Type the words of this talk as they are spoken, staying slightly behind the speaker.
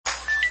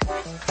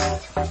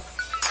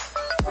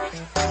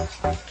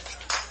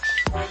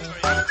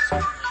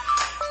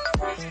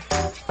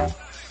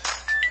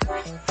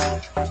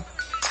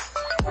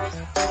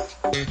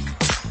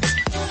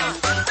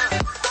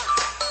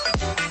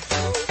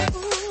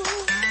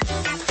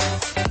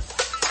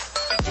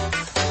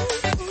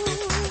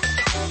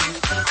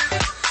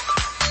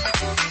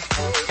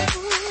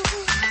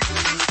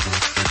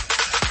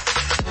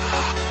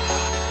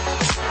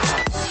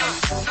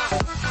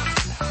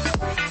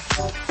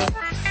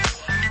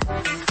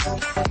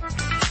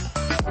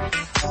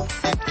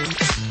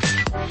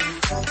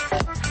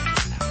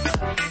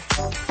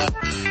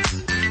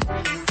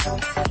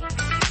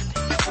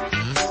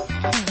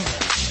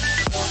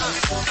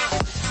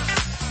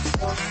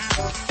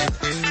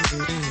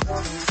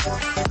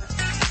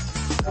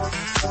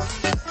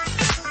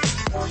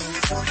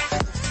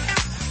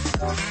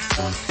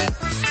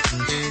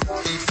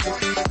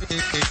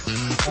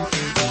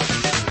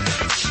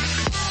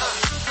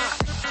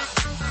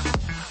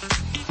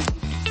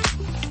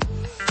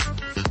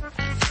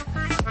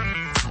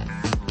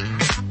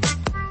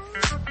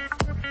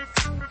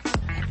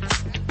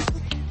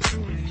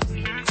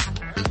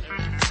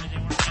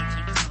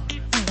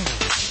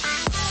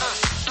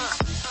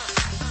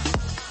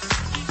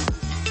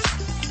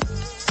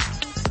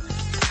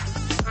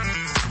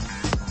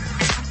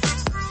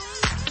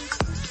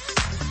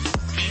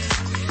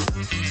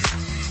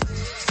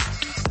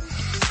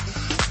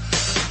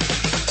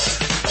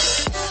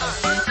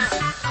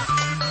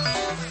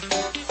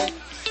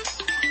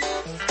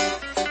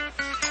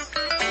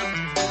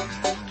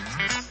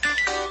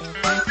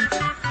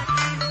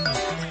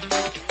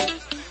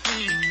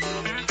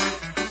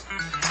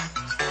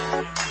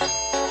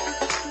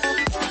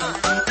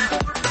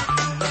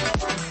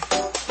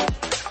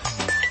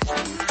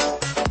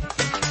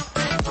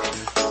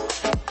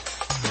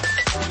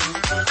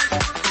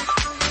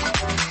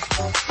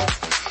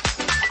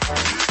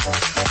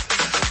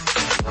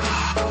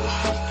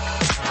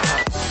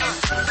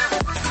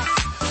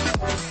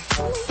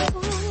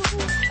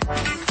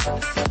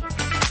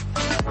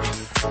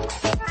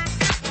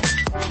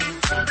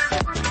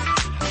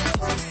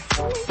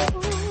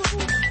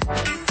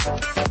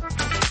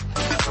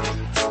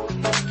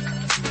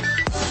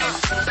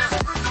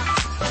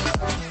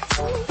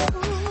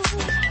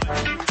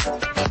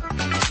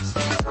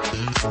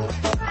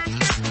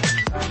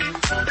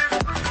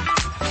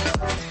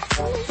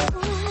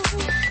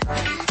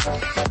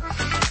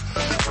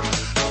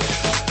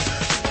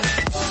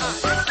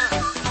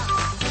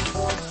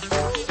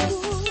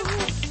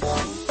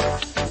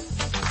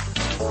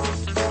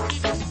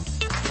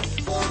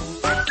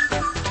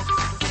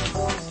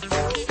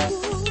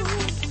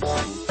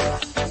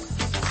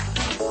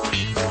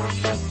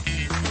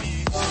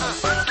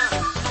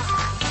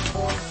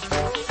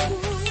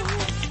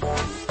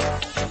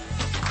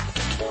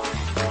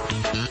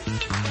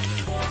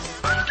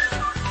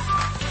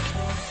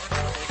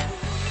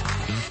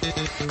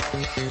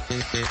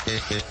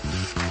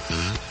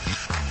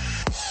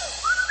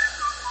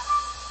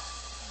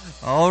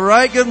All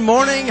right, good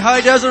morning,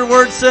 High Desert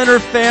Word Center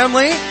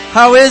family.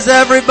 How is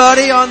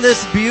everybody on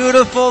this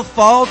beautiful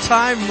fall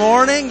time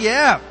morning?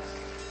 Yeah.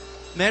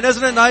 Man,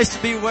 isn't it nice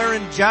to be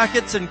wearing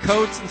jackets and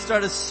coats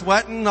instead of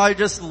sweating? I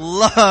just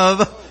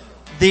love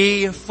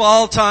the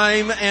fall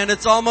time, and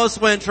it's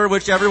almost winter,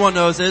 which everyone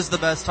knows is the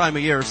best time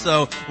of year.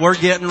 So we're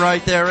getting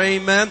right there,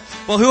 amen.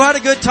 Well, who had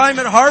a good time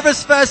at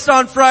Harvest Fest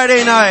on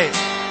Friday night?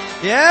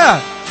 Yeah,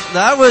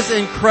 that was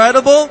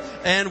incredible.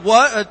 And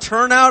what a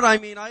turnout. I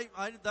mean,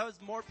 that was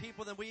more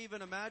people than we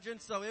even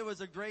imagined. So it was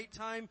a great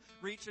time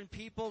reaching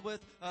people with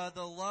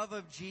the love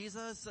of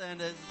Jesus,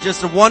 and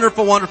just a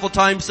wonderful, wonderful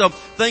time. So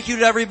thank you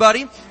to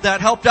everybody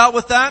that helped out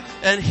with that.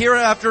 And here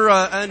after,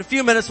 in a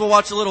few minutes, we'll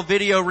watch a little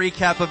video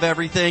recap of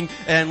everything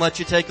and let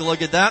you take a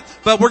look at that.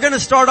 But we're going to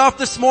start off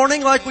this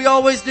morning, like we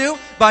always do,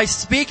 by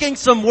speaking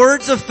some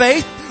words of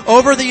faith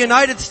over the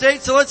United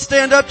States. So let's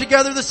stand up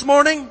together this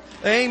morning.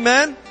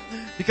 Amen.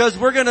 Because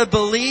we're going to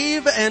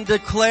believe and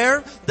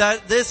declare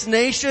that this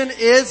nation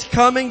is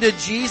coming to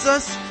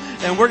Jesus,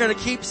 and we're going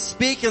to keep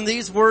speaking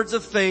these words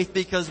of faith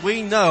because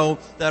we know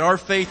that our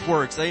faith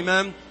works.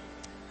 Amen.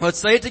 Let's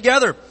say it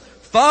together.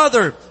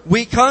 Father,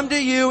 we come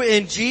to you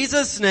in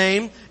Jesus'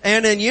 name,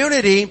 and in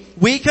unity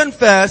we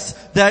confess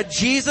that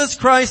Jesus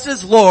Christ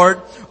is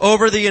Lord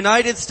over the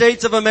United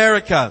States of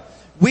America.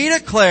 We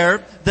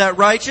declare that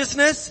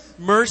righteousness,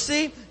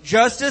 mercy,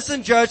 justice,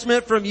 and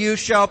judgment from you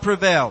shall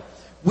prevail.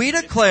 We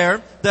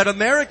declare that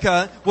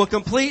America will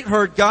complete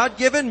her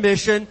God-given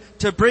mission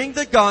to bring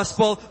the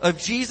gospel of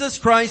Jesus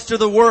Christ to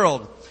the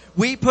world.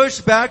 We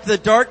push back the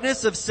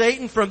darkness of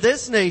Satan from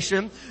this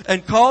nation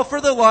and call for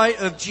the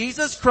light of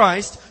Jesus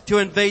Christ to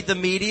invade the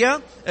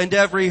media and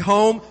every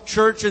home,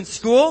 church, and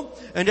school,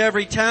 and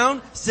every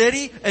town,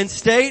 city, and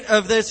state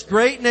of this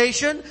great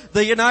nation,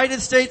 the United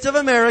States of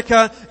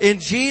America. In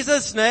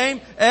Jesus'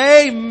 name,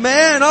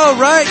 amen. All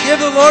right, give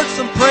the Lord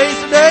some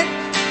praise today.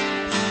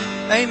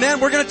 Amen.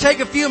 We're going to take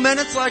a few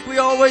minutes like we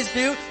always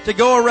do to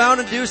go around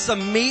and do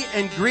some meet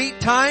and greet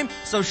time.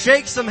 So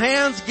shake some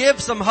hands,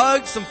 give some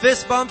hugs, some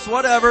fist bumps,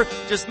 whatever.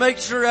 Just make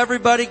sure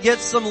everybody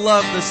gets some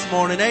love this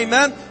morning.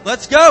 Amen.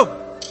 Let's go.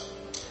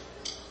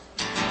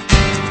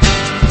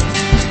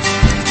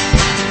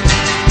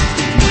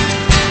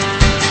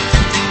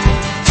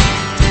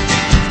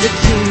 The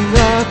King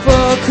of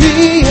all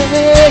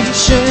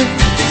creation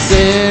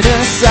set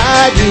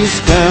aside his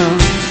crown,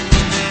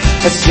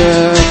 a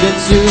servant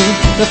to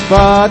the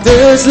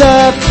Father's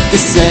love,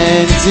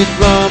 descended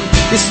from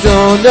his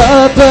throne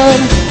above,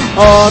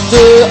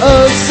 author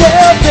of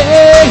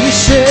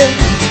salvation,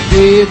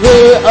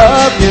 giver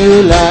of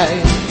new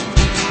life,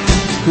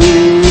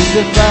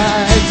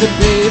 crucified to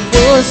pay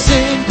for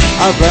sin.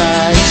 Our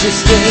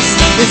righteousness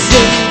is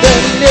in the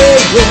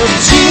name of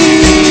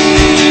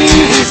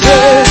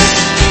Jesus.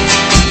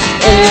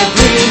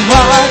 Every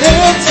heart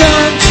and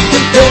tongue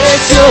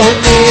confess your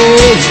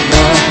name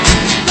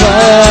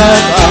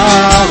above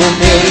our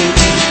name.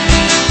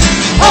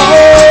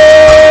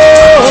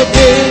 All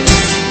things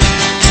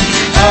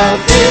of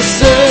this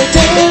earth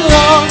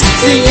belong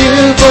to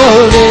you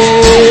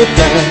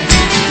forever.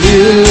 You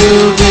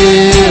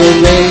will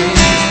reign.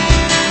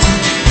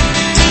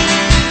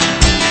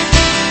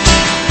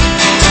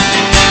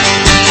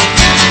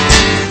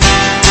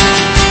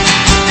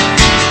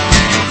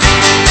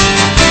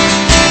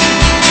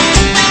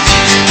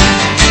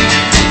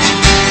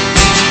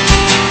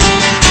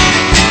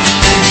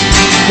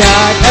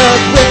 God of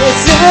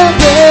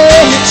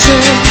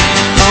resurrection,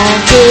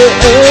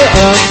 conqueror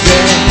of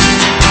death,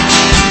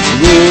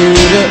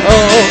 ruler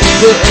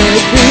over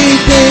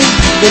everything,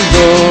 the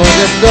Lord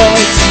of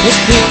lords, the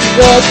King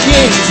of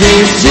kings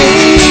is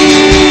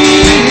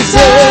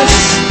Jesus.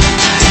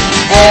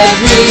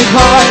 Every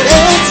heart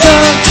and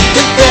tongue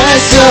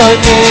confess your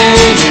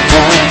name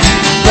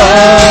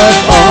above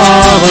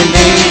all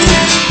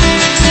names.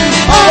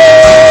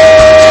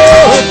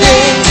 All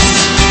things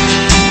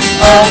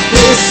of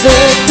this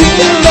earth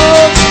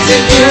belong to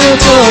you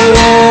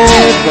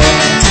forever.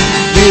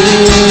 You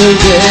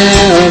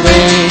will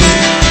reign.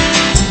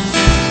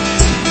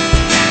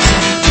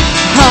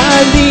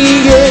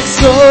 Highly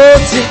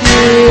exalted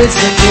is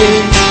the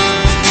name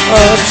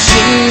of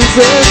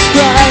Jesus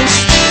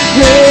Christ.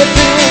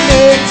 Heaven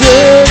and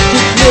earth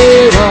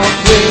declare our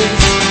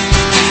praise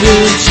to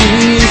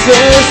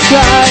Jesus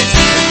Christ.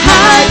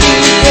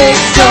 Highly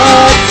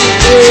exalted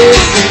is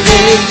the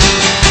name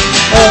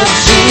of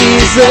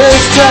Jesus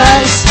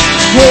Christ.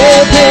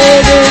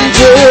 Heaven and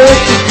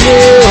earth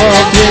declare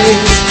our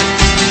praise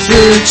to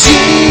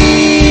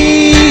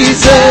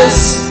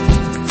Jesus.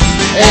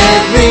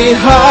 Every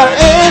heart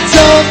and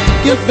tongue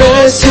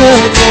confess your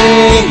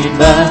name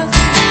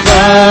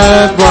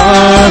above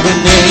our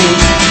name.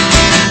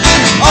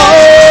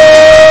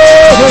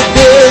 All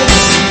things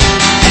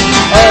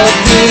of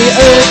the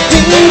earth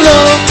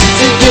belong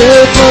to you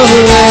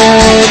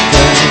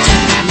forever.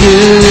 You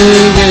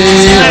will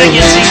reign.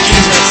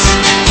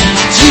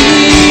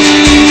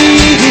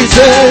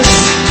 Jesus,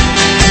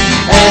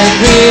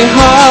 every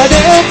heart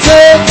and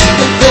tongue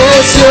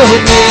confess your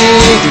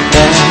name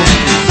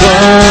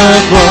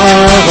above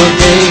all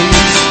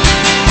names.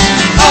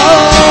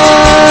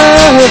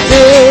 All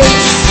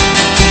things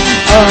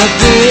of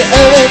the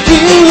earth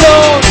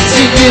belong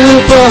to you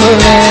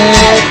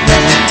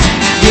forever.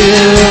 You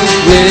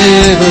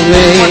will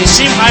reign.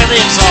 Seem highly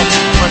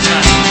exalted. One more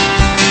time.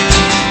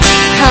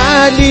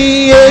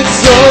 Highly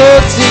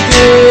exalted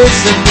is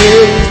the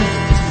name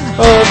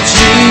of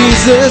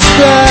Jesus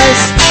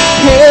Christ.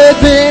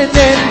 Heaven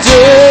and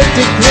earth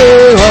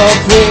declare our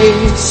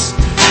praise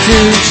to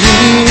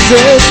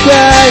Jesus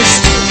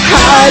Christ.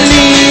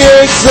 Highly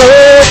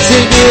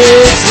exalted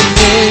is the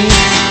name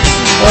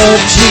of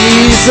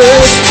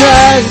Jesus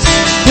Christ.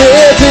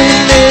 Heaven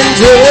and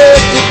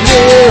earth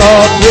declare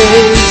our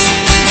praise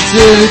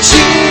to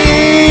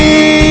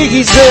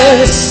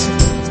Jesus.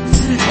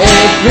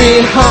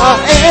 Every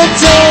heart and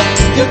tongue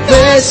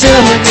confess your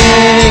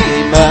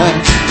name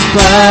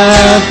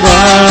above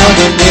all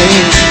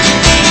names.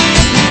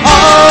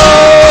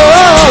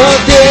 All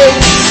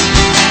things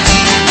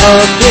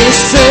of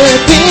this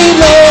earth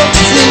belong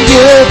to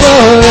you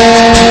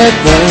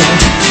forever.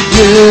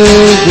 You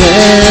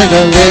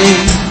will reign.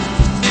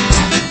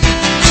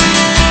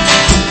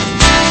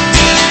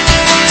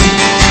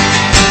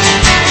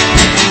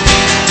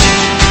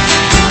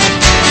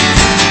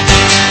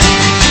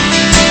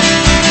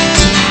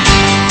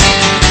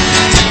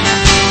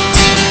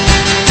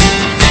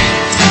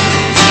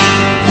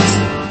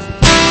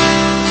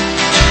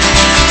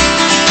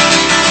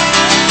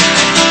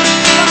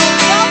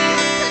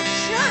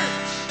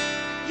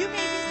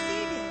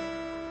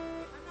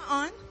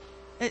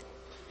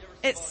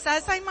 It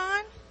says I'm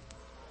on.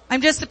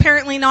 I'm just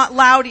apparently not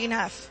loud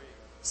enough.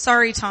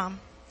 Sorry, Tom.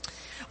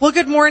 Well,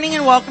 good morning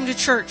and welcome to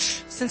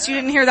church. Since you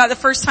didn't hear that the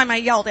first time I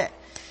yelled it.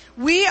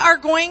 We are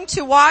going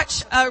to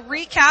watch a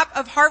recap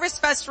of Harvest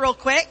Fest real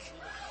quick.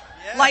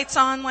 Yeah. Lights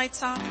on,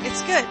 lights off.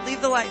 It's good.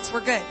 Leave the lights.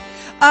 We're good.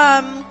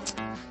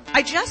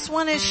 I just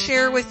want to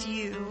share with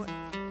you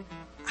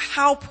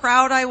how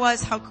proud I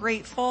was, how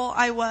grateful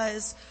I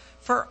was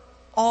for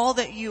all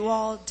that you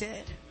all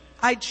did.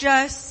 I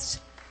just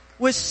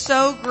was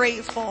so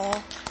grateful.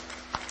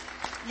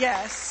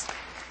 Yes.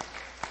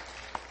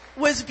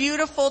 Was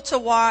beautiful to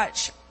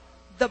watch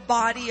the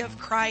body of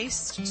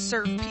Christ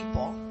serve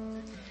people.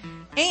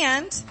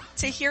 And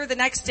to hear the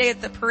next day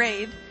at the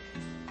parade,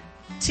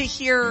 to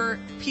hear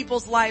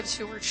people's lives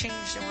who were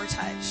changed and were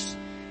touched.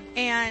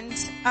 And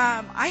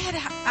I had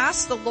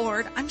asked the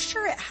Lord, I'm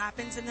sure it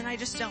happens and then I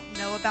just don't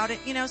know about it.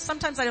 You know,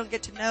 sometimes I don't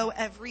get to know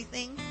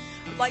everything.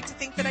 I'd like to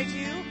think that I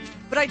do,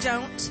 but I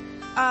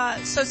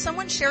don't. So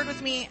someone shared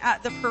with me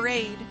at the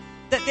parade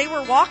that they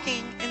were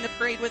walking in the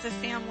parade with a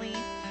family,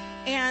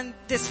 and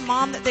this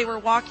mom that they were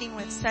walking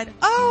with said,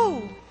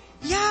 "Oh,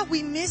 yeah,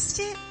 we missed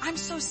it. I'm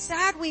so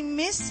sad we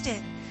missed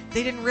it."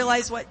 They didn't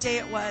realize what day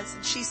it was.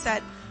 And she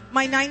said,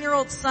 "My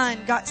 9-year-old son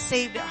got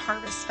saved at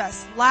Harvest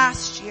Fest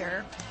last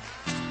year."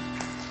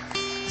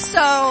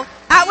 So,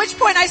 at which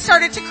point I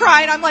started to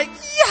cry and I'm like,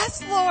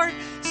 yes, Lord.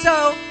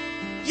 So,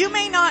 you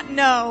may not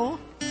know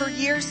for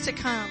years to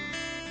come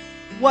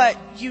what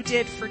you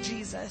did for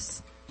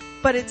Jesus,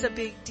 but it's a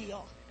big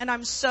deal. And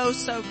I'm so,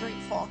 so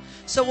grateful.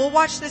 So we'll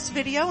watch this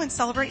video and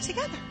celebrate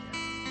together.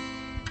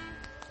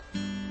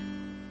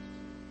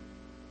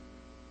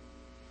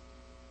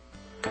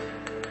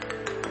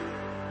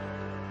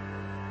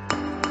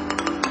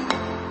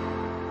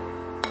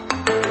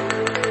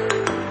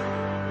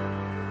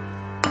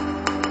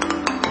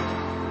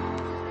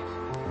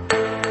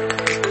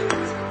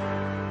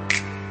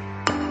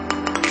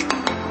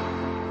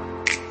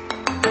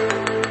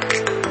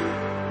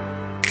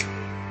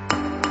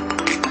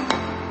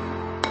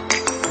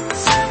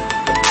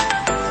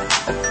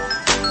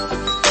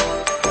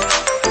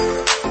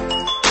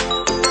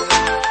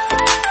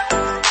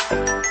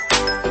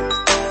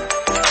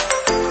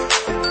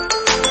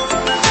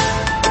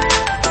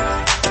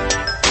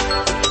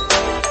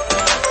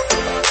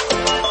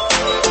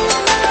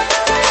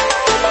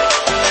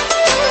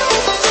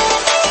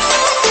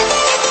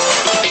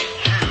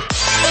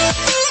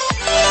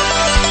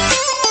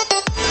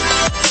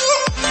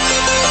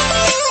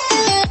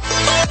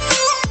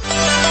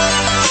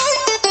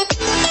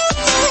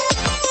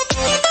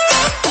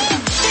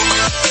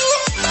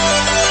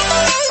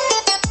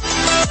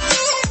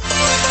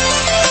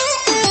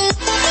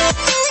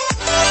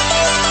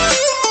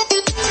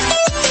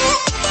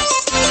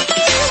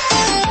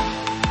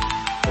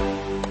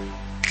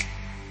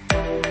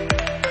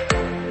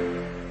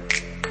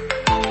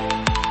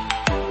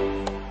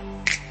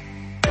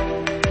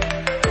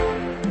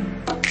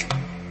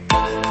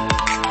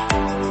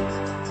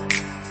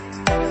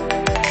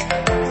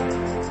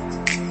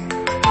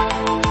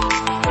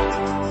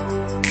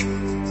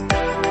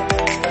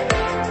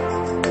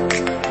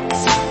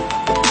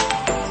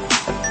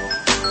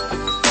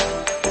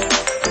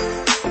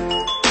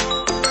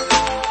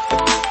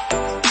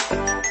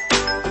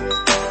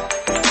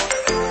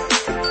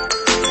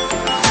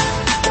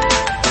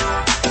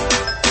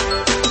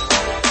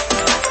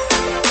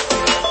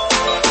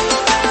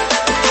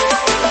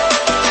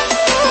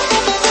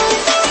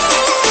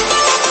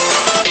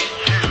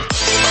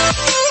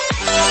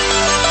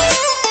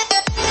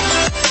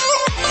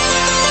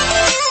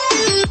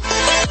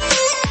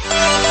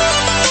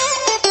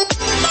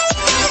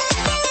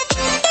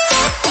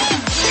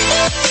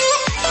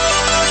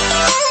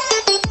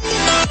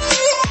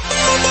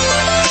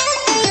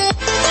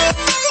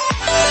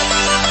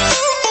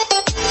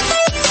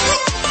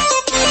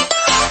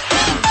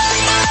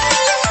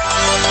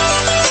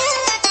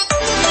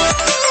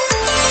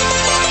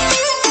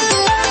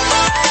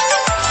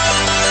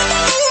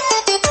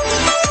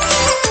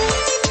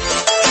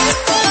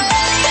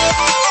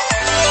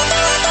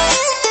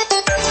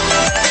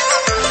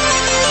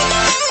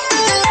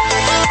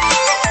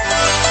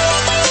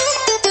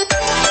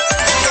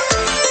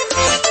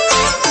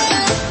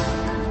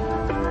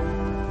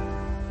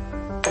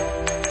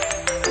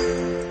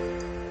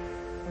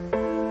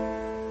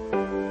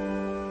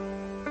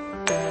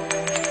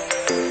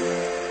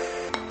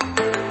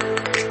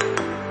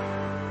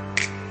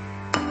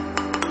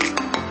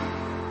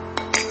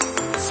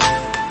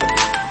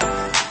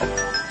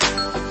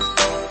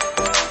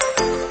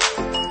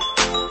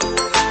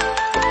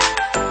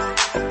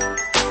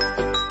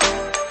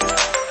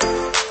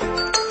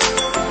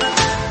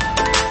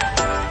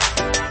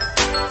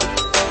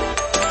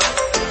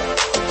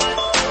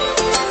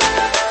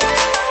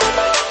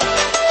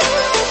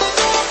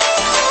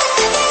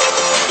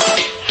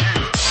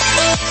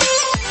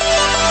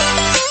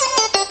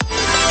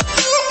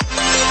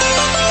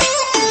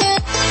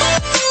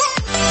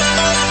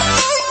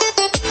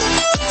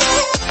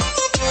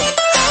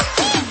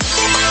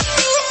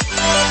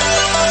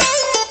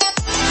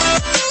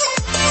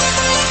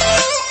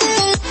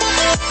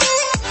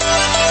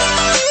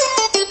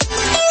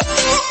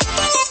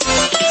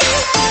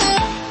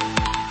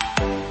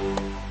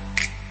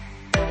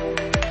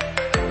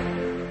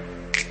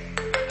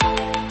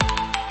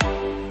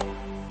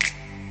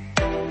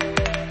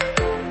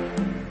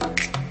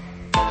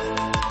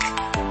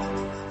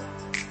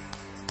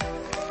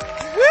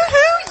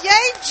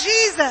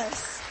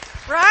 Jesus.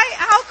 Right?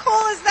 How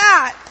cool is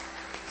that?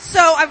 So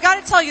I've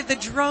got to tell you, the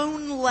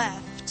drone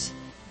left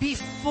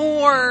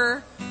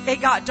before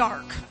it got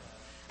dark,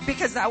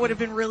 because that would have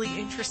been really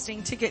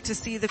interesting to get to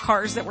see the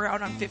cars that were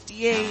out on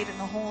 58 and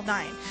the whole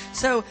nine.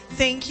 So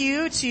thank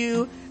you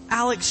to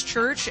Alex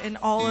Church and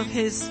all of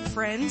his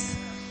friends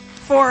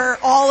for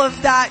all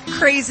of that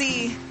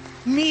crazy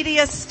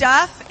media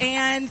stuff.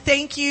 And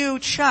thank you,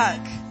 Chuck.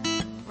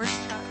 Where's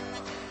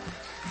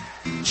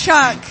Chuck?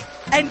 Chuck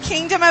and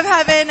Kingdom of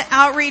Heaven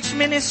Outreach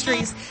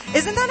Ministries.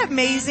 Isn't that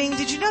amazing?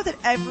 Did you know that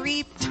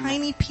every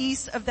tiny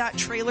piece of that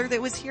trailer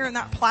that was here on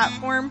that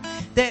platform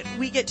that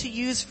we get to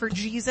use for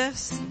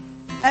Jesus,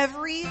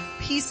 every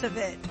piece of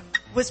it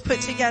was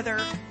put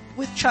together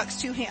with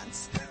Chuck's two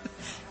hands.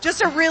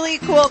 Just a really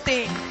cool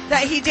thing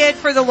that he did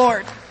for the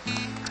Lord.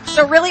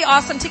 So really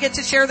awesome to get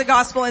to share the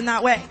gospel in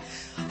that way.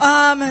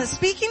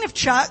 Speaking of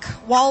Chuck,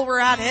 while we're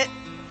at it,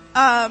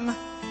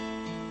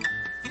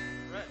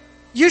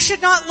 you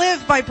should not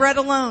live by bread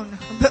alone,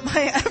 but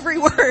by every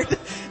word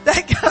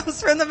that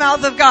comes from the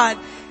mouth of God.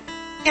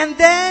 And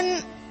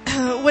then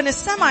when a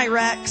semi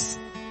wrecks,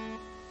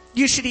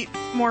 you should eat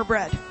more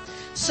bread.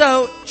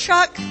 So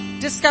Chuck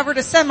discovered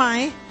a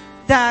semi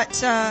that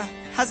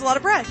has a lot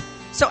of bread.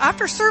 So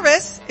after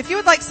service, if you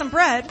would like some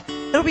bread,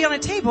 it'll be on a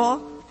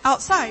table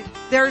outside.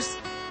 There's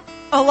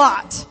a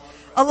lot.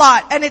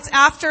 And it's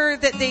after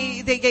that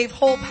they gave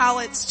whole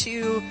pallets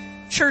to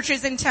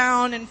churches in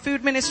town and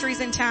food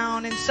ministries in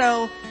town. And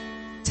so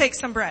take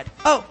some bread.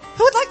 Oh,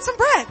 who would like some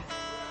bread?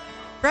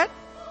 Bread?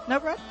 No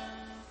bread?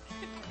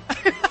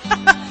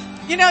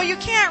 You know, you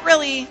can't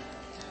really,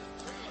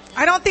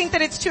 I don't think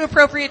that it's too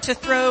appropriate to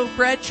throw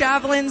bread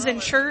javelins in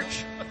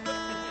church.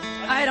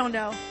 I don't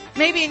know.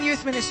 Maybe in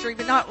youth ministry,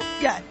 but not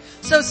yet.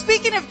 So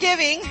speaking of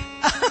giving,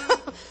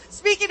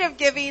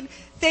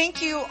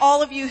 thank you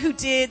all of you who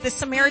did the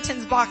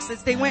Samaritan's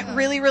boxes. They went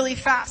really, really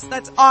fast.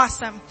 That's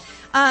awesome.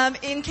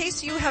 In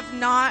case you have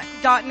not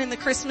gotten in the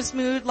Christmas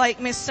mood like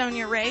Miss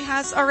Sonia Ray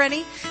has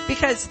already,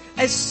 because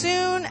as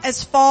soon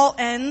as fall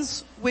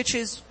ends, which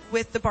is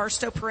with the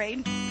Barstow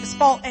Parade, because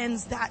fall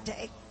ends that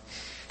day.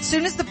 As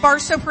soon as the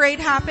Barstow Parade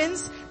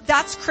happens,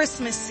 that's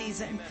Christmas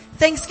season.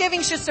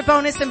 Thanksgiving's just a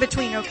bonus in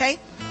between, okay?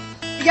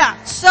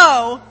 Yeah,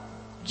 so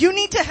you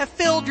need to have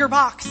filled your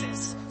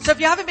boxes. So if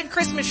you haven't been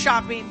Christmas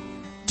shopping,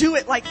 do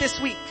it like this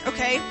week,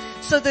 okay?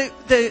 So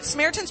the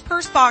Samaritan's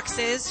Purse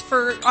boxes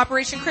for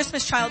Operation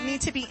Christmas Child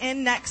need to be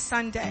in next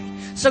Sunday.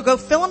 So go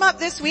fill them up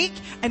this week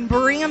and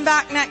bring them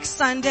back next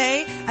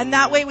Sunday, and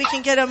that way we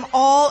can get them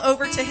all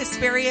over to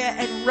Hesperia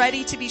and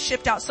ready to be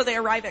shipped out so they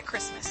arrive at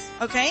Christmas,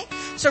 okay?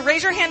 So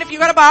raise your hand if you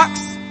got a box.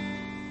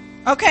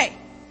 Okay,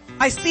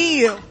 I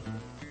see you.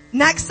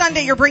 Next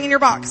Sunday you're bringing your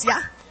box,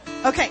 yeah?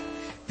 Okay.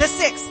 The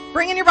 6th,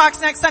 bring in your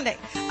box next Sunday.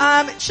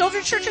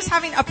 Children's Church is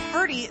having a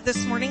party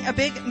this morning, a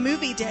big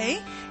movie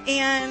day.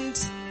 And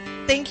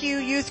thank you,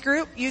 youth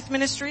group, youth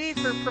ministry,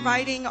 for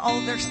providing all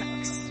of their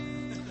snacks.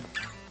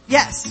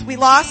 Yes, we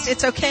lost.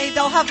 It's okay.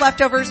 They'll have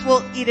leftovers.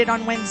 We'll eat it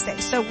on Wednesday.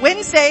 So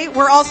Wednesday,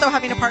 we're also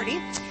having a party.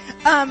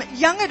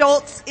 Young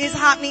Adults is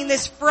happening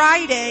this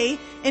Friday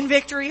in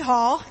Victory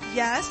Hall.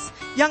 Yes.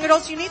 Young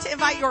adults, you need to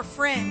invite your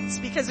friends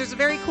because there's a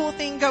very cool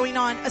thing going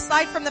on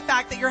aside from the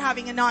fact that you're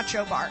having a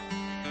nacho bar.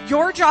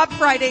 Your job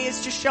Friday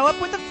is to show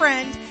up with a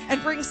friend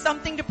and bring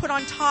something to put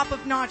on top of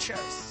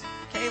nachos.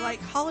 Okay,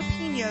 like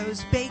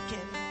jalapenos,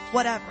 bacon,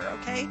 whatever,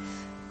 okay?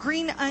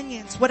 Green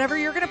onions, whatever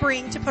you're going to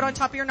bring to put on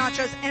top of your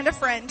nachos, and a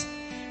friend.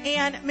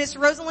 And Miss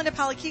Rosalinda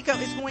Palaquico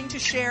is going to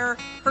share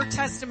her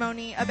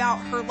testimony about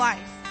her life.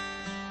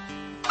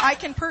 I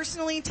can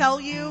personally tell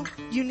you,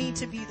 you need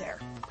to be there.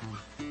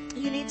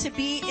 You need to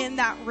be in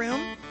that room.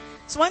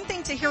 It's one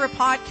thing to hear a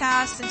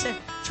podcast and to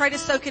try to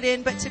soak it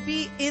in, but to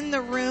be in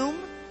the room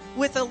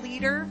with a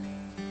leader,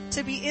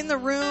 to be in the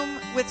room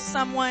with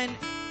someone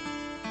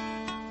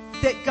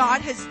that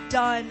God has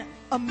done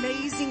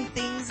amazing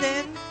things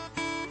in,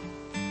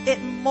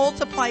 it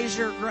multiplies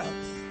your growth.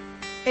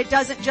 It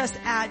doesn't just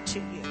add to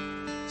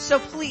you. So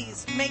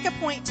please make a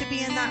point to be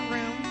in that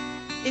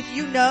room. If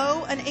you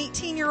know an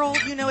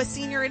 18-year-old, you know a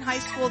senior in high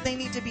school, they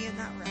need to be in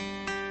that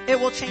room. It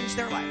will change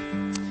their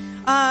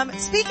life.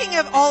 Speaking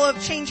of all of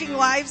changing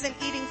lives and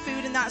eating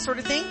food and that sort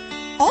of thing,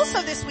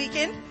 also this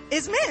weekend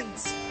is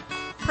men's.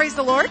 Praise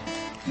the Lord.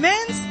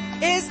 Men's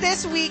is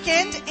this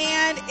weekend,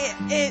 and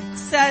it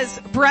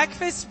says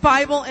breakfast,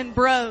 Bible, and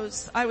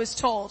bros, I was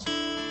told.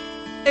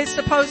 It's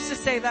supposed to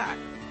say that,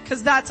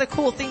 because that's a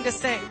cool thing to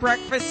say.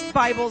 Breakfast,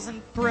 Bibles,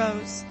 and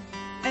bros.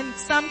 And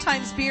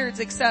sometimes beards,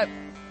 except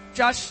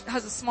Josh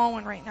has a small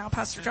one right now.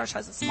 Pastor Josh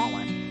has a small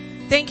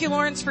one. Thank you,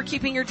 Lawrence, for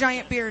keeping your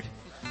giant beard.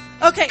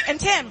 Okay, and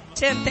Tim,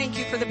 thank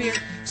you for the beard.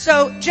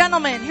 So,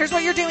 gentlemen, here's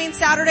what you're doing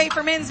Saturday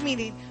for men's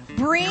meeting.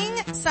 Bring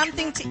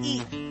something to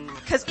eat.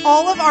 Because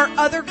all of our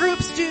other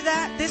groups do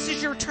that. This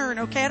is your turn,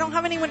 okay? I don't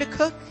have anyone to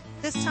cook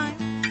this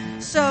time.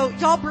 So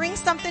y'all bring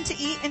something to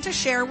eat and to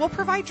share. We'll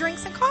provide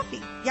drinks and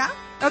coffee. Yeah?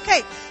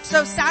 Okay.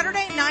 So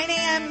Saturday, 9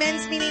 a.m.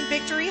 men's meeting,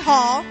 Victory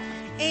Hall.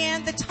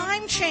 And the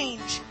time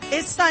change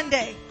is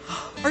Sunday.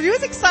 Are you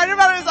as excited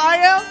about it as I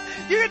am?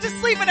 You get to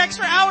sleep an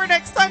extra hour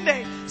next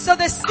Sunday. So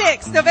the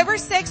 6th, November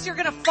 6th, you're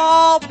gonna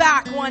fall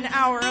back 1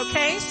 hour,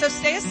 okay? So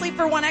stay asleep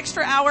for 1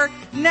 extra hour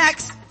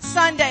next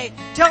Sunday.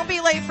 Don't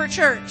be late for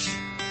church.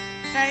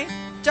 Okay?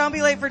 Don't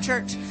be late for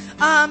church.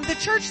 The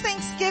church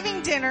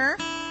Thanksgiving dinner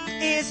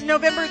is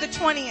November the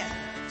 20th.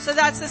 So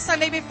that's the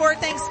Sunday before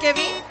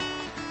Thanksgiving.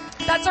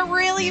 That's a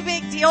really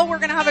big deal. We're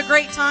gonna have a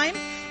great time.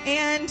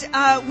 And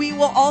we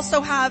will also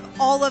have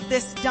all of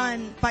this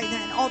done by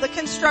then. All the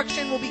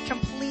construction will be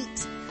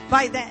complete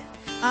by then.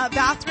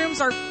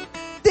 Bathrooms are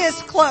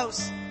this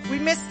close. We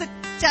missed the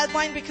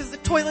deadline because the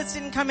toilets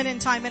didn't come in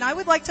time. And I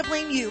would like to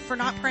blame you for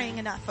not praying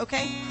enough,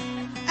 okay?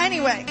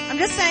 Anyway, I'm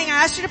just saying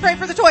I asked you to pray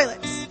for the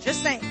toilets.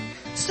 Just saying.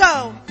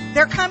 So,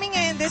 they're coming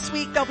in this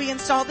week. They'll be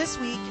installed this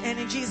week. And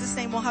in Jesus'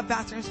 name, we'll have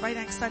bathrooms by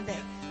next Sunday.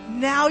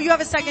 Now you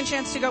have a second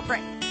chance to go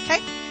pray.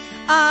 Okay?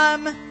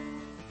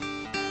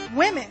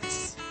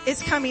 Women's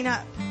is coming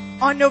up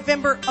on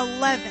November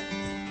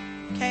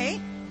 11th. Okay?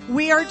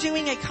 We are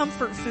doing a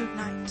comfort food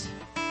night.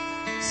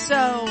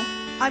 So,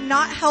 I'm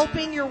not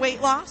helping your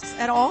weight loss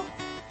at all.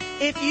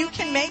 If you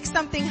can make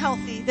something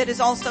healthy that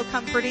is also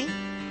comforting,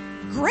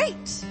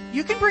 great.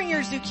 You can bring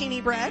your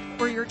zucchini bread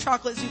or your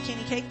chocolate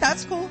zucchini cake.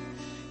 That's cool.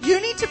 You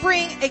need to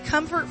bring a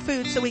comfort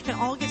food so we can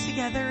all get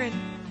together and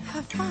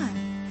have fun.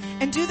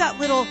 And do that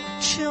little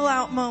chill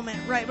out moment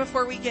right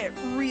before we get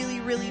really,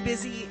 really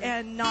busy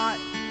and not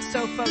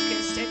so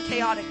focused and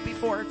chaotic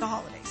before the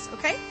holidays.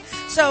 Okay?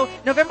 So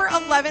November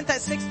 11th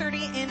at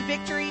 6:30 in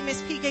Victory.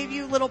 Miss P gave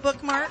you little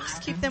bookmarks.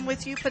 Keep them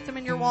with you. Put them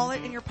in your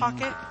wallet, in your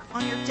pocket,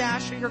 on your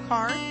dash or your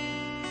car.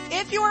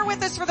 If you are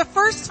with us for the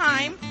first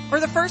time or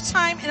the first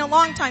time in a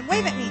long time,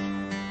 wave at me.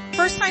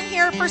 First time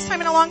here, first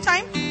time in a long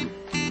time.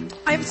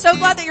 I'm so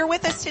glad that you're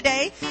with us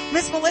today.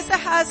 Miss Melissa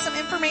has some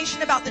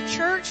information about the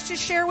church to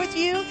share with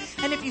you.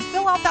 And if you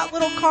fill out that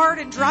little card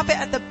and drop it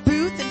at the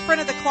booth in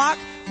front of the clock,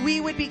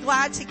 we would be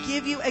glad to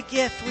give you a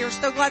gift. We are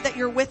so glad that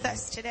you're with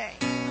us today.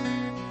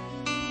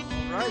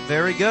 All right,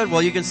 very good.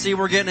 Well, you can see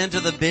we're getting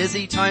into the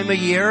busy time of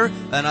year,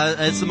 and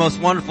it's the most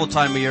wonderful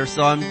time of year,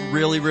 so I'm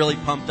really, really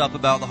pumped up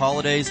about the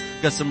holidays.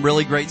 Got some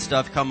really great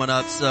stuff coming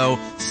up, so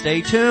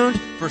stay tuned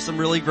for some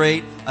really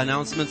great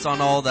announcements on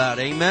all that.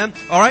 Amen?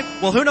 All right,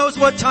 well, who knows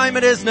what time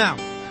it is now?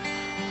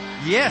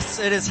 Yes,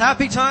 it is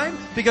happy time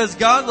because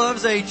God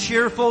loves a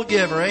cheerful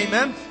giver.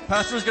 Amen?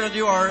 Pastor's going to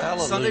do our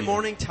Hallelujah. Sunday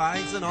morning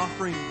tithes and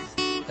offerings.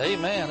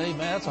 Amen, amen.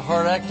 That's a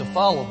hard act to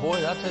follow,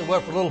 boy. I tell you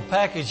what, for a little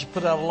package, you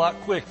put out a lot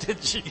quick,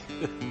 didn't you?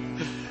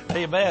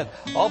 Amen.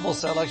 Almost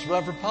sound like she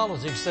run for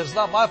politics. Said, it's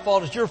not my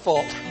fault, it's your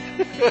fault.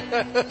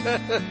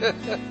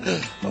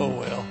 Oh,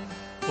 well.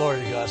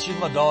 Glory to God. She's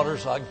my daughter,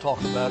 so I can talk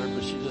about her,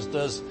 but she just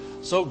does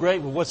so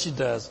great with what she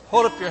does.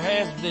 Hold up your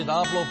hands with an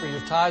envelope for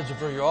your tithes or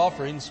for your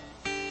offerings,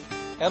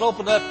 and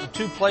open up to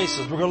two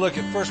places. We're going to look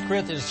at 1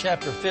 Corinthians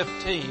chapter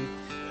 15,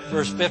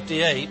 verse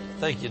 58.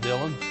 Thank you,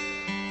 Dylan.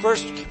 1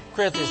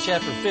 Corinthians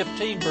chapter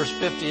 15, verse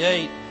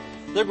 58.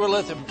 Then we're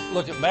going to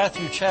look at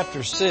Matthew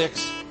chapter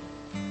 6.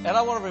 And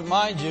I want to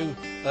remind you,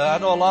 I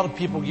know a lot of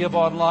people give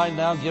online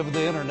now, give with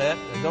the internet.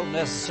 They don't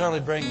necessarily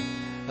bring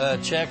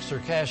checks or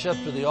cash up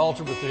to the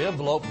altar with the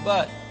envelope,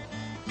 but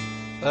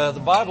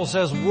the Bible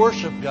says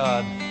worship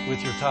God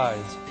with your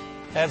tithes.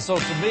 And so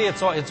to me,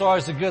 it's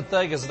always a good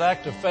thing as an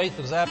act of faith,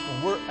 as an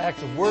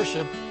act of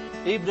worship.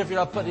 Even if you're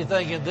not putting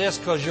anything in this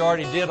because you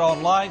already did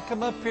online,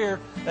 come up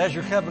here. As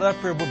you're coming up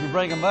here, we'll be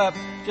bringing them up.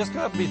 Just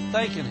come up and be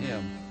thanking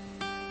Him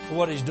for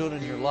what He's doing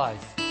in your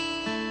life.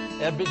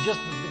 And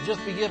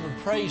just be giving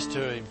praise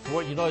to Him for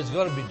what you know He's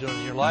going to be doing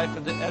in your life.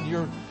 And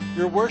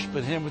you're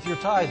worshiping Him with your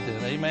tithe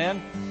then. Amen.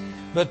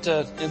 But,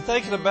 in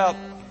thinking about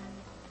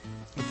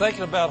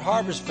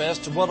Harvest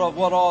Fest and what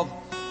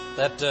all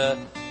that,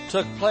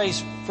 took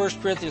place, 1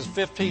 Corinthians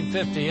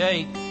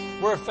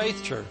 15:58, we're a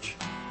faith church.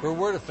 We're a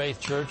Word of Faith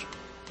church.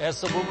 And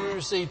so when we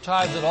receive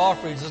tithes and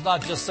offerings, it's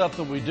not just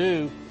something we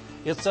do.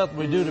 It's something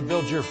we do to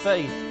build your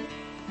faith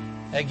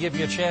and give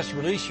you a chance to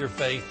release your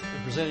faith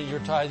in presenting your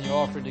tithe and your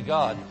offering to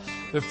God.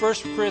 But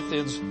 1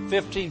 Corinthians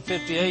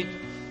 15:58,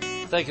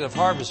 thinking of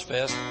Harvest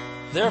Fest,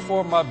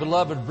 therefore, my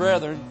beloved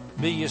brethren,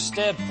 be ye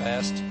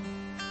steadfast,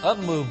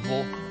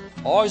 unmovable,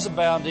 always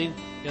abounding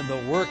in the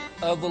work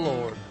of the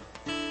Lord.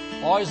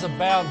 Always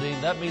abounding,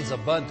 that means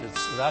abundance.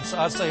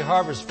 I'd say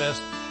Harvest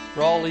Fest,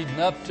 we're all leading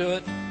up to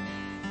it.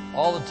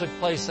 All that took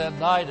place that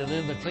night and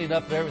then the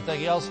cleanup and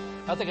everything else,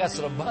 I think that's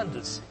an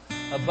abundance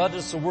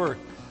of work.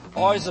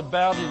 Always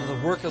abounding in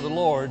the work of the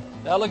Lord.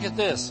 Now look at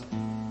this.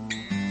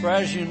 For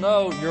as you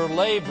know, your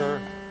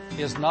labor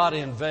is not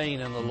in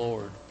vain in the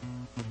Lord.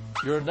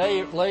 Your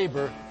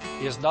labor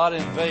is not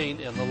in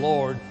vain in the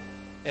Lord.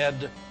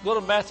 And go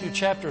to Matthew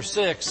chapter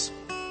 6.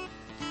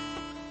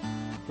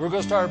 We're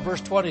going to start at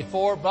verse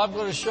 24, but I'm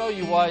going to show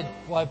you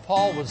why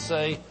Paul would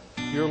say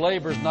your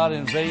labor is not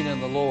in vain in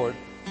the Lord.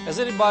 Has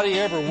anybody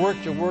ever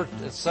worked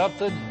at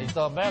something and you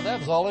thought, man, that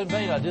was all in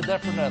vain. I did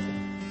that for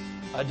nothing.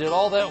 I did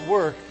all that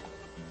work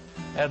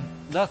and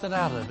nothing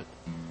out of it.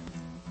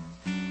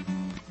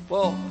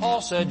 Well,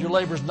 Paul said your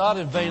labor is not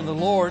in vain in the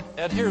Lord,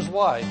 and here's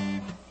why.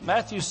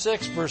 Matthew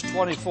 6 verse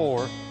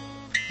 24.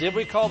 Did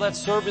we call that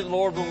serving the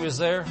Lord when we was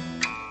there?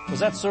 Was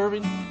that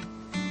serving?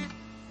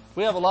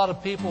 We have a lot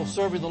of people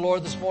serving the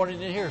Lord this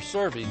morning in here,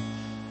 serving.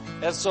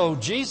 And so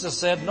Jesus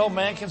said, no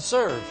man can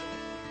serve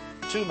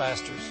two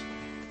masters.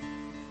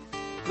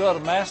 You know what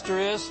a master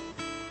is?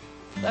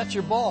 That's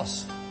your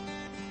boss.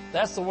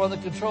 That's the one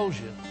that controls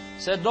you.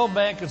 Said no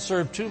man can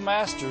serve two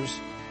masters,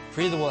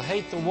 for either will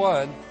hate the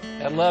one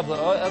and love the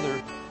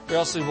other, or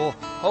else he will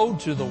hold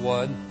to the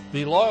one,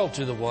 be loyal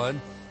to the one,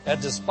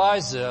 and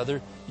despise the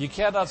other. You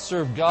cannot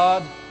serve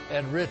God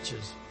and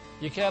riches.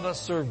 You cannot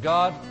serve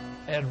God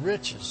and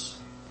riches.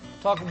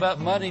 Talking about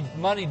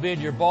money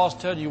being your boss,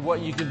 telling you what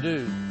you can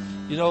do.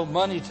 You know,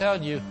 money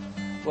telling you,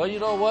 well, you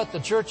know what? The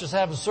church is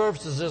having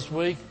services this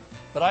week,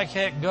 but I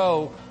can't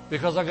go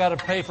because I got to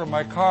pay for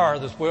my car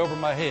that's way over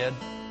my head.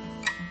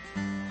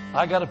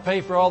 I got to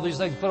pay for all these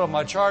things put on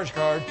my charge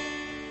card,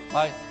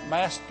 my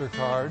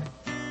MasterCard.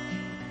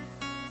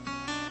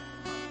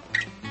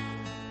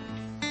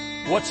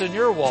 What's in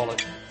your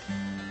wallet?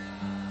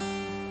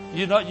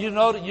 You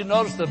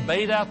notice the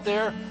bait out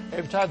there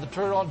every time they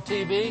turn on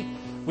TV?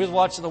 We was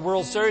watching the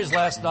World Series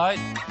last night,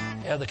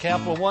 and the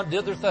Capital One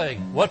did their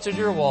thing. What's in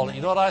your wallet?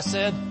 You know what I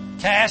said?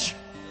 Cash.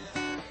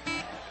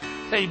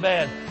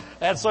 Amen.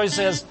 And so he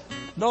says,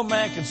 no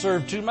man can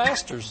serve two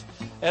masters.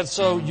 And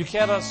so you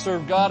cannot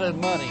serve God and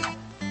money.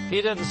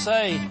 He didn't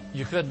say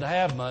you couldn't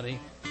have money.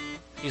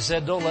 He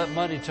said, don't let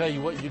money tell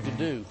you what you can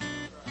do.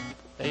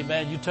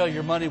 Amen. You tell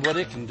your money what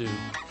it can do.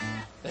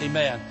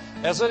 Amen.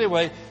 And so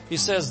anyway, he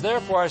says,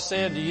 therefore I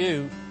say unto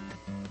you,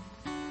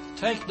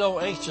 take no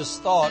anxious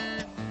thought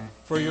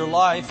for your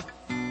life,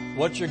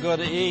 what you're going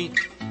to eat.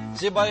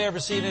 Has anybody ever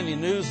seen any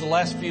news the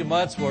last few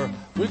months where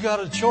we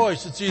got a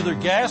choice? It's either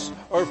gas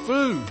or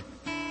food.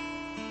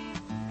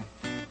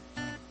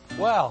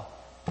 Wow.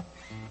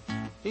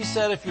 He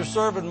said if you're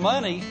serving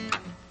money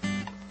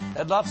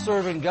and not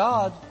serving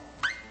God,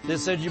 they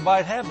said you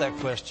might have that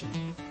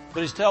question.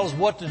 But he's telling us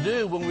what to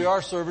do when we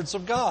are servants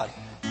of God.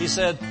 He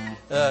said,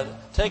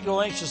 take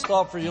no anxious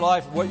thought for your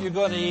life, what you're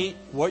going to eat,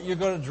 what you're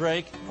going to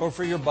drink, or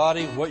for your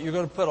body, what you're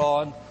going to put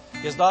on.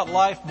 Is not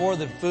life more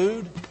than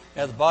food,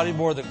 and the body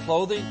more than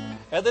clothing?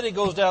 And then he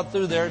goes down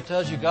through there and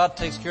tells you God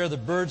takes care of the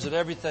birds and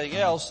everything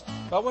else.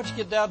 But I want you to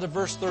get down to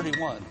verse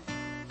 31.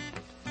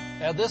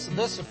 And this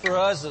is for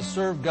us that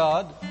serve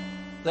God,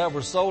 that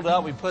we're sold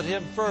out. We put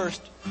Him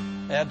first.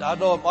 And I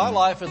know in my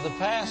life in the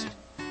past,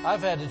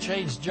 I've had to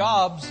change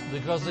jobs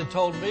because they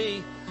told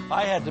me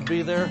I had to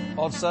be there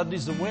on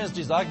Sundays and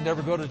Wednesdays. I could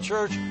never go to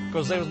church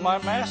because they was my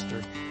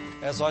master.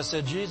 And so I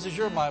said, Jesus,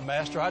 you're my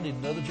master. I need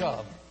another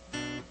job.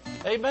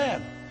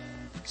 Amen.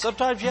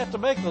 Sometimes you have to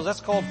make those. That's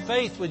called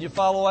faith, when you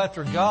follow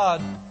after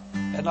God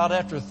and not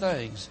after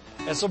things.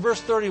 And so verse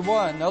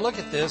 31, now look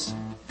at this.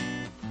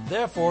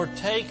 Therefore,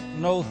 take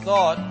no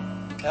thought,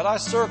 and I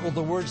circled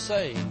the word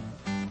saying.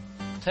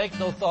 Take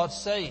no thought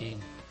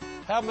saying.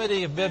 How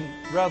many have been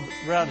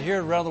around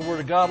here, around the Word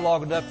of God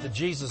long enough that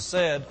Jesus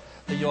said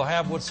that you'll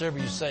have whatsoever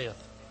you saith?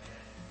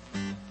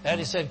 And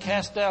He said,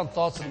 cast down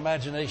thoughts and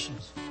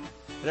imaginations.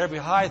 And every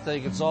high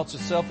thing exalts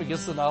itself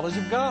against the knowledge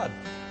of God.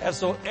 And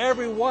so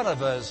every one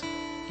of us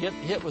get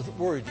hit with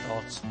worried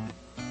thoughts.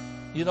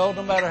 You know,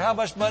 no matter how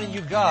much money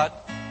you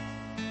got,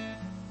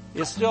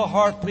 it's still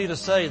hard for me to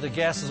say the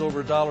gas is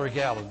over $1 a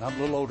gallon. I'm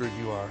a little older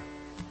than you are.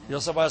 You know,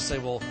 somebody say,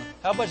 well,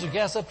 how much is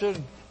gas up to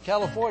in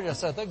California? I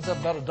said, I think it's up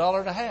about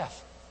 $1.50.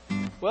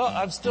 Well,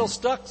 I'm still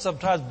stuck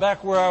sometimes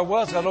back where I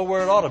was. I know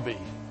where it ought to be.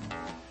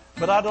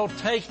 But I don't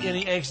take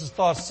any anxious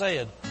thoughts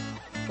saying,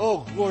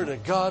 oh, glory to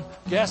God,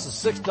 gas is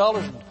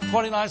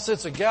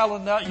 $6.29 a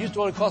gallon now. It used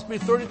to only cost me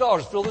 $30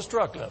 to fill this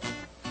truck up.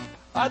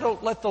 I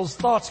don't let those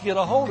thoughts get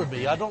a hold of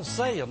me. I don't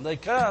say them. They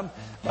come.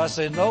 I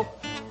say, nope.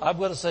 I'm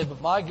going to say,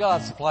 but my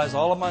God supplies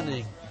all of my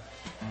need.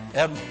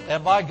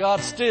 And my God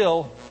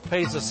still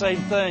pays the same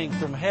thing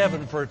from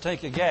heaven for a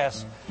tank of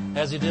gas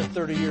as He did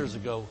 30 years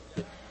ago.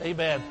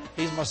 Amen.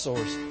 He's my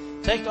source.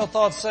 Take no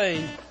thought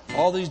saying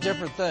all these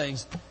different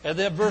things. And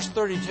then verse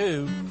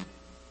 32,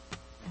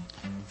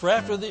 for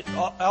after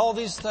all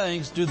these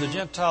things do the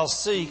Gentiles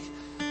seek,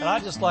 and I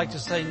just like to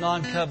say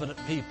non-covenant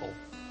people.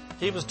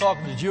 He was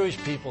talking to Jewish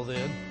people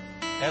then.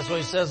 And so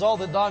he says all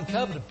the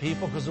non-covenant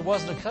people, because there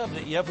wasn't a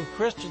covenant yet with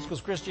Christians,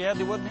 because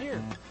Christianity wasn't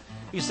here.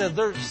 He said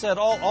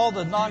all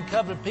the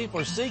non-covenant people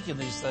are seeking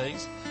these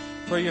things,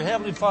 for your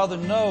heavenly Father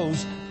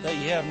knows that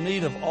you have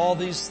need of all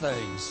these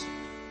things.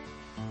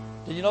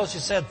 Did you notice he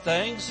said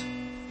things?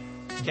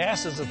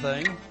 Gas is a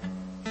thing.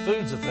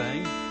 Food's a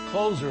thing.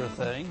 Clothes are a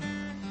thing.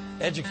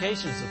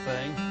 Education's a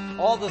thing.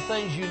 All the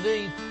things you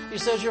need. He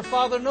says your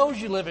Father knows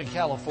you live in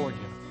California.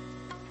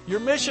 You're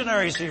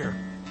missionaries here.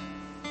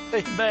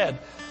 Amen.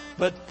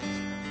 But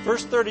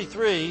verse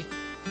 33,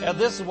 and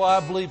this is why I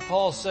believe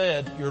Paul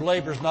said, your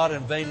labor is not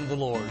in vain in the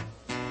Lord.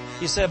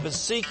 He said, but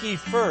seek ye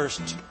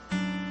first,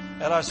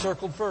 and I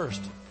circled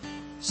first.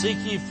 Seek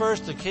ye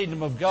first the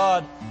kingdom of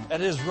God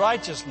and His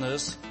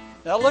righteousness.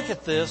 Now look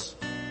at this.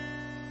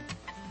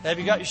 Have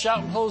you got your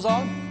shouting clothes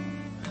on?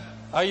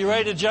 Are you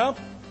ready to jump?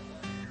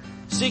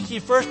 Seek ye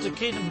first the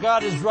kingdom of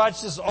God, His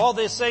righteousness, all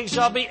these things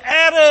shall be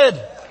added.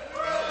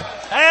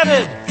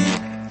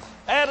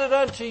 Added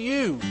unto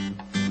you.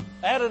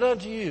 Added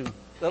unto you.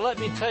 Now let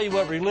me tell you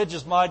what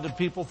religious-minded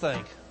people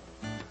think.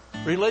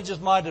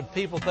 Religious-minded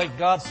people think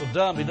God's so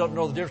dumb He don't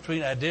know the difference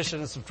between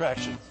addition and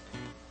subtraction.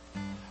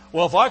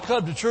 Well, if I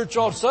come to church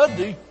on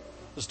Sunday,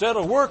 instead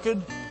of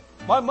working,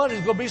 my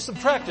money's going to be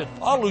subtracted.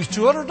 I'll lose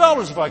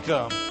 $200 if I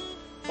come.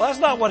 Well, that's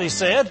not what He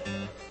said.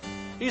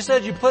 He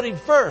said you put Him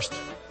first,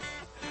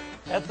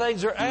 and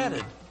things are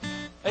added.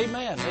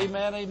 Amen,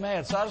 amen,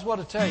 amen. So I just want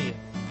to tell you,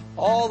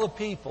 all the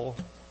people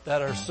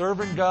that are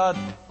serving God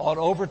on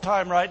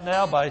overtime right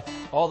now by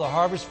all the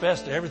Harvest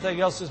Fest and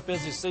everything else this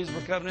busy season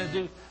we're coming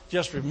into,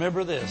 just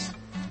remember this.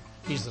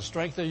 He's the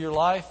strength of your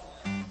life,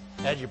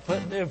 and you're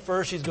putting Him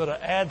first. He's going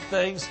to add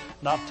things,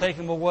 not take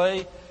them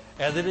away.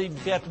 And then even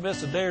if you have to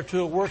miss a day or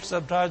two at work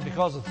sometimes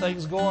because of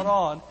things going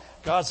on,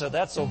 God said,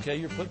 that's okay.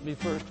 You're putting me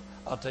first.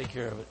 I'll take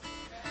care of it.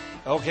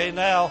 Okay,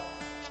 now,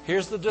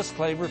 here's the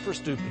disclaimer for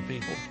stupid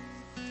people.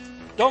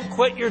 Don't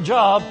quit your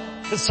job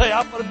and say,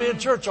 I'm going to be in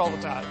church all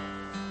the time.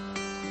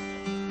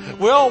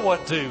 We all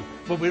want to,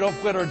 but we don't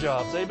quit our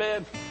jobs.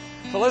 Amen?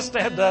 So let's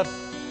stand up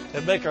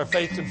and make our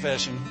faith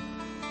confession.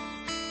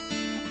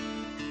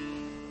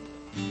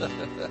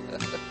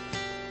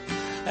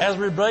 As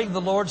we bring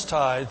the Lord's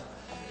tithe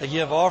and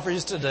give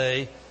offerings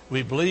today,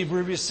 we believe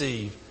we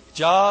receive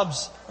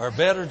jobs or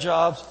better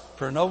jobs,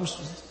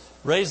 promotions,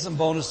 raises and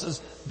bonuses,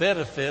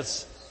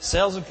 benefits,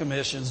 sales and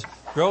commissions,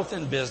 growth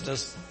in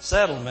business,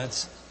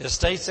 settlements,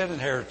 estates and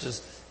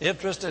inheritance,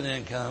 interest and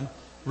income,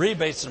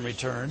 rebates and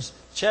returns,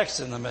 checks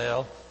in the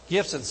mail,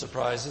 gifts and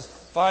surprises,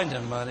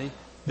 find-in money,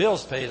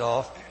 bills paid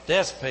off,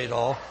 debts paid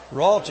off,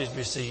 royalties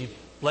received,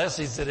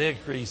 blessings that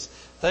increase.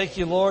 Thank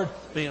you, Lord,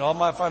 for meeting all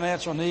my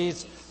financial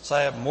needs, so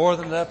I have more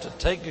than enough to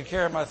take good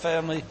care of my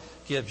family,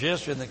 give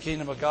generously in the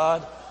kingdom of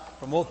God,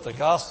 promote the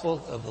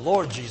gospel of the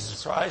Lord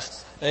Jesus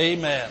Christ.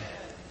 Amen.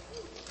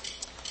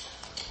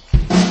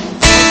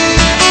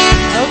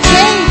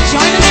 Okay,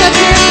 join us up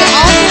here at the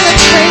altar.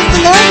 Let's praise the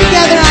Lord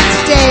together on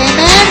today.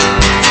 Amen.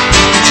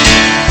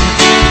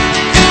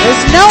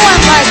 There's no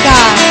one like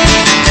God.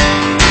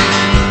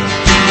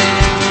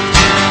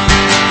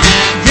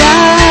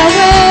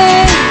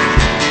 Yahweh,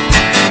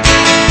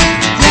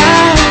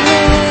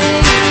 Yahweh,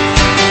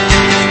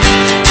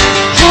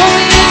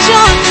 holy is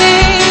your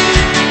name.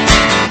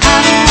 I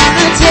don't want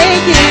to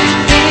take it in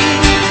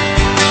vain.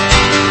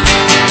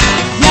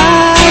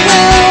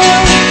 Yahweh,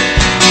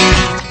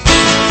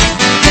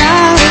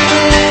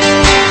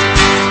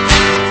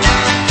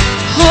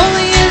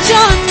 holy is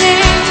your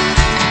name.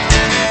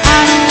 I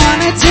don't want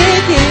to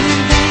take it in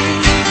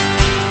vain.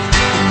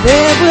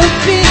 There will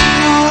be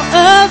no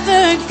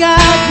other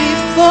God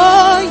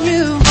before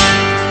you.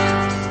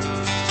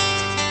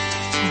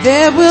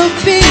 There will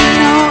be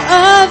no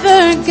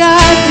other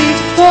God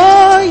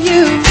before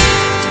you.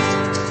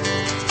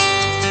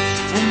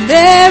 And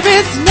there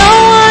is no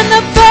one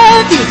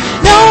above you,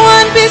 no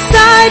one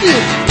beside you,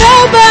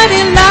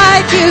 nobody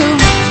like you.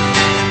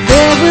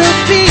 There will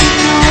be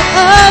no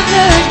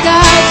other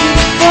God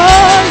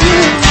before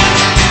you.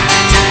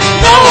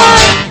 No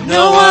one,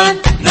 no one,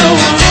 no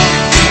one.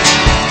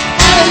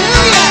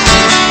 Hallelujah.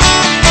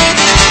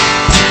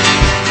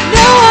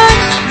 No one,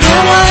 no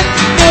one,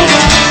 no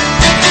one.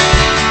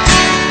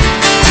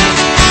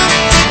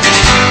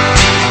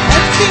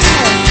 Let's sing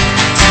it.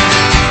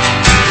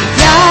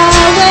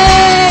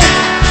 Yahweh,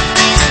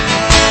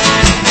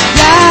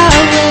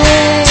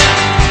 Yahweh,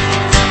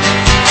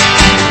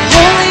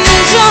 holy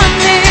is your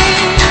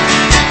name.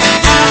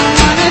 I don't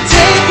want to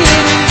take it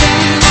in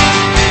vain.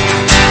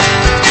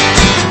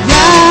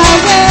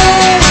 Yahweh,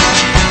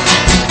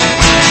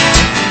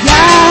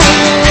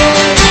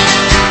 Yahweh,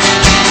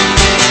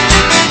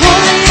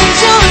 holy is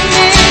your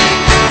name.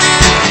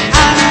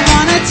 I don't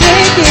want to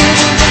take it in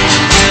vain.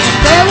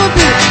 There will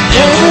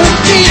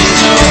be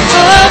no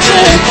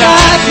other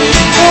God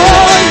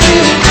before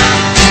you.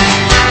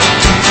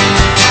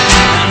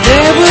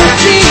 There will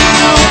be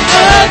no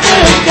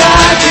other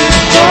God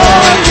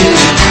before you.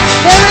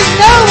 There is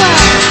no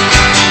one.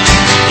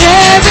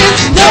 There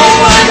is no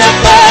one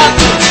above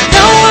you,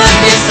 no one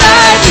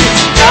beside you,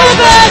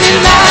 nobody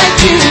like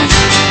you.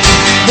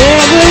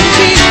 There will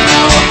be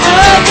no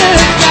other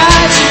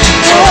God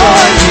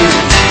before you.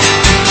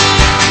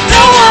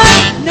 No one,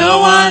 no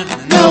one,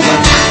 no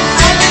one.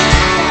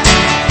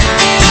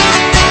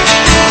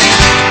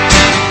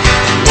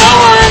 No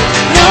one,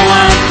 no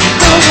one,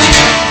 no one.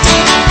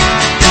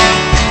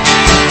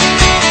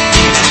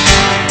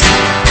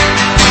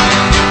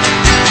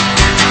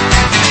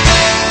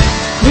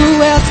 Who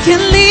else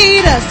can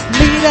lead us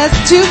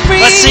to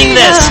freedom? Let's sing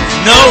this.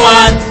 No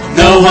one,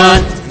 no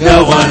one,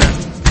 no one.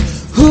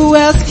 Who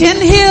else can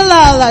heal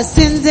all our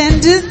sins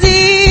and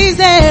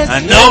diseases?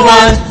 No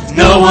one,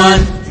 no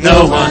one,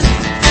 no one.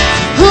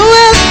 Who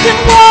else can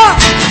walk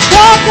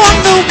on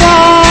the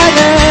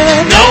water?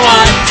 No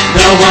one,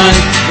 no one,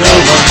 no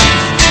one.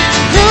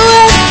 Who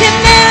else can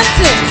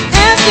answer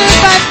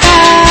by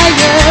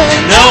fire?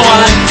 No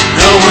one,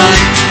 no one,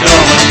 no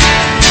one.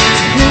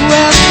 Who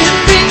else can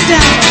be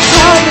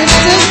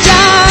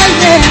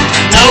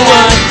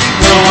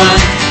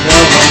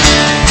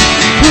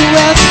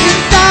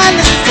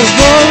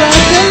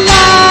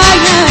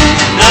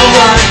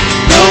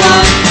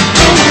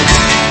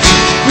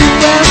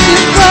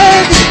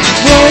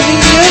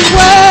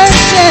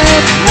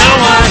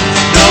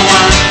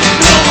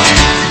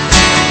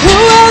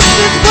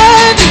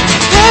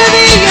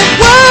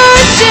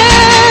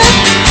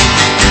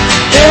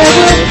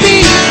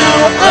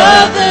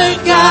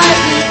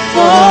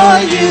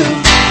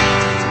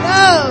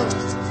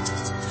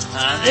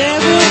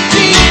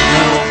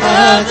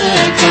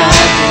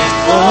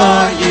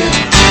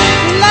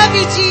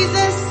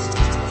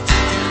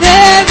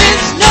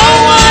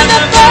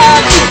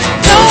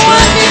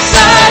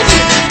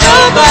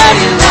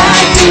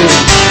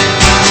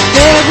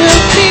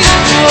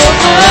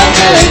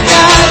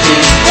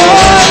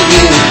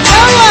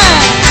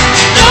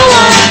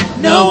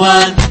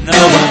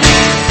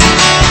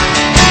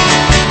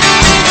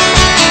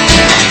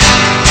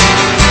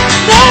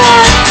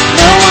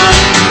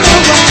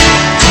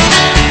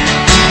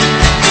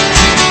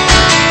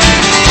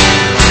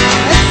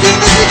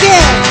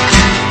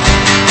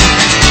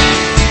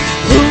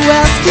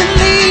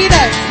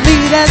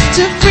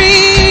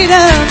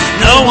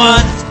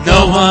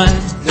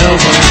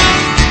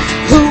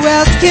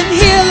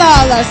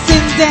our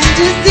sins and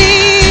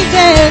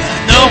diseases.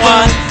 No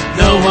one,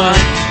 no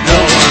one, no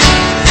one.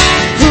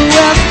 Who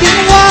else can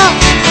walk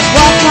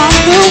on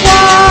the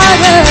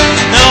water?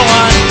 No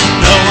one,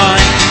 no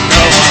one,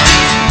 no one.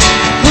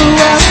 Who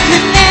else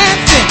can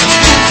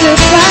answer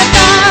by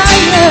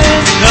fire?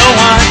 No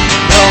one,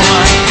 no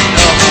one,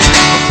 no one.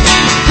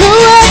 Who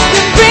else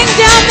can bring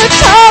down the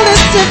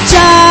tallest of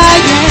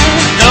giants?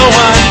 No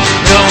one,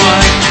 no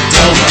one,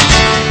 no one.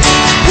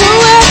 Who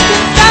else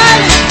can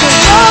silence the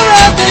roar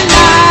of the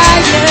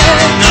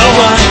lion? No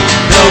one,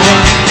 no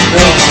one,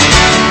 no one.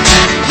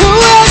 Who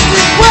else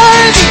is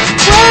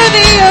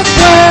worthy of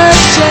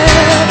worship?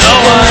 No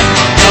one,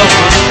 no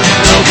one,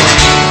 no one.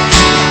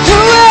 Who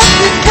else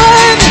is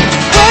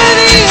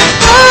worthy of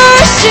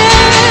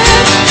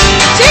worship?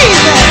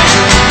 Jesus,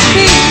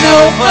 there's no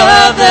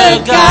other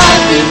God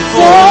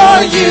before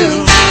you.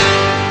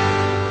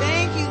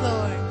 Thank you,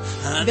 Lord.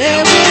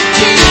 There will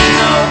be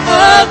no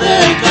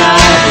other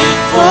God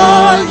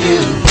before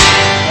you.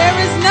 There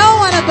is no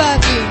one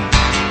above you.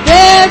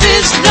 There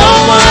is no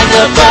one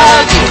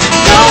above you.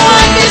 No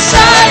one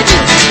beside you.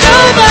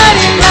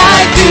 Nobody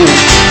like you.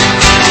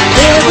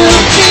 There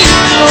will be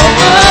no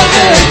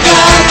other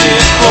God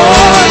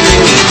before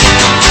you.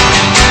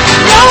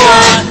 No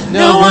one,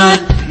 No one,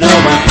 no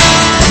one.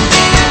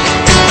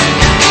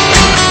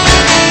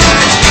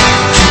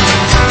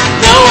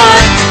 no one, No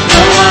one,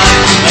 no one.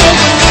 no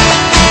one.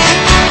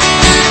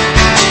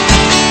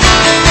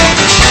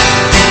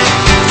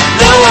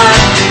 No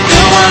one,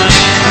 no one.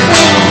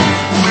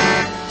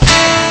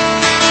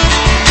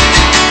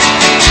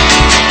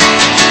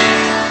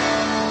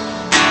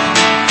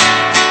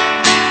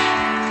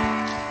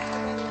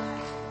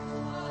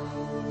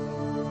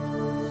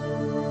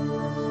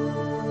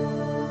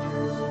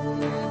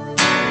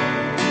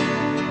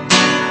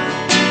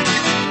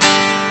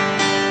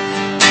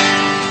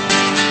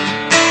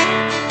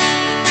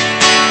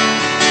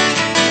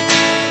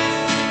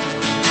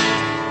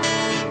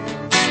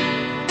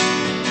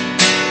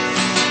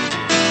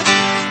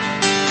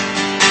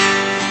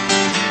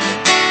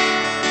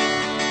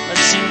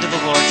 Let's sing to the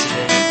Lord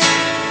today.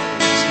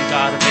 Sing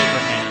God of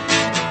Abraham.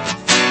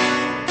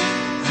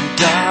 The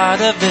God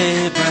of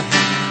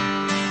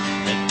Abraham,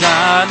 the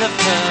God of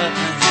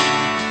covenant,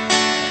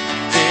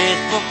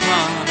 faithful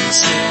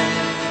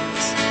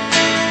promises.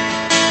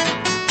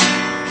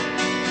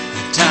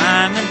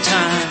 Time and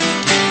time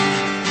again,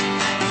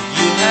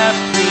 you have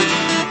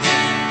proven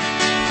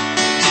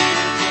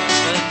just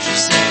what you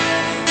said.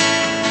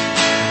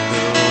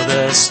 Though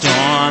the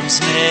storms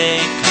may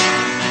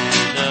come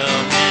and the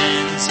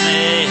winds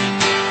may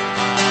blow,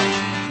 I'll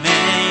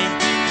remain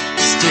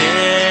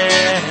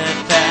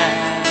steadfast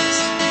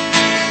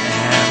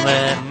and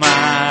let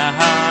my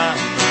heart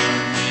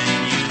learn when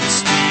you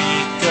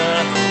speak a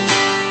word,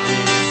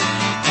 it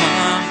will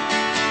come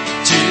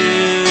to.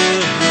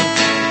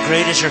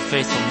 Great is your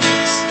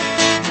faithfulness.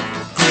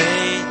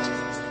 Great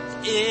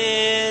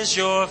is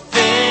your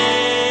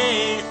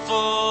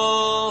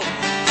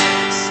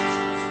faithfulness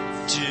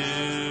to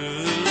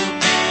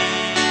me.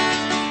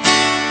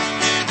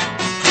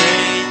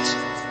 Great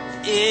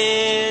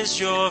is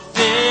your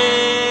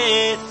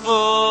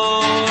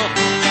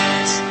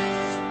faithfulness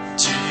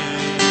to me.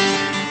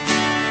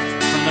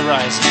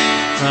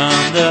 From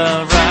the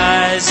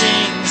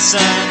rising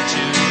sun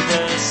to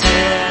the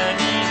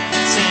setting,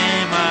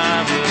 same I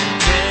will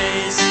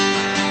praise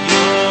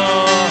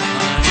your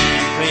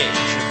name. Great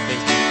is your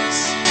faithfulness.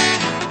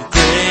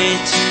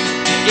 Great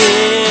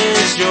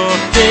is your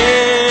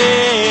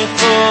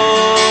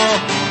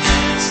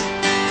faithfulness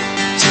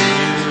to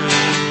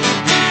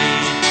me.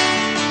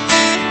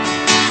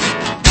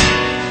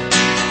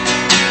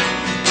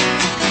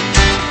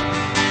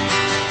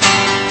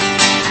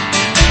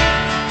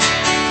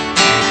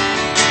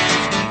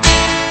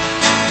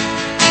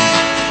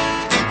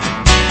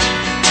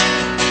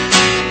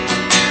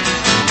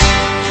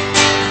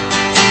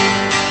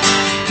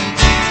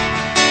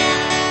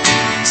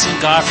 Sing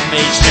God from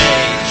age to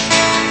age.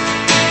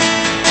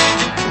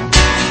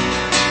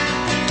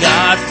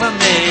 God from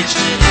age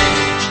to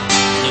age.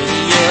 Though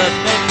the earth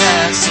may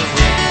pass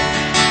away,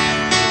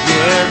 the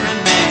word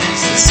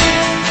remains the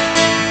same.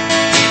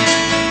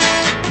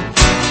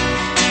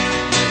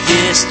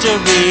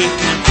 History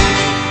can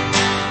prove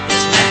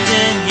there's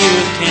nothing you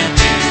can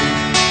do.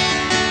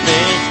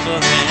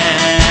 Faithful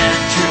and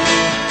true.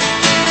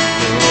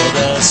 Though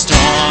the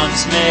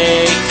storms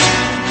may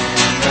come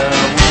and the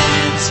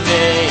winds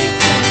may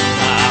blow,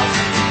 I'll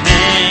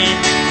remain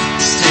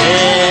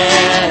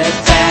steadfast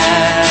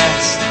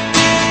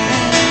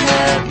and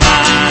let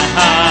my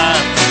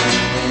heart learn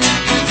when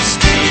you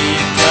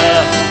speak a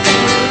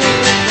word,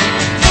 it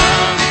will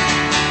come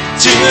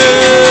to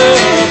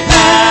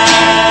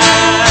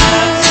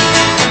pass.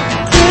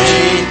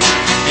 Great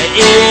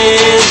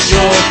is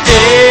your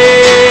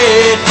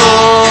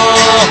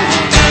faithfulness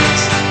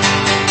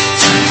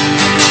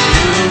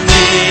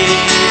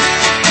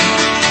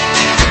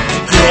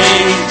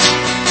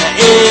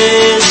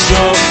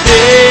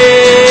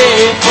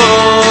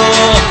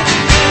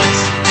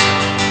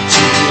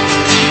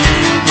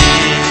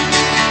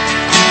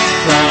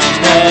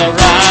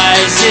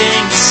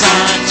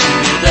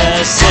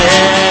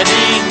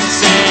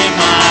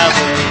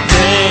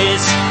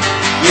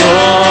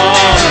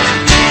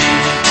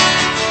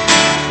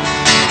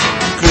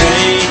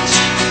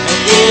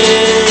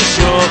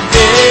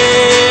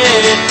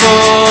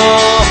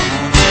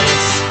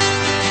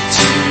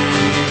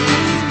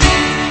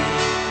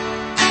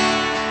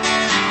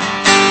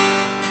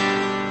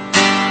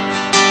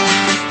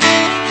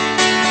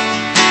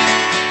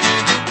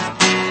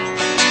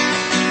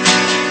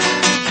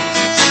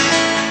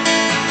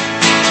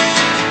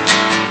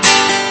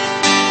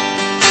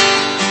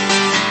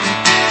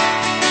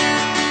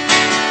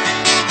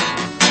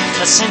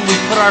we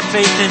put our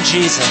faith in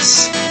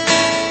Jesus.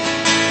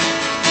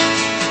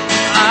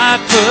 I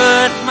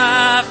put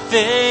my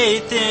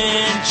faith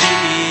in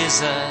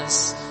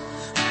Jesus,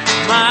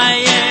 my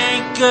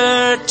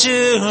anchor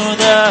to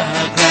the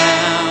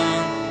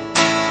ground,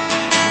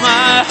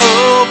 my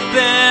hope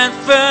and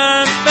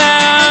firm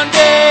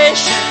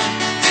foundation.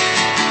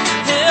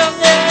 He'll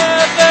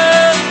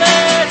never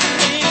let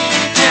me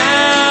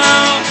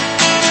down.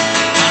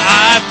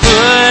 I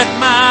put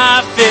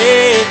my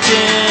faith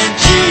in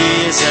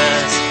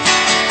Jesus,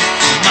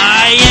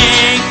 my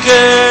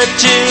anchor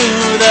to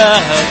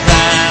the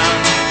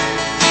ground,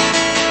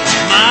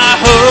 my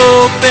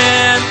hope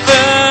and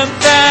firm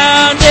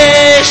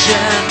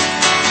foundation.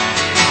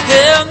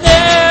 He'll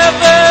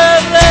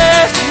never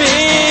let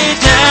me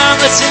down.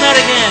 Let's sing that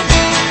again.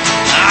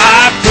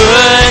 I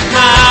put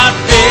my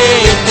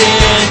faith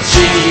in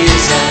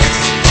Jesus,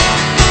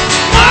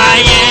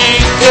 my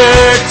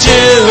anchor to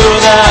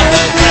the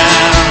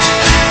ground,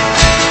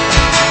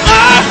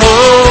 my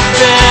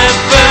hope and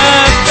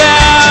firm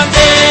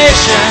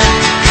foundation.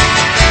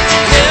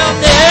 He'll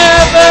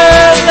never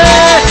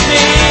let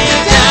me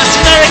down.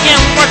 Sing that again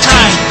one more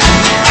time.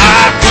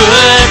 I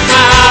put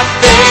my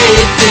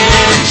faith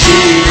in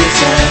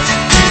Jesus,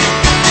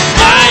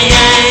 my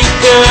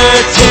anchor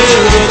to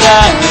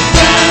the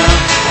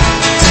ground,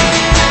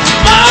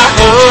 my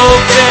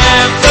hope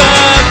and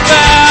firm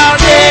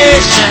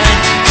foundation.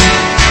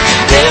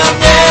 He'll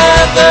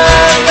never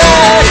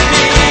let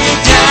me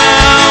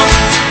down.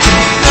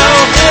 No,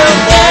 he'll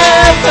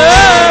never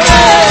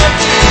let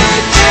me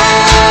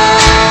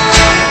down.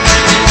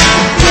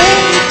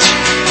 Great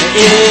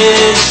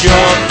is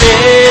your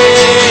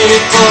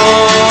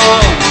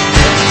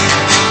faithfulness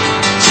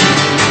to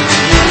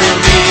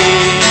me.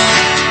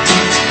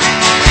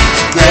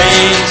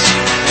 Great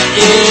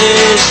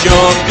is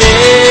your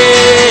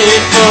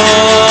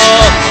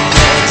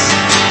faithfulness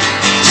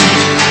to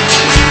me.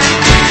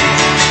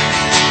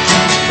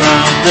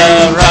 From the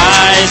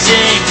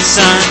rising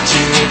sun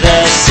to the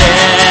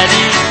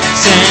setting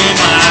same,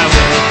 I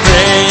will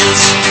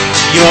praise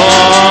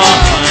your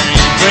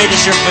name. Great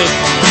is your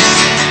faithfulness.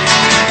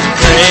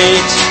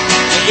 Great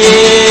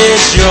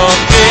is your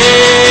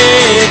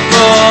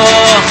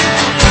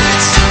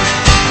faithfulness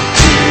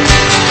to me.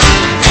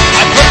 I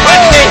put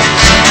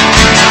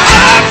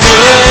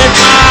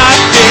my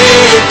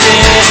faith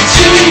in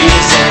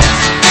Jesus,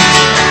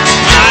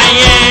 my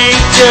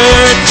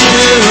anchor to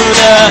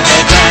the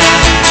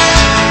ground,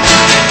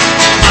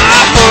 my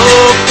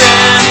hope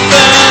and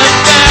firm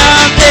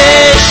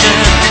foundation.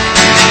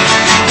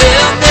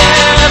 He'll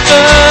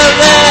never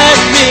let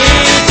me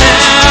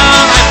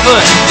down. I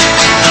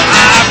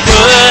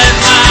put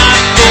my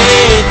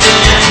faith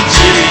in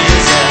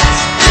Jesus,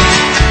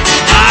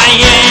 my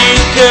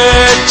anchor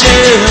to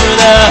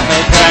the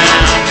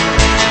ground,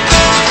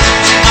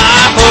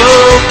 my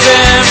hope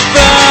and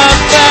firm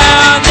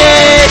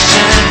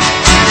foundation.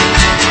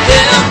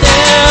 He'll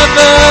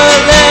never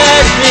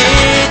let me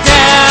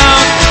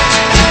down.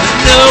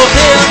 No,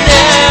 he'll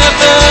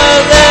never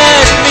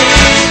let me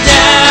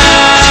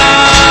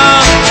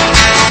down.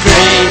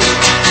 Great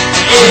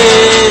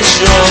is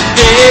your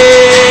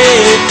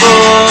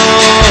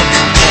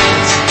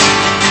faithfulness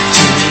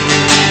to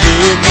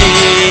me.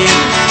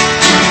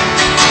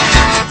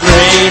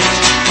 Great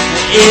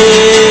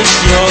is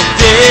your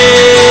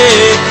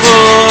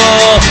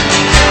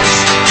faithfulness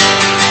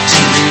to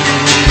me.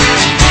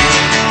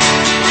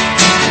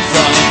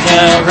 From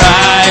the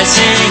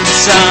rising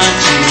sun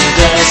to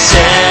the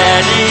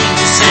setting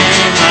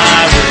same,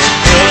 I will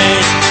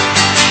praise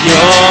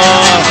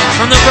your.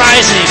 From the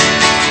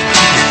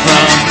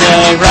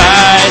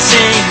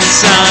rising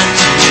sun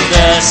to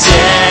the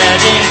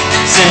setting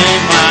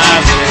same,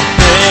 I will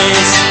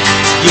praise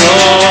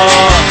your.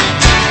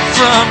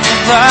 From the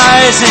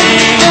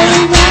rising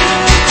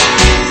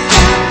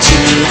to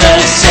the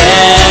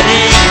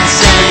setting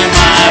same, I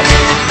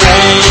will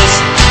praise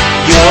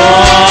your.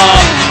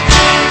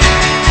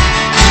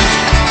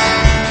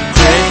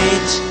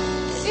 Great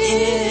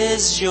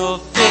is your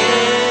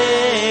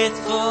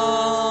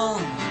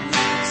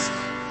faithfulness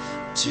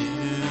to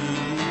me.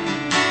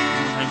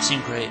 I'm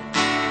singing great.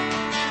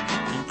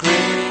 And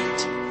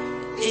great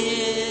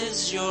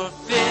is your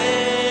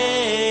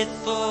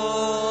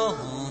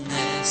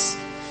faithfulness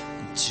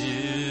to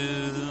me.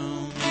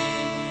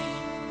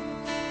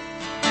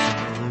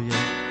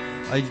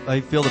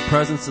 I feel the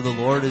presence of the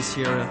Lord is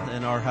here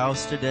in our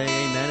house today.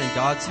 Amen. In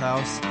God's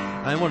house.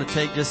 I want to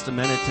take just a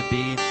minute to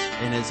be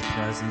in His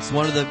presence.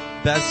 One of the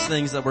best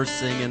things that we're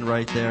singing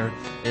right there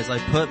is I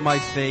put my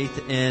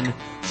faith in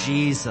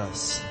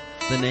Jesus,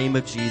 the name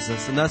of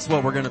Jesus. And that's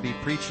what we're going to be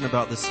preaching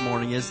about this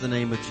morning, is the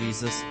name of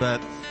Jesus.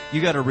 But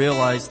you got to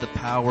realize the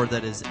power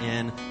that is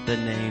in the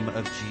name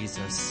of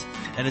Jesus.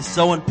 And it's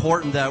so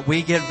important that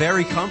we get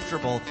very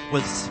comfortable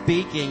with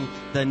speaking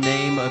the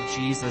name of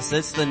Jesus.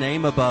 It's the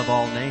name above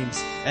all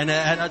names. And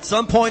at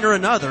some point or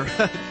another,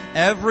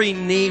 every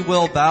knee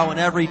will bow and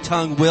every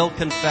tongue will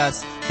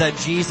confess that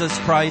Jesus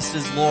Christ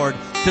is Lord,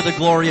 to the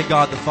glory of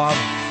God the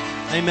Father.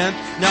 Amen.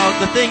 Now,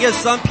 the thing is,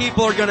 some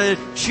people are going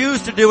to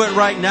choose to do it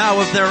right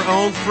now of their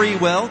own free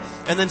will.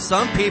 And then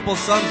some people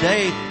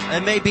someday,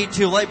 it may be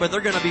too late, but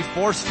they're going to be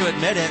forced to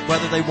admit it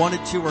whether they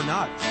wanted to or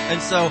not.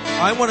 And so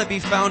I want to be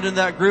found in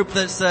that group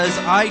that says,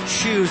 I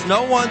choose.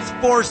 No one's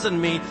forcing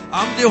me.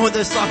 I'm doing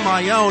this on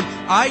my own.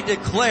 I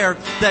declare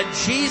that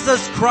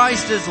Jesus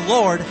Christ is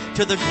Lord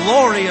to the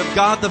glory of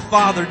God the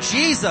Father.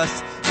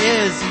 Jesus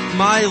is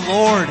my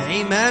Lord.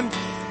 Amen.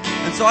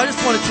 And so I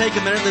just want to take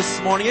a minute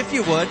this morning, if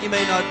you would. You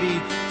may not be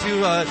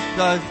too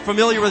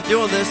familiar with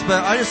doing this,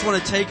 but I just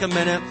want to take a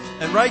minute,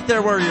 and right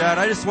there where you're at,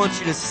 I just want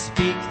you to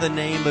speak the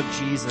name of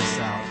Jesus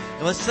out.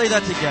 And let's say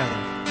that together.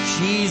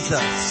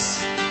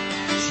 Jesus.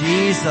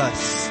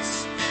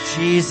 Jesus.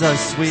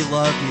 Jesus, we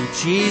love you.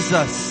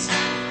 Jesus,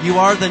 you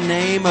are the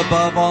name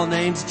above all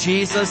names.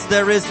 Jesus,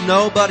 there is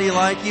nobody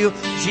like you.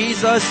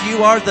 Jesus,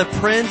 you are the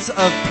Prince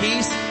of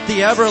Peace,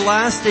 the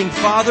everlasting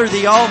Father,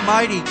 the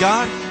Almighty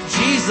God.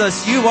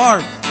 Jesus, you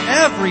are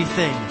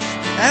everything,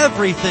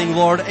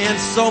 Lord, and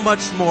so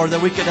much more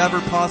that we could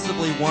ever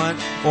possibly want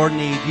or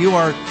need. You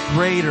are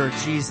greater,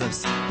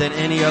 Jesus, than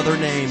any other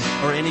name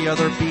or any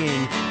other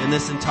being in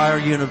this entire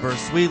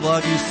universe. We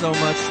love you so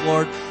much,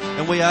 Lord,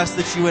 and we ask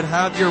that you would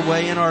have your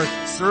way in our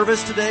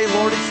service today.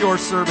 Lord, it's your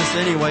service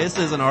anyway. This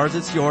isn't ours,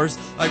 it's yours.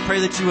 I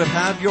pray that you would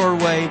have your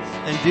way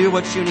and do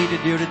what you need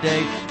to do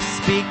today.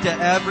 Speak to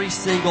every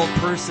single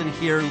person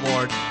here,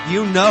 Lord.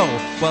 You know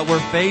what we're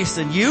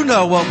facing. You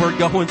know what we're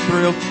going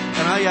through.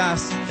 And I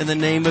ask in the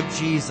name of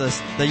Jesus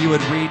that you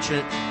would reach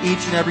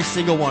each and every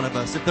single one of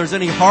us. If there's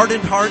any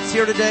hardened hearts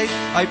here today,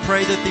 I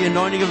pray that the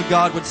anointing of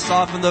God would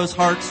soften those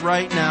hearts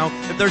right now.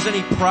 If there's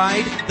any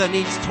pride that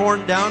needs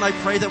torn down, I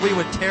pray that we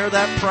would tear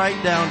that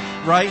pride down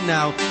right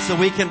now so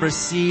we can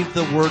receive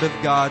the Word of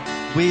God.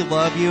 We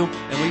love you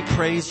and we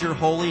praise your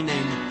holy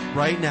name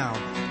right now.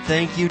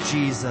 Thank you,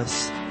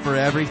 Jesus, for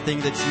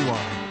everything that you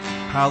are.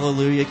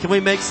 Hallelujah. Can we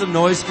make some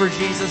noise for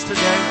Jesus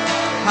today?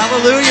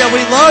 Hallelujah.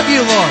 We love you,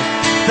 Lord.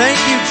 Thank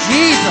you,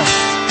 Jesus.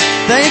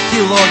 Thank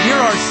you, Lord.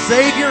 You're our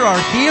Savior, our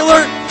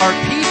healer, our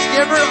peace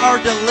giver, our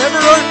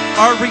deliverer,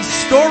 our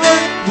restorer.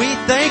 We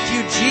thank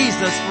you,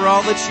 Jesus, for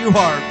all that you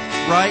are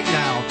right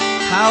now.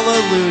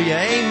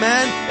 Hallelujah.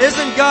 Amen.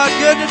 Isn't God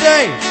good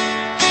today?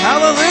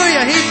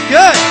 Hallelujah. He's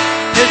good.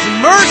 His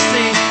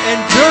mercy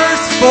endures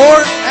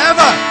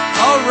forever.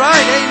 All right,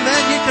 amen.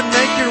 You can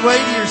make your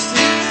way to your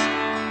seats.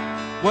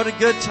 What a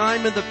good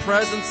time in the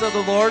presence of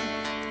the Lord.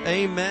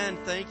 Amen.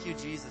 Thank you,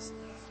 Jesus.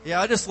 Yeah,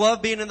 I just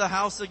love being in the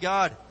house of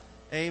God.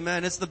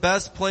 Amen. It's the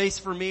best place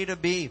for me to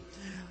be.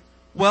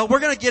 Well, we're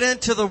going to get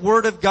into the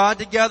Word of God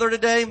together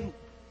today.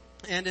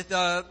 And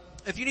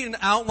if you need an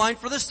outline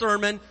for the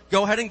sermon,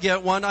 go ahead and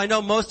get one. I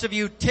know most of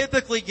you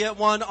typically get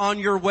one on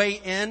your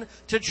way in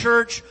to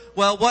church.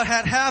 Well, what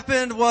had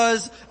happened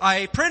was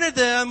I printed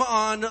them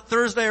on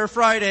Thursday or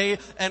Friday,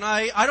 and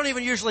I don't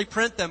even usually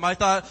print them. I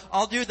thought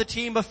I'll do the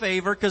team a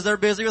favor because they're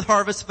busy with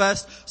Harvest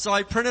Fest. So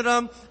I printed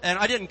them, and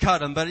I didn't cut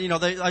them, but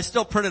I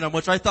still printed them,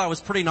 which I thought was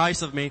pretty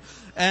nice of me.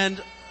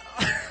 And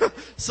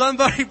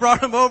somebody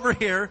brought them over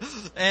here,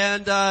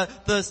 and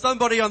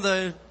somebody on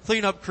the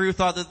cleanup crew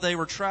thought that they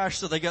were trash,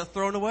 so they got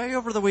thrown away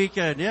over the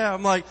weekend. Yeah,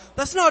 I'm like,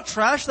 that's not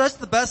trash. That's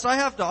the best I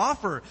have to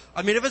offer.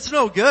 I mean, if it's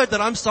no good, then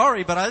I'm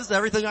sorry, but that's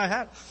everything I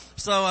had.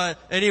 So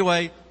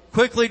anyway,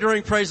 quickly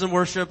during praise and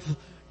worship,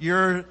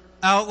 your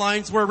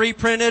outlines were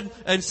reprinted,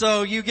 and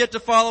so you get to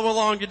follow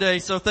along today.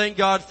 So thank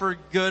God for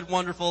good,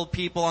 wonderful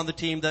people on the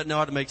team that know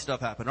how to make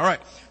stuff happen. All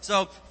right.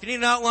 So if you need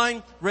an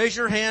outline, raise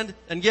your hand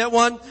and get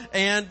one.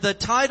 And the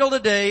title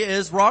today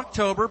is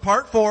Rocktober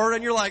Part 4.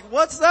 And you're like,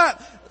 what's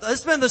that?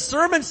 It's been the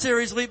sermon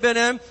series we've been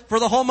in for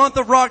the whole month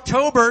of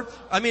October.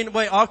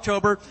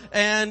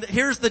 And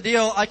here's the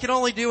deal. I can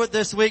only do it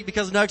this week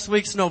because next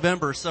week's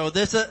November. So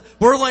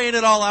we're laying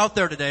it all out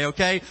there today,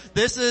 okay?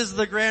 This is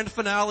the grand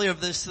finale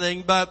of this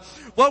thing. But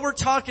what we're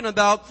talking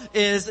about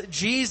is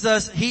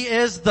Jesus. He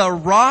is the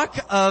Rock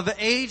of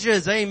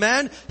Ages.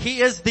 Amen.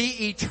 He is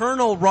the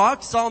eternal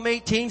rock, Psalm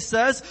 18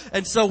 says.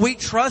 And so we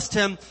trust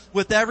Him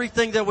with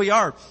everything that we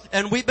are.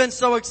 And we've been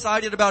so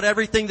excited about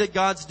everything that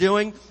God's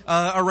doing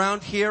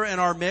around here in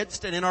our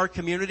midst and in our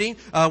community.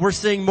 We're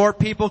seeing more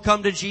people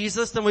come to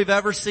Jesus than we've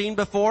ever seen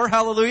before.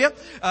 Hallelujah.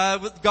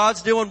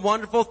 God's doing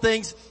wonderful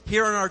things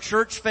here in our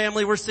church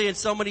family. We're seeing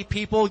so many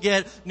people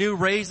get new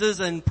raises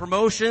and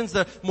promotions,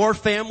 more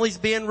families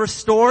being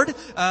restored,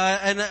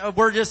 and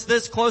we're just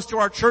this close to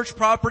our church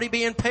property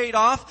being paid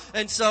off.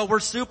 And so we're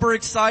super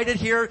excited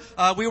here.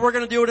 We were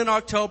going to do it in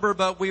October,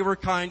 but we were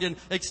kind and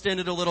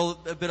extended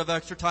a bit of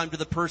extra time to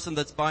the person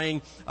that's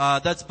buying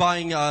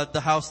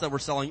the house that we're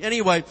selling.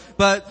 Anyway,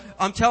 but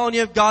I'm telling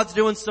you, God's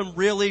doing some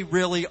really,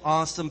 really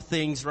awesome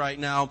things right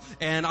now,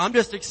 and I'm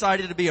just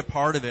excited to be a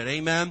part of it.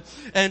 Amen.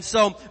 And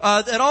so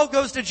it all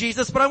goes to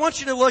Jesus, but I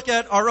want you to look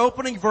at our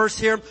opening verse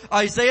here,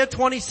 Isaiah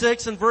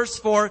 26 and verse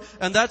 4,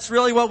 and that's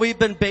really what we've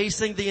been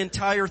basing the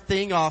entire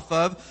thing off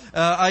of.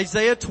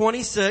 Isaiah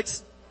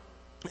 26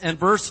 and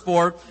verse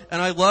 4,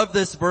 and I love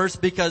this verse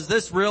because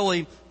this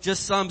really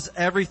just sums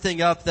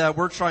everything up that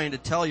we're trying to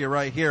tell you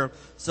right here.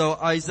 So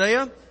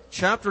Isaiah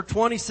chapter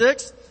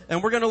 26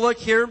 And we're going to look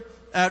here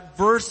at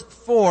verse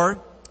 4.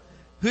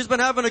 Who's been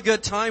having a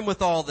good time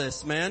with all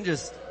this, man?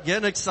 Just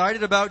getting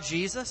excited about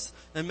Jesus?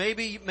 And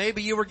maybe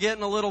you were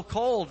getting a little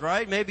cold,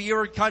 right? Maybe you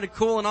were kind of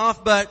cooling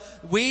off, but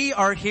we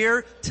are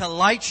here to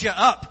light you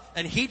up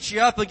and heat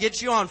you up and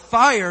get you on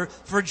fire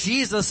for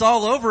Jesus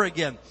all over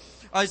again.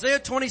 Isaiah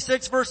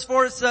 26 verse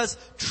 4, it says,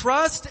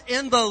 trust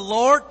in the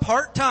Lord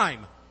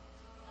part-time.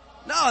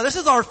 No, this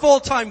is our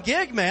full-time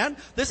gig, man.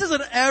 This is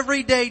an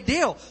everyday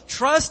deal.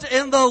 Trust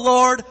in the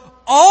Lord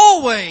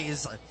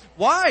always.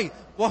 Why?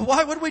 Well,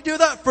 why would we do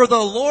that? For the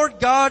Lord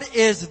God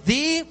is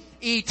the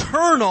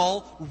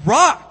eternal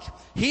rock.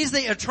 He's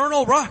the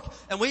eternal rock.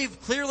 And we've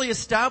clearly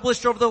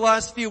established over the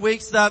last few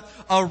weeks that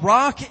a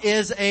rock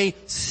is a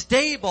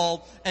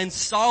stable and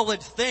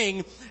solid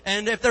thing.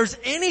 And if there's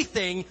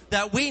anything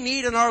that we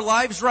need in our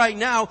lives right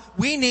now,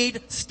 we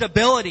need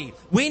stability.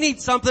 We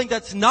need something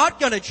that's not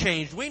going to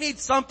change. We need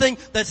something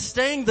that's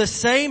staying the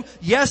same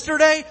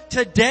yesterday,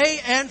 today,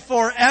 and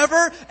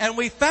forever. And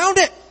we found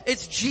it.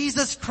 It's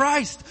Jesus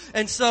Christ.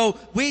 And so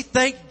we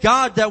thank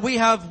God that we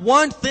have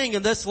one thing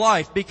in this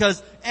life,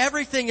 because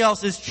everything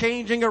else is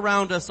changing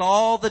around us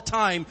all the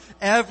time,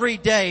 every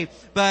day.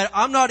 But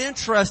I'm not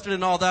interested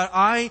in all that.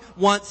 I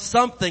want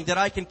something that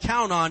I can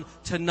count on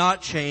to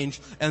not change,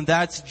 and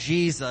that's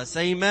Jesus.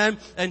 Amen?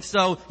 And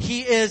so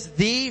He is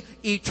the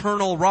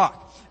eternal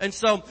rock. And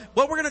so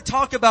what we're going to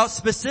talk about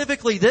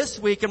specifically this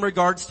week in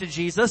regards to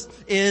Jesus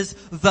is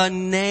the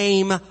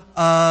name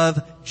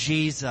of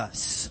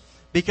Jesus.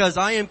 Because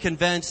I am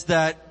convinced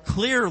that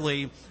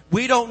clearly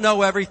we don't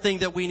know everything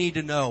that we need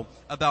to know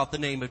about the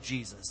name of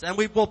Jesus. And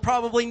we will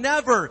probably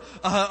never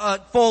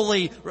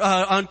fully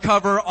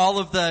uncover all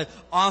of the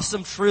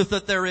awesome truth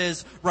that there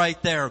is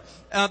right there.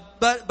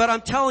 But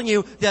I'm telling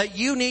you that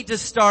you need to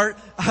start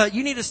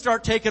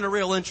taking a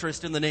real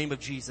interest in the name of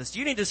Jesus.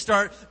 You need to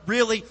start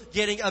really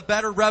getting a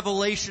better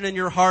revelation in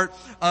your heart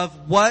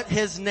of what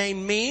His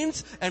name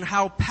means and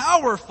how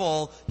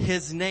powerful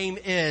His name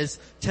is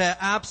to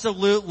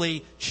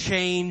absolutely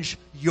change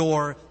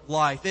your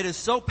life. It is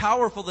so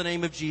powerful, the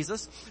name of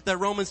Jesus, that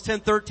Romans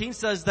 10:13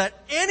 says that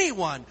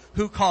anyone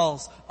who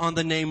calls on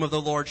the name of the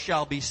Lord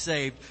shall be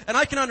saved. And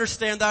I can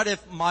understand that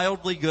if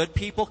mildly good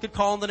people could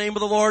call on the name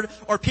of the Lord,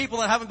 or people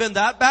that haven't been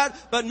that bad.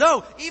 But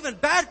no, even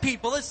bad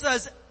people, it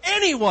says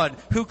anyone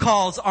who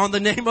calls on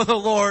the name of the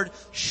Lord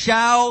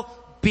shall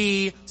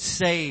be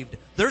saved.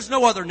 There's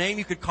no other name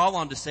you could call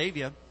on to save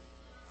you.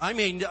 I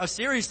mean,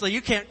 seriously,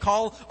 you can't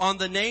call on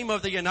the name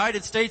of the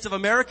United States of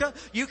America.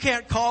 You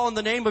can't call on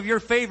the name of your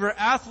favorite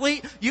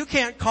athlete. You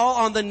can't call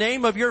on the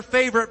name of your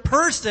favorite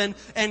person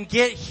and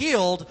get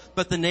healed.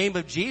 But the name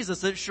of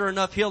Jesus, it sure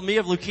enough healed me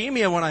of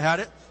leukemia when I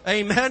had it.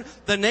 Amen.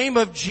 The name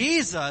of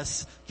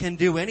Jesus can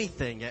do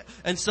anything.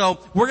 And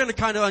so we're going to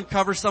kind of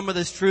uncover some of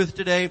this truth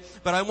today,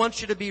 but I want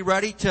you to be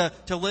ready to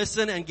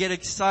listen and get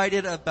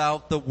excited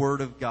about the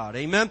Word of God.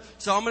 Amen.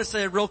 So I'm going to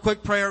say a real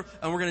quick prayer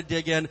and we're going to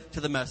dig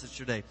into the message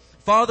today.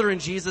 Father, in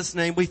Jesus'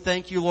 name, we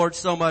thank you, Lord,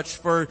 so much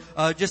for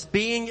just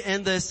being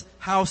in this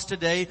house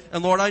today.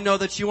 And Lord, I know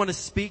that you want to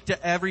speak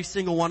to every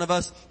single one of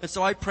us. And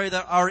so I pray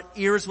that our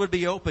ears would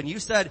be open. You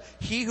said,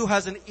 he who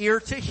has an ear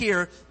to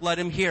hear, let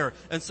him hear.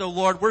 And so,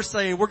 Lord, we're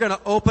saying we're going to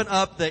open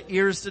up the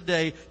ears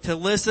today to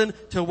listen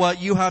to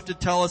what you have to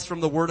tell us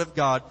from the Word of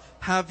God.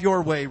 Have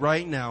your way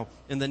right now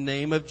in the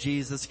name of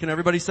Jesus. Can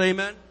everybody say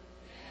amen?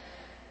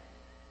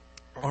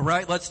 All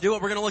right, let's do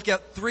it. We're going to look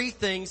at three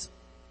things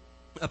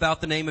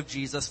about the name of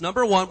Jesus.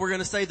 Number one, we're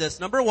going to say this.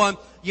 Number one,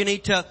 you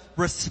need to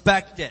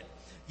respect it.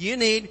 You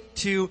need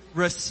to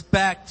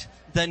respect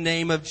the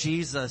name of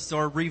Jesus,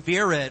 or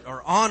revere it,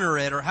 or honor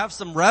it, or have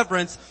some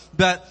reverence,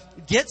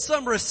 but get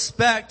some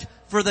respect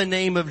for the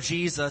name of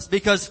Jesus.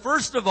 Because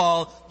first of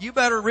all, you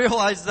better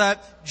realize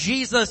that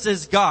Jesus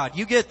is God.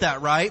 You get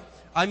that, right?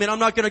 I mean, I'm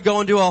not going to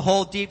go into a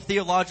whole deep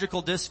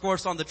theological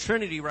discourse on the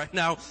Trinity right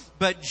now,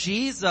 but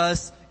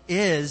Jesus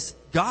is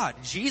God.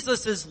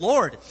 Jesus is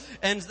Lord.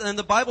 And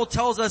the Bible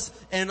tells us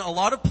in a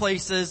lot of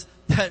places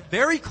that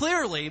very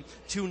clearly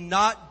to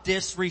not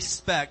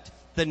disrespect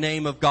the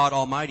name of God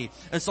Almighty.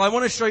 And so I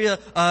want to show you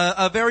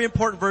a very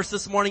important verse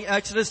this morning,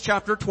 Exodus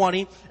chapter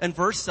 20 and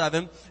verse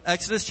 7.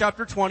 Exodus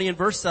chapter 20 and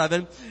verse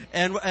 7.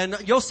 And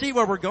you'll see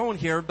where we're going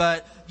here,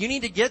 but you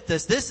need to get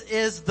this. This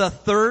is the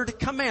third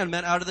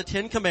commandment out of the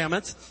 10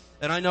 commandments.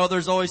 And I know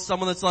there's always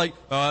someone that's like,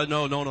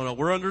 no.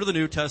 We're under the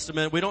New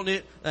Testament. We don't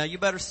need, you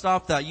better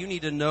stop that. You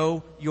need to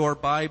know your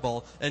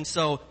Bible. And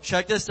so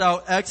check this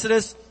out.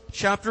 Exodus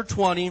chapter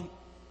 20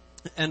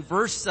 and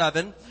verse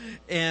 7.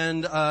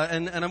 And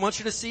I want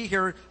you to see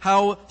here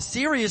how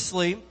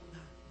seriously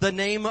the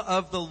name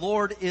of the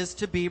Lord is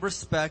to be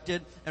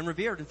respected and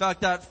revered. In fact,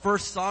 that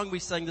first song we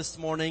sang this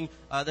morning,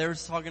 they were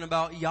talking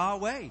about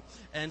Yahweh.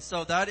 And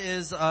so that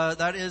is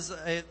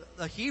a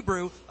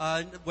Hebrew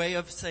way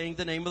of saying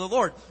the name of the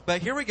Lord.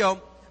 But here we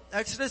go.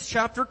 Exodus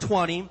chapter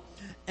 20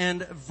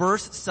 and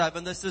verse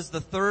 7. This is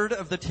the third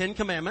of the 10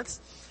 commandments.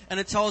 And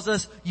it tells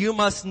us, you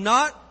must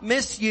not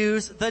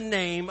misuse the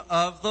name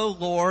of the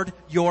Lord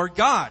your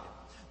God.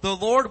 The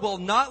Lord will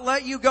not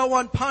let you go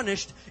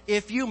unpunished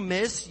if you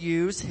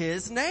misuse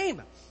His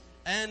name.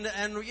 And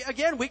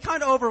again, we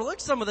kind of overlook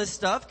some of this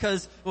stuff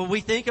because when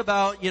we think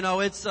about,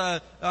 it's, I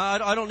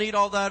don't need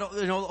all that,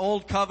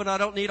 old covenant. I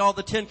don't need all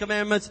the 10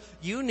 commandments.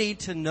 You need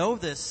to know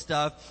this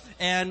stuff.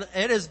 And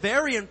it is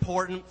very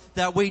important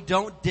that we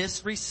don't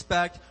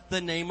disrespect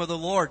the name of the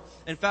Lord.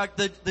 In fact,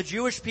 the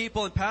Jewish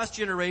people in past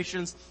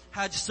generations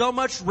had so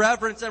much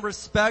reverence and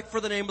respect for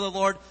the name of the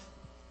Lord.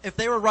 If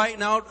they were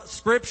writing out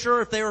scripture,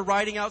 if they were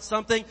writing out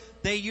something,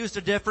 they used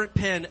a different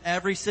pen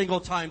every single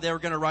time they were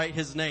going to write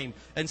his name.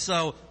 And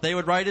so they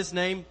would write his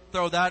name,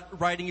 throw that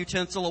writing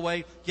utensil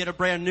away, get a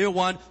brand new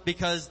one,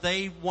 because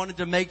they wanted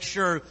to make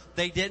sure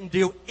they didn't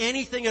do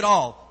anything at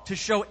all to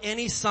show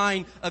any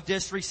sign of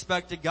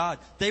disrespect to God.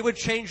 They would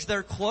change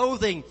their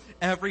clothing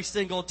every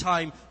single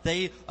time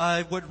they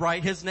would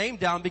write his name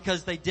down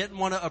because they didn't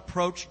want to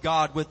approach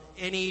God with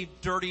any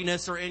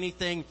dirtiness or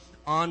anything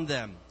on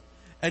them.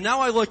 And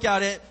now I look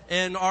at it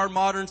in our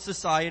modern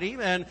society,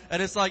 and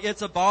it's like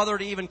it's a bother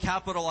to even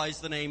capitalize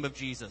the name of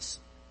Jesus.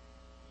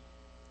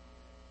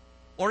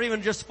 Or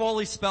even just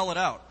fully spell it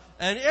out.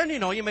 And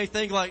you may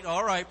think like,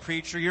 all right,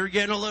 preacher, you're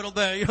getting a little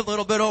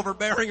bit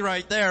overbearing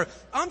right there.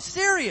 I'm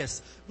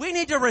serious. We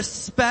need to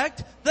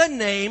respect the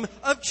name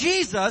of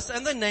Jesus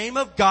and the name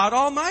of God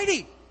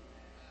Almighty.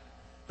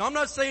 Now, I'm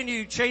not saying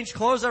you change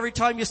clothes every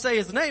time you say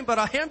his name, but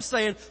I am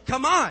saying,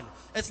 come on.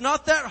 It's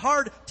not that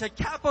hard to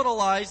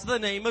capitalize the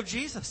name of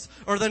Jesus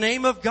or the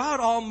name of God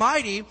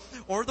Almighty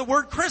or the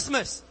word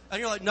Christmas. And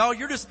you're like, no,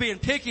 you're just being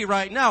picky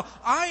right now.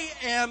 I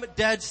am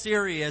dead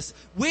serious.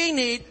 We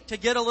need to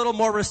get a little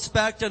more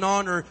respect and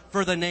honor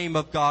for the name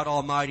of God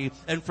Almighty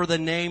and for the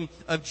name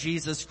of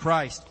Jesus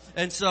Christ.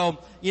 And so,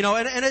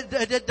 and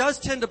it does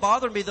tend to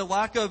bother me, the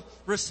lack of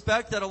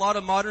respect that a lot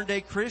of modern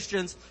day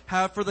Christians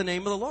have for the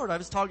name of the Lord. I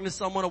was talking to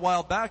someone a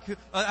while back,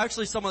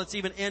 actually someone that's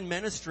even in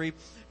ministry,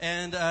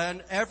 and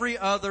every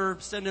other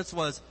sentence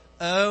was,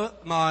 oh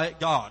my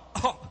God.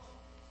 Oh.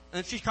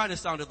 And she kind of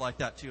sounded like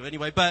that too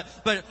anyway, but,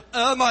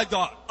 oh my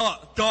God,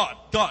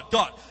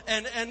 God.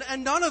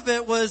 And none of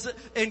it was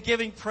in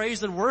giving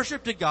praise and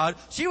worship to God.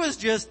 She was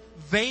just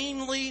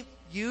vainly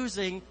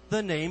using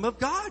the name of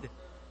God.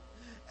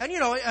 And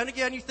and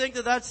again, you think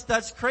that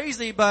that's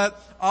crazy, but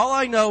all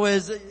I know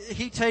is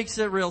he takes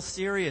it real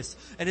serious.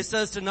 And it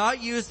says to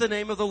not use the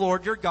name of the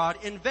Lord your God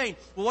in vain.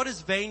 Well, what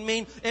does vain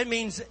mean? It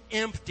means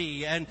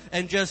empty and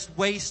just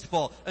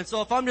wasteful. And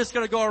so if I'm just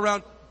gonna go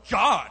around,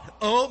 God,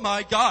 oh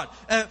my God,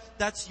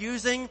 that's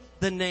using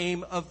the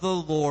name of the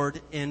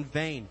Lord in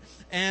vain.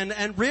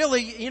 And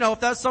really, if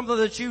that's something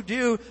that you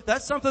do,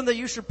 that's something that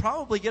you should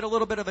probably get a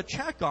little bit of a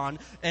check on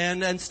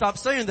and stop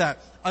saying that.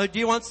 Do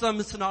you want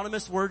some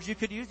synonymous words you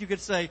could use? You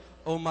could say,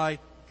 oh my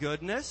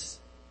goodness,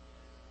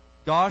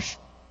 gosh,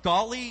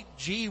 golly,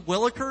 gee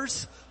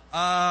willikers.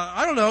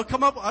 I don't know,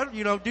 come up,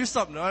 do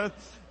something.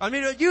 I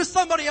mean, use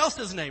somebody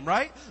else's name,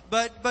 right?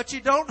 But you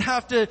don't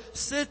have to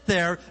sit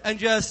there and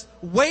just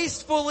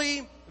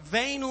wastefully,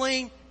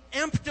 vainly,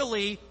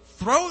 emptily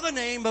throw the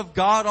name of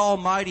God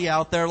Almighty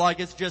out there like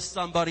it's just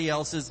somebody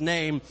else's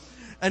name.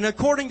 And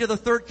according to the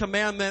third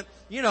commandment,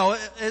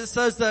 it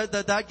says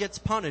that gets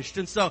punished.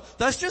 And so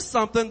that's just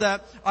something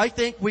that I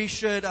think we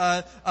should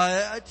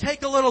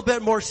take a little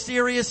bit more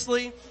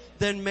seriously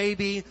than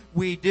maybe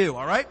we do,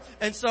 all right?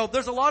 And so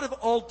there's a lot of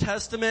Old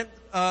Testament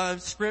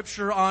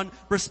scripture on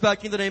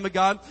respecting the name of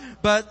God,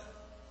 but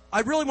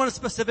I really want to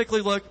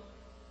specifically look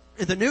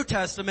in the New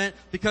Testament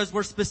because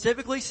we're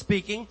specifically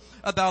speaking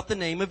about the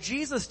name of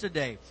Jesus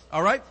today.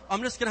 All right?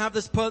 I'm just going to have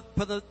this I'm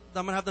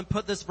going to have them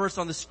put this verse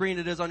on the screen.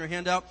 It is on your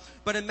handout.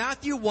 But in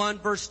Matthew 1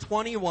 verse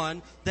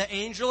 21, the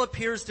angel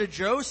appears to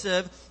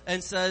Joseph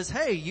and says,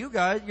 "Hey, you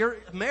guys,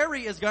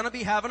 Mary is going to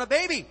be having a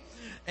baby."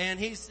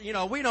 And he's,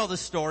 we know the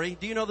story.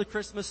 Do you know the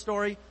Christmas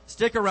story?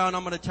 Stick around.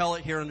 I'm going to tell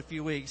it here in a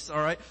few weeks. All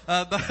right.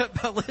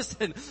 But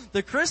listen,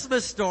 the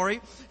Christmas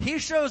story, he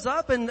shows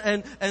up and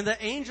the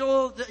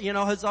angel,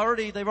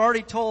 they've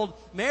already told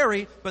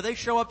Mary, but they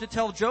show up to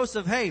tell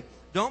Joseph, hey,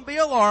 don't be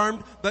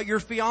alarmed, but your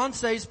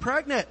fiance's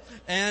pregnant.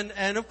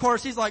 And of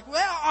course he's like,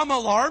 well, I'm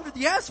alarmed.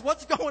 Yes,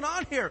 what's going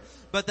on here?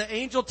 But the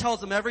angel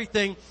tells him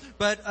everything.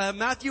 But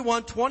Matthew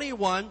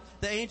 1:21,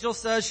 the angel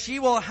says, she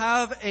will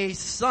have a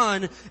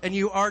son, and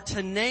you are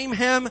to name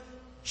him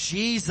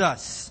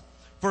Jesus,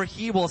 for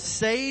he will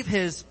save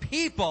his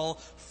people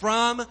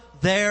from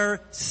their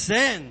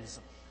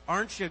sins.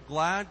 Aren't you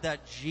glad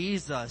that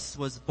Jesus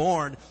was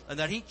born and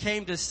that he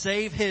came to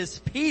save his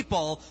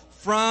people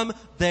from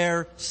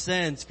their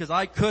sins? Because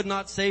I could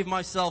not save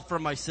myself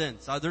from my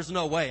sins. There's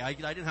no way. I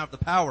didn't have the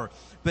power.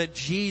 But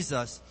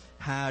Jesus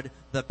had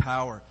the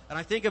power. And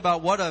I think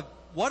about what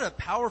a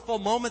powerful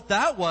moment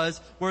that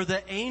was, where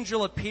the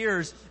angel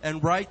appears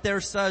and right there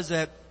says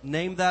that,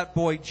 name that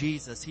boy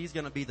Jesus. He's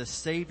going to be the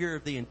savior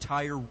of the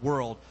entire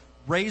world.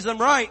 Raise him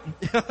right.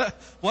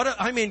 What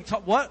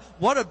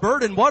a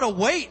burden, what a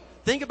weight.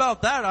 Think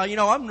about that.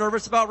 I'm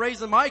nervous about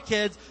raising my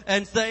kids,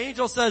 and the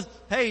angel says,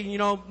 hey,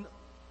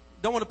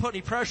 don't want to put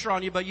any pressure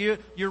on you, but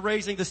you're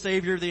raising the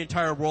savior of the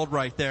entire world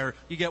right there.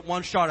 You get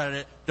one shot at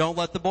it. Don't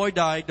let the boy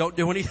die. Don't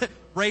do anything.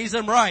 Raise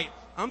him right.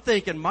 I'm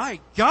thinking, my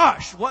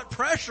gosh, what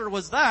pressure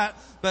was that?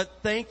 But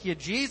thank you,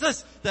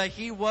 Jesus, that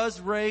He was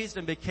raised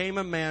and became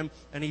a man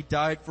and He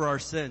died for our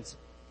sins.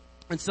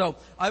 And so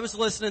I was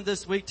listening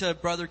this week to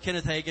Brother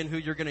Kenneth Hagin, who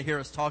you're going to hear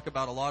us talk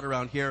about a lot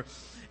around here.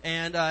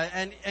 And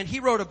he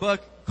wrote a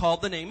book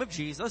called The Name of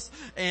Jesus.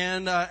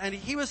 And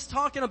he was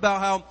talking about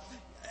how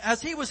as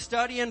he was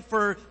studying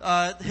for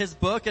his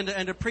book and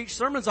to preach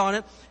sermons on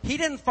it, he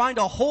didn't find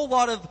a whole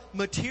lot of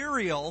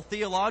material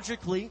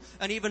theologically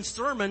and even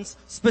sermons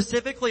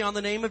specifically on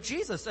the name of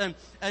Jesus. And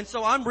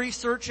so I'm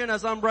researching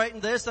as I'm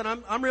writing this, and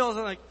I'm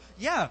realizing, like,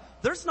 yeah,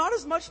 there's not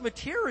as much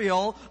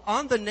material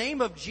on the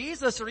name of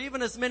Jesus or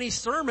even as many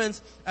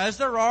sermons as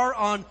there are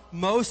on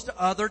most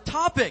other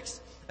topics.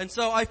 And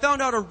so I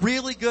found out a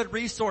really good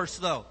resource,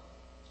 though.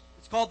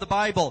 It's called the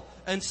Bible.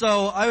 And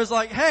so I was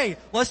like, hey,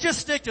 let's just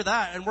stick to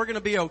that and we're going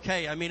to be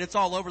okay. I mean, it's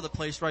all over the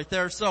place right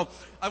there. So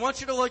I want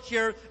you to look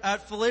here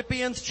at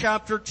Philippians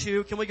chapter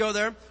 2. Can we go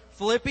there?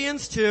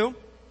 Philippians 2.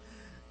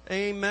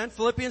 Amen.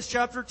 Philippians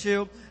chapter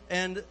 2.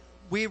 And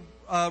we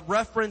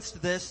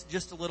referenced this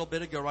just a little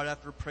bit ago right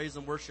after praise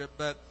and worship.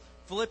 But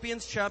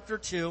Philippians chapter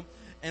 2.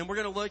 And we're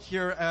going to look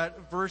here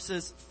at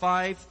verses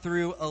 5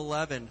 through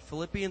 11.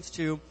 Philippians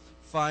 2,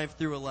 5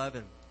 through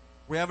 11.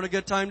 We having a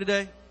good time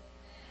today?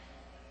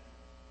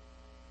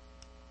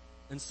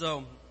 And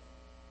so,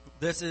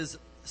 this is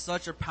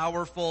such a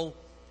powerful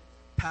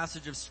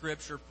passage of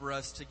Scripture for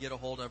us to get a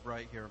hold of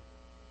right here.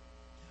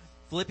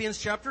 Philippians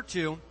chapter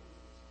 2,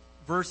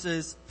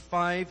 verses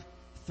 5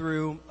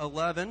 through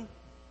 11.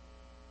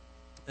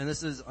 And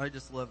this is, I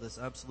just love this,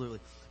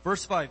 absolutely.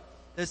 Verse 5,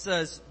 it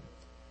says,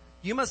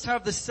 you must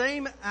have the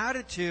same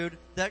attitude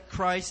that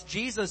Christ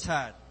Jesus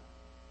had.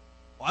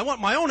 Well, I want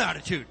my own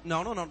attitude.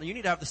 No. You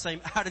need to have the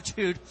same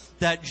attitude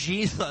that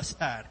Jesus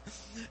had.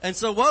 And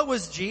so what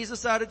was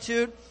Jesus'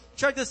 attitude?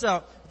 Check this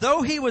out.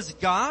 Though He was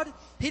God,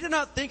 He did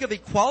not think of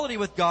equality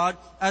with God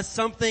as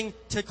something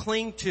to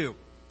cling to.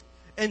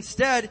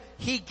 Instead,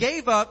 He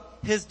gave up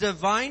His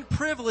divine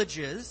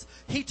privileges.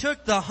 He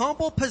took the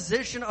humble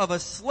position of a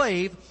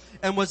slave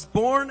and was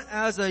born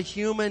as a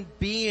human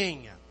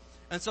being.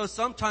 And so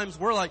sometimes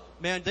we're like,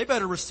 man, they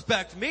better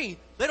respect me.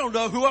 They don't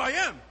know who I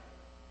am.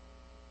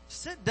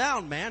 Sit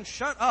down, man.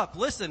 Shut up.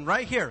 Listen,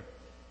 right here.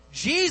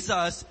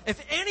 Jesus,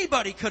 if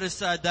anybody could have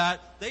said that,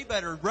 they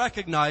better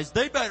recognize,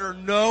 they better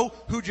know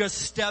who just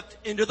stepped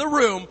into the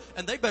room,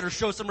 and they better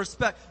show some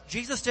respect.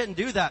 Jesus didn't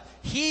do that.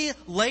 He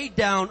laid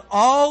down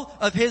all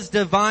of His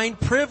divine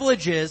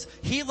privileges.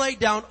 He laid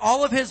down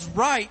all of His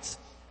rights.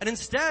 And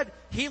instead,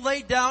 He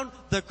laid down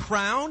the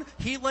crown,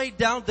 He laid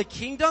down the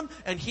kingdom,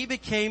 and He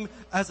became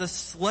as a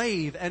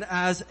slave and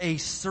as a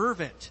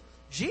servant.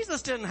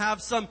 Jesus didn't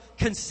have some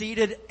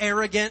conceited,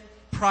 arrogant,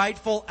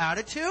 prideful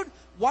attitude.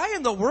 Why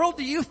in the world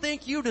do you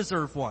think you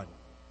deserve one?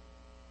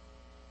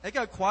 It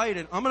got quiet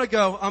and I'm not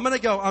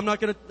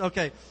gonna,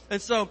 okay. And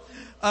so,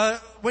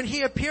 when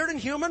He appeared in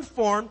human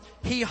form,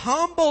 He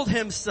humbled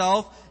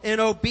Himself in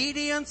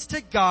obedience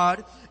to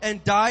God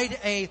and died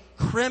a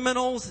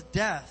criminal's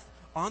death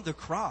on the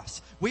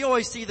cross. We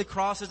always see the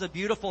cross as a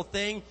beautiful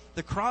thing.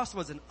 The cross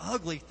was an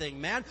ugly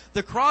thing, man.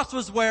 The cross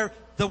was where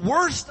the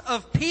worst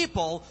of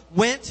people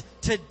went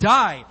to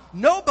die.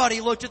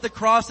 Nobody looked at the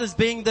cross as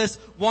being this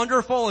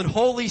wonderful and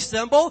holy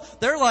symbol.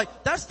 They're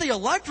like, that's the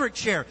electric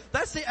chair.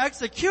 That's the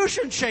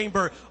execution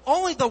chamber.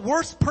 Only the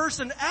worst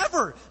person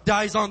ever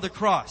dies on the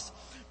cross.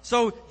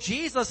 So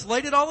Jesus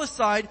laid it all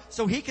aside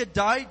so He could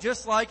die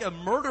just like a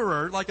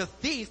murderer, like a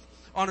thief,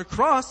 on a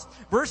cross.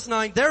 Verse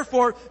 9,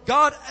 therefore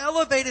God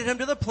elevated Him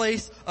to the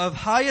place of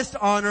highest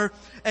honor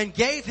and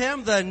gave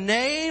Him the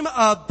name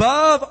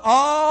above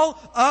all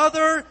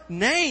other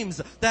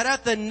names, that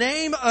at the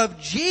name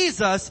of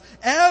Jesus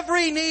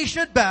every knee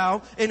should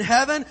bow in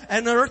heaven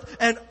and earth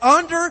and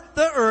under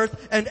the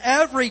earth, and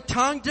every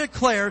tongue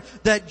declare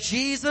that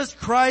Jesus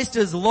Christ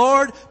is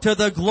Lord, to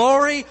the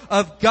glory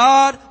of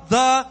God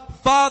the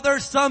Father.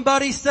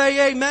 Somebody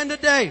say amen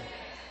today.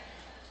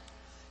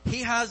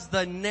 He has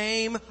the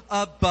name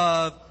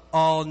above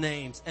all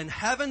names. In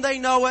heaven they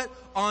know it.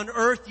 On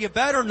earth you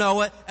better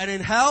know it. And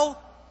in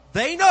hell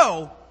they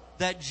know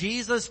that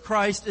Jesus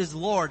Christ is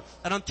Lord.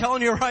 And I'm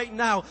telling you right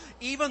now,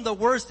 even the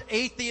worst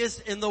atheists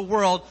in the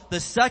world,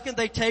 the second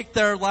they take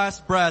their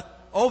last breath,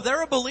 oh,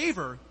 they're a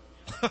believer.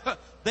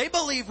 They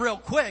believe real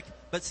quick,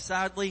 but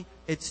sadly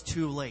it's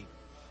too late.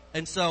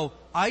 And so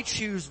I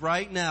choose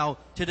right now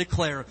to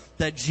declare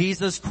that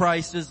Jesus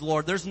Christ is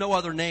Lord. There's no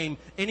other name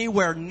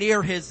anywhere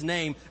near His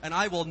name. And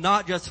I will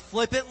not just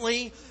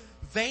flippantly,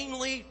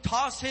 vainly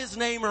toss His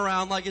name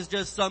around like it's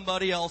just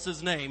somebody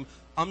else's name.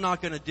 I'm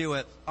not going to do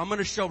it. I'm going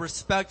to show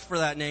respect for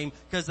that name,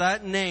 because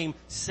that name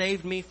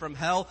saved me from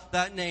hell.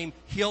 That name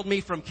healed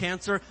me from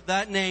cancer.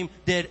 That name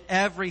did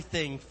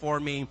everything for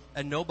me,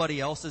 and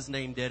nobody else's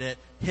name did it.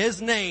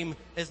 His name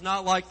is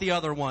not like the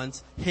other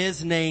ones.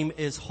 His name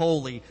is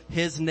holy.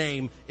 His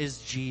name is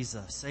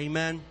Jesus.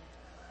 Amen.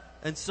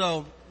 And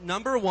so,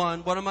 number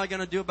one, what am I going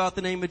to do about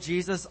the name of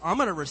Jesus? I'm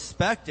going to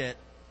respect it.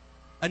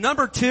 And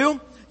number two,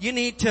 you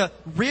need to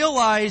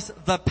realize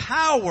the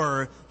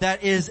power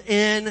that is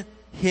in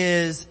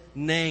His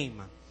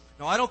name.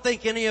 Now, I don't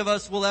think any of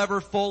us will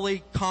ever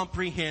fully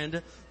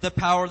comprehend the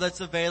power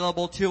that's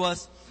available to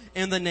us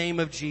in the name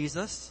of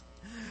Jesus.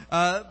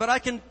 But I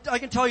can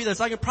tell you this,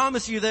 I can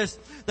promise you this,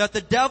 that the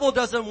devil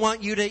doesn't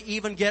want you to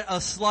even get a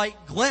slight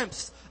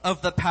glimpse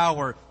of the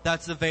power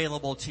that's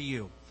available to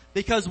you.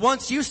 Because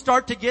once you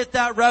start to get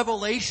that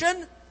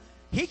revelation,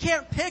 he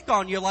can't pick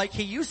on you like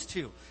he used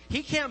to.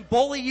 He can't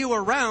bully you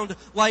around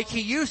like he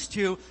used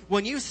to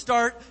when you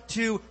start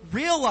to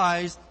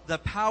realize the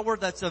power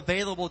that's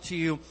available to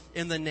you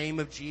in the name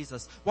of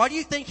Jesus. Why do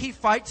you think he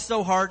fights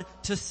so hard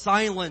to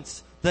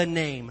silence the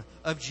name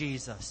of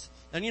Jesus?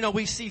 And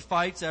we see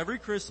fights every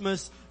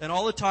Christmas and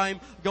all the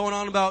time going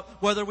on about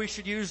whether we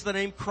should use the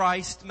name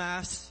Christ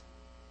Mass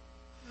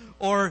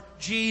or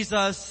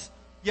Jesus.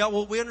 Yeah,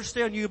 well, we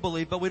understand you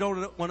believe, but we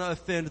don't want to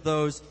offend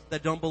those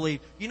that don't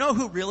believe. You know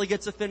who really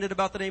gets offended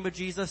about the name of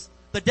Jesus?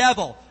 The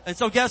devil. And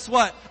so guess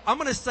what? I'm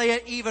going to say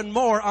it even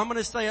more. I'm going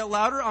to say it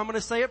louder. I'm going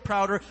to say it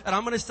prouder. And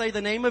I'm going to say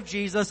the name of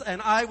Jesus.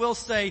 And I will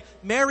say,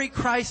 Merry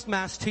Christ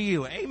Mass to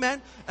you.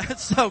 Amen? And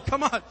so,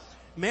 come on.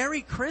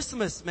 Merry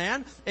Christmas,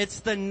 man.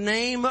 It's the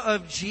name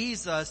of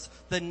Jesus,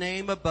 the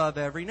name above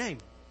every name.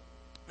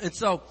 And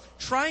so,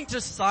 trying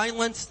to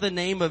silence the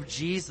name of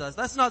Jesus,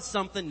 that's not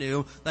something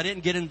new. That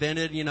didn't get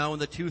invented, in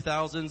the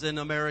 2000s in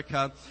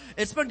America.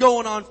 It's been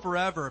going on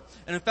forever.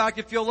 And in fact,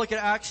 if you'll look at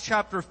Acts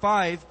chapter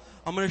 5,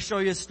 I'm going to show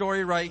you a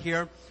story right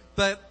here.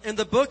 But in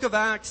the book of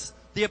Acts,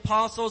 the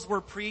apostles were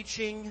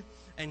preaching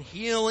and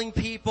healing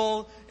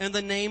people in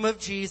the name of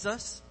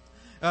Jesus.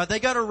 They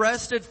got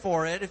arrested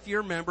for it, if you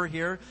remember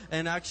here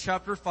in Acts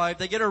chapter 5.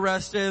 They get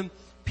arrested.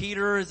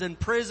 Peter is in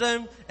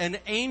prison. An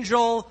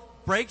angel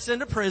breaks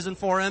into prison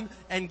for him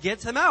and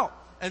gets him out.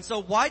 And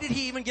so why did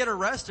he even get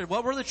arrested?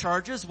 What were the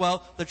charges?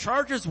 Well, the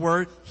charges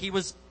were he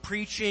was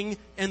preaching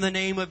in the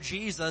name of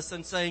Jesus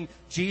and saying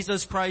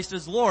Jesus Christ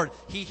is Lord.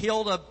 He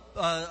healed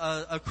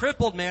a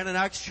crippled man in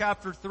Acts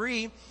chapter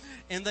 3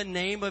 in the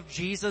name of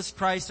Jesus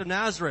Christ of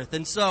Nazareth.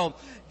 And so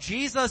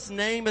Jesus'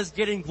 name is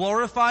getting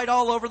glorified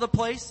all over the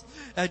place.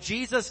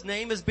 Jesus'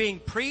 name is being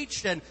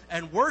preached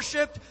and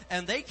worshiped,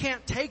 and they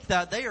can't take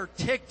that. They are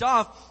ticked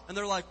off, and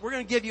they're like, we're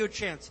going to give you a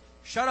chance.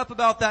 Shut up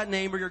about that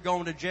name or you're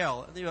going to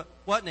jail. And they go,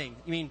 what name?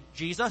 You mean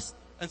Jesus?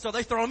 And so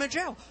they throw him in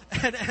jail.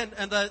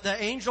 And the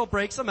angel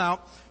breaks him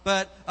out.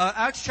 But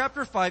Acts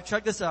chapter 5,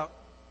 check this out.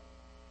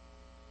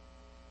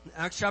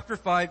 Acts chapter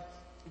 5,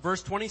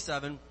 verse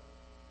 27.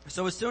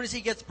 So as soon as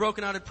he gets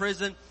broken out of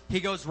prison, he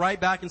goes right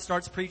back and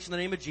starts preaching the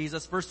name of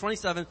Jesus. Verse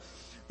 27.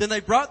 Then they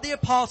brought the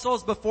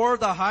apostles before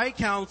the high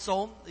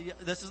council.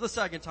 This is the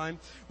second time.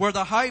 Where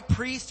the high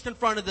priest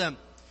confronted them.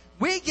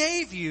 We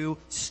gave you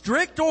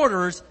strict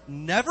orders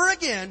never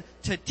again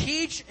to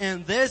teach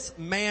in this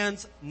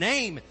man's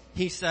name,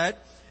 he said.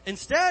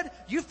 Instead,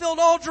 you filled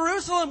all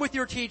Jerusalem with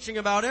your teaching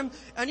about him,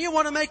 and you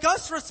want to make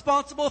us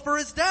responsible for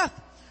his death.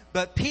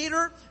 But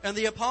Peter and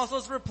the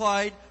apostles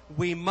replied,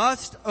 we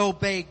must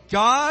obey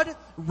God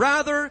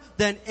rather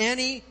than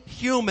any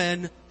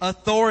human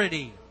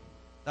authority.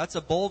 That's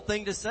a bold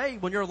thing to say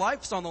when your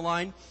life's on the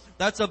line.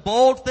 That's a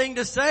bold thing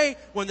to say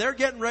when they're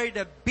getting ready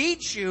to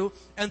beat you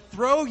and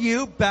throw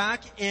you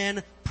back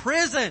in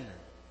prison.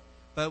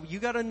 But you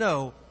gotta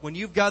know, when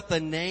you've got the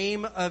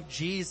name of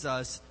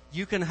Jesus,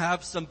 you can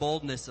have some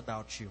boldness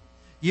about you.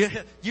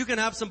 You can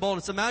have some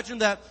boldness. Imagine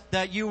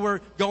that you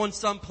were going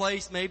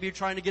someplace, maybe you're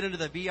trying to get into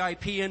the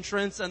VIP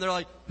entrance, and they're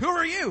like, who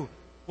are you?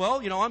 Well,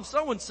 I'm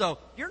so-and-so.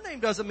 Your name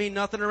doesn't mean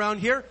nothing around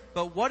here,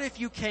 but what if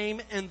you came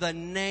in the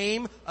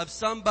name of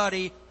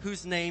somebody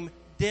whose name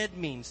did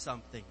mean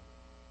something?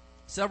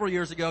 Several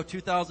years ago,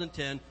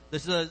 2010,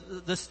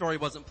 this story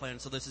wasn't planned,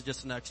 so this is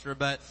just an extra,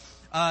 but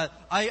I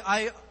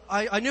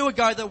knew a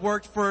guy that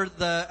worked for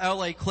the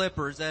LA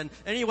Clippers, and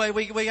anyway,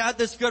 we had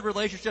this good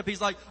relationship.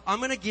 He's like,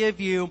 I'm gonna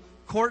give you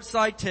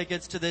courtside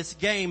tickets to this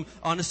game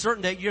on a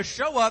certain date. You just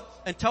show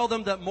up and tell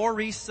them that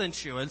Maurice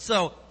sent you. And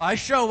so I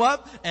show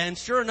up, and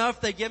sure enough,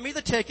 they give me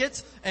the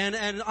tickets,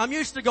 and I'm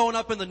used to going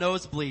up in the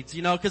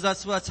nosebleeds, cause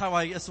that's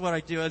what I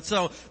do. And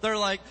so they're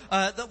like,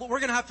 we're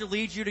gonna have to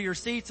lead you to your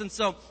seats. And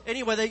so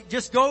anyway, they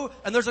just go,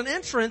 and there's an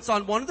entrance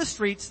on one of the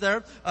streets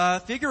there,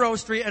 Figueroa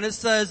Street, and it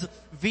says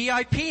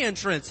VIP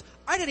entrance.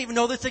 I didn't even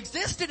know this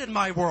existed in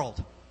my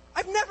world.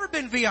 I've never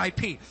been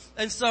VIP.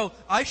 And so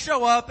I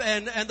show up,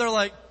 and they're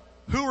like,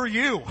 who are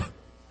you? And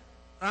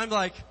I'm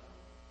like,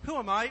 who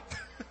am I?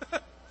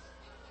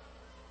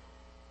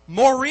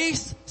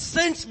 Maurice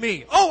sent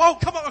me. Oh,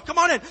 come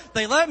on in.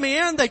 They let me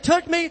in. They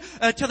took me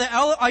to the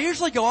I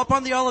usually go up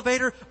on the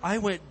elevator. I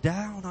went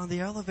down on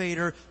the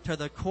elevator to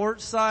the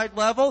courtside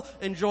level,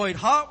 enjoyed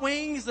hot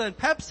wings and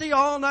Pepsi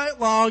all night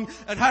long,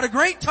 and had a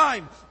great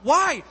time.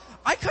 Why?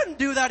 I couldn't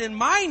do that in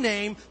my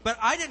name, but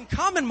I didn't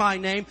come in my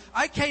name.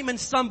 I came in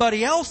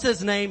somebody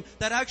else's name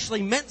that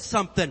actually meant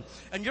something.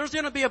 And there's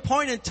going to be a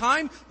point in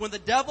time when the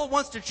devil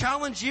wants to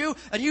challenge you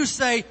and you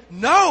say,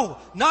 no,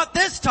 not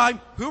this time.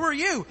 Who are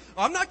you?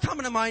 I'm not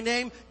coming in my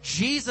name.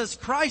 Jesus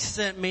Christ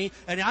sent me,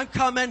 and I'm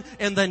coming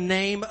in the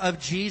name of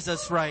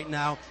Jesus right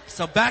now.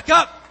 So back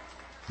up.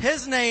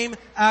 His name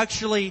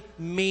actually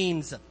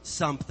means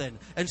something.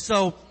 And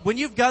so when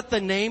you've got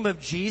the name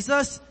of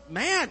Jesus,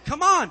 man,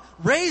 come on,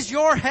 raise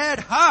your head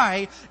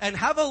high and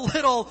have a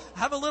little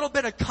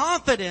bit of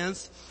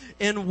confidence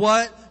in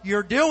what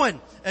you're doing.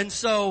 And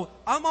so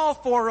I'm all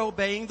for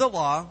obeying the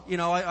law,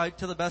 I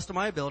to the best of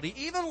my ability,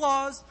 even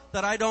laws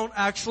that I don't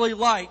actually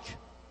like.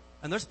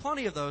 And there's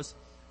plenty of those.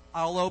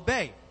 I'll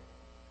obey.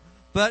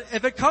 But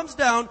if it comes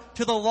down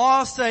to the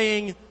law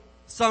saying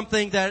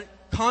something that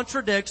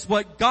contradicts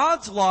what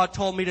God's law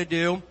told me to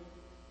do,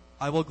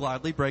 I will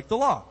gladly break the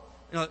law.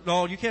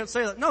 No, you can't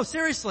say that. No,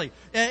 seriously.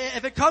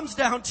 If it comes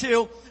down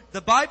to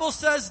the Bible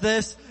says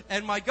this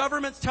and my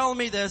government's telling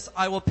me this,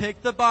 I will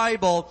pick the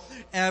Bible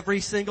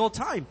every single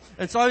time.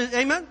 And so,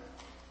 amen?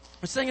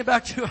 We're singing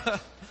back to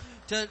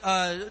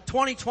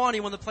 2020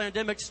 when the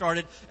pandemic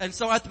started. And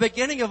so at the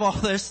beginning of all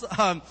this,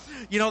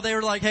 they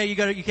were like, hey, you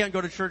can't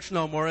go to church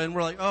no more. And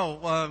we're like,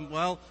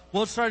 well,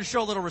 we'll try to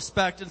show a little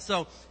respect. And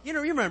so, you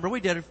remember we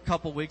did a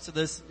couple weeks of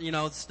this,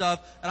 stuff.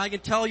 And I can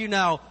tell you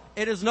now,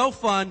 it is no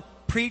fun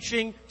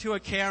preaching to a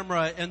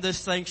camera in this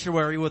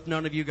sanctuary with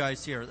none of you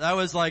guys here. That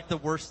was like the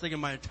worst thing in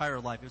my entire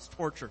life. It was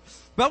torture.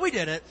 But we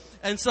did it.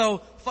 And so,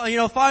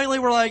 finally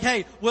we're like,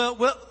 hey,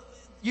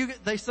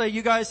 they say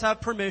you guys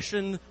have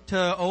permission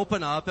to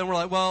open up, and we're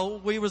like, well,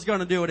 we was going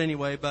to do it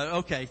anyway, but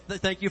okay.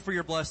 Thank you for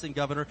your blessing,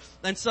 Governor.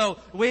 And so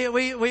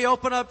we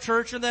open up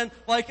church, and then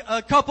like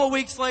a couple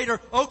weeks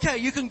later, okay,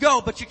 you can go,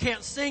 but you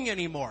can't sing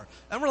anymore.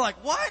 And we're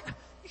like, what?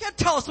 You can't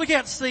tell us we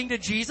can't sing to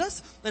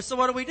Jesus. And so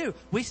what do?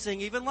 We sing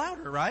even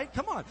louder, right?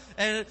 Come on.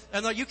 And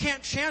you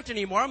can't chant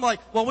anymore. I'm like,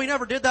 well, we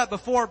never did that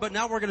before, but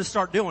now we're going to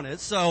start doing it.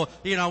 So,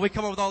 we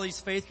come up with all these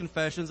faith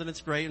confessions, and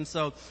it's great. And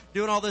so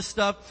doing all this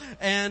stuff.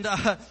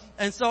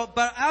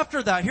 But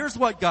after that, here's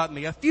what got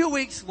me. A few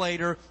weeks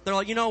later, they're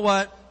like, you know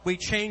what? We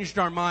changed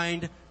our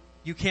mind.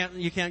 You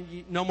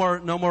can't, no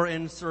more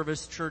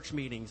in-service church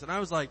meetings. And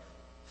I was like,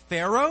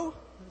 Pharaoh?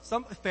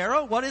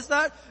 Pharaoh? What is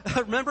that?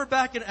 Remember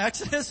back in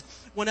Exodus,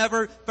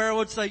 whenever Pharaoh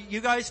would say,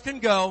 you guys can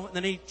go, and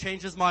then he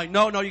changed his mind.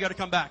 No, you gotta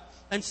come back.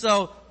 And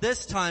so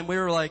this time we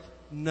were like,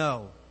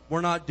 no,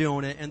 we're not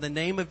doing it. In the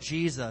name of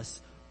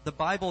Jesus, the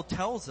Bible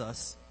tells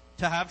us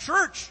to have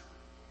church.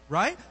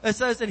 Right? It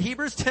says in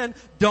Hebrews 10,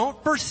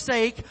 don't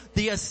forsake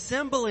the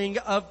assembling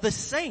of the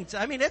saints.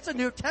 I mean, it's a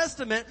New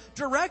Testament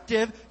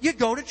directive. You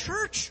go to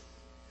church.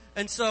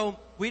 And so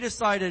we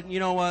decided, you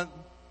know what?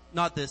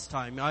 Not this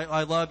time.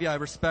 I love you. I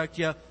respect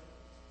you.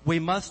 We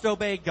must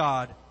obey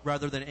God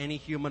rather than any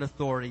human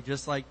authority,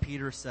 just like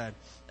Peter said.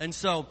 And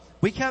so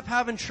we kept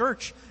having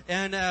church,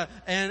 and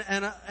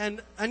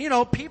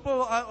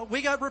people,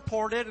 we got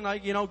reported, and I,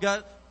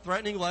 got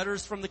threatening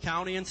letters from the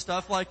county and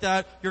stuff like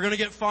that. You're going to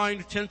get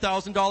fined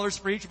 $10,000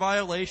 for each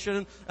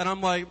violation. And I'm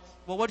like,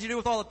 well, what'd you do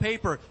with all the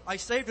paper? I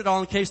saved it all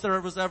in case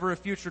there was ever a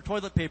future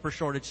toilet paper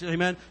shortage.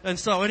 Amen. And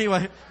so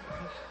anyway,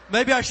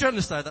 maybe I shouldn't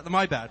have said that.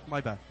 My bad.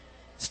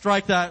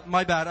 Strike that.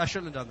 My bad. I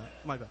shouldn't have done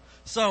that. My bad.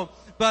 So,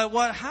 but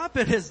what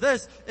happened is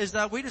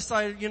that we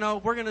decided,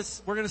 we're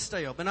gonna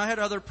stay open. I had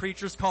other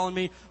preachers calling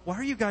me, why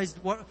are you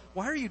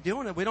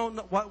doing it? We don't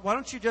know, why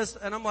don't you just,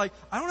 and I'm like,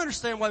 I don't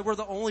understand why we're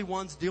the only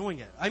ones doing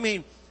it. I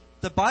mean,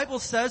 the Bible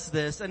says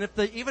this, and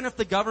even if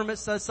the government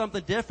says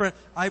something different,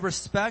 I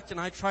respect and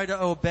I try to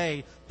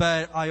obey,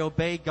 but I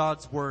obey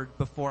God's word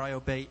before I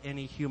obey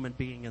any human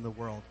being in the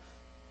world.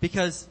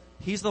 Because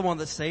He's the one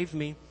that saved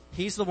me.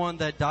 He's the one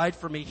that died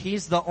for me.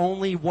 He's the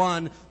only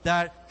one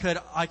that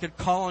I could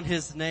call on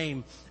His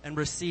name and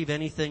receive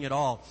anything at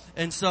all.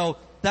 And so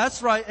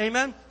that's right.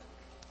 Amen.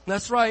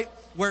 That's right.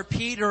 Where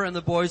Peter and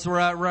the boys were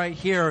at right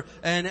here.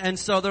 And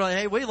so they're like,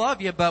 hey, we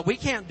love you, but we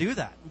can't do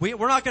that. We're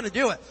not going to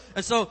do it.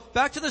 And so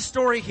back to the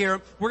story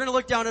here. We're going to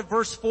look down at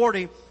verse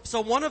 40.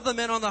 So one of the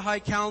men on the high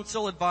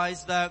council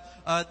advised that,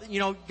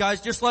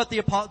 guys, just let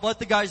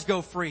the guys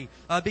go free.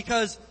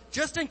 Because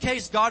just in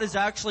case God is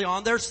actually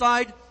on their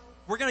side,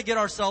 we're going to get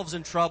ourselves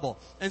in trouble.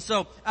 And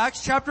so,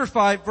 Acts chapter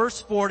 5,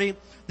 verse 40,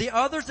 the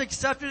others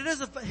accepted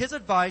his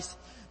advice.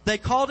 They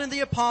called in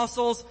the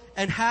apostles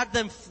and had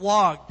them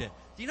flogged. Do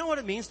you know what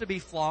it means to be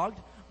flogged?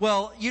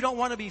 Well, you don't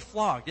want to be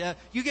flogged.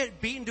 You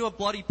get beaten to a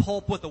bloody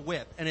pulp with a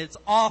whip, and it's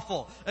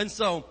awful. And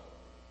so,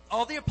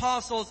 all the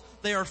apostles,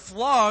 they are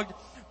flogged.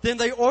 Then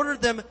they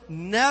ordered them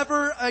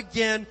never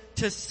again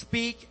to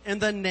speak in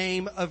the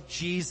name of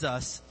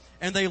Jesus,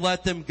 and they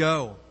let them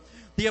go.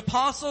 The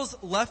apostles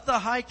left the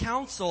high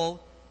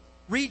council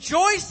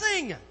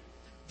rejoicing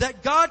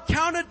that God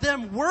counted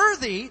them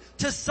worthy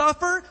to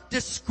suffer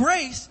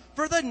disgrace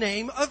for the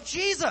name of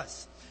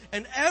Jesus.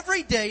 And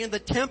every day in the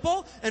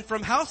temple and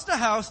from house to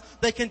house,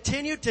 they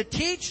continued to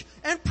teach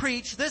and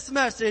preach this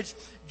message: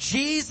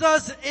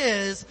 Jesus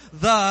is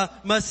the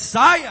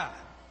Messiah.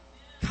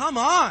 Come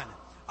on.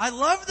 I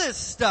love this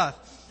stuff.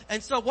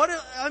 And so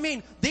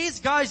these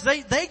guys,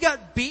 they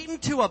got beaten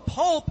to a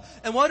pulp,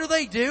 and what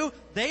do?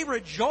 They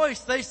rejoice.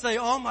 They say,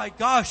 oh my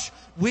gosh,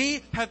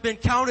 we have been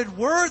counted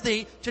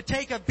worthy to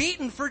take a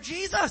beating for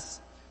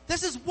Jesus.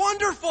 This is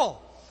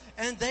wonderful.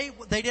 And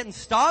they didn't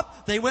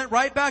stop. They went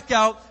right back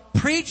out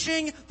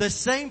preaching the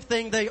same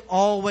thing they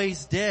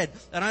always did.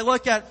 And I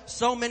look at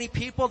so many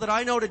people that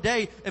I know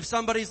today, if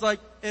somebody's like,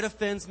 it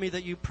offends me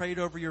that you prayed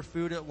over your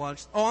food at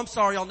lunch. Oh, I'm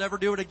sorry, I'll never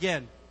do it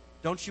again.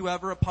 Don't you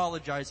ever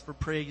apologize for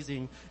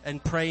praising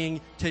and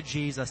praying to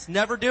Jesus.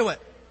 Never do it.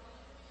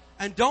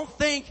 And don't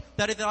think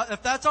that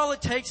if that's all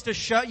it takes to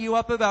shut you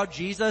up about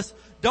Jesus,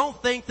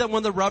 don't think that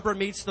when the rubber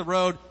meets the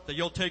road that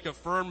you'll take a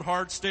firm,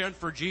 hard stand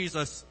for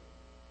Jesus.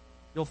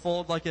 You'll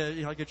fold like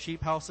a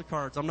cheap house of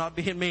cards. I'm not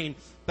being mean,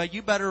 but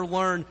you better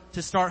learn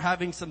to start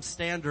having some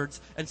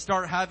standards and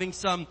start having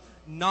some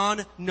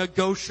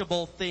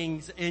non-negotiable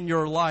things in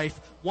your life.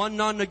 One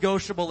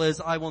non-negotiable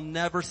is I will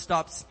never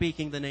stop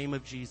speaking the name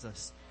of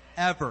Jesus.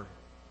 Ever.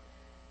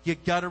 You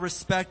gotta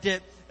respect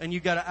it, and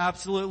you gotta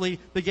absolutely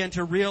begin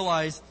to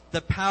realize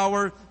the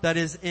power that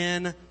is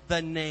in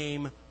the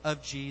name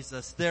of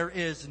Jesus. There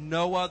is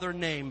no other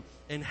name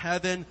in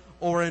heaven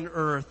or in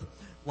earth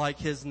like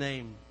His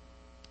name.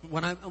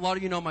 A lot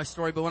of you know my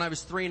story, but when I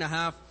was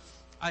 3.5,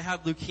 I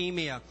had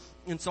leukemia.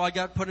 And so I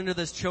got put into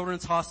this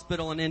children's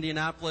hospital in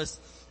Indianapolis.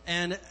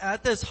 And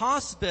at this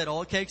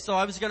hospital, so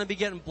I was going to be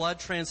getting blood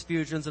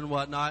transfusions and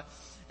whatnot.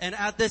 And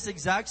at this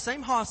exact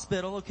same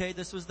hospital,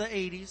 this was the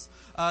 80s,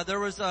 there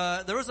was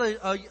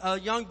a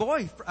young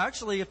boy,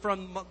 actually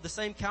from the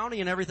same county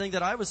and everything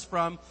that I was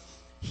from.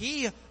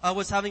 He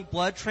was having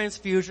blood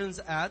transfusions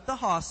at the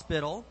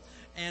hospital.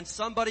 And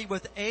somebody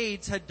with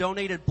AIDS had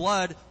donated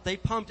blood. They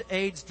pumped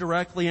AIDS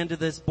directly into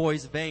this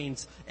boy's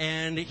veins.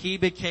 And he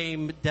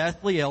became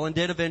deathly ill and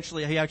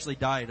he actually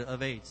died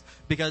of AIDS.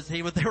 Because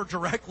they were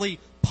directly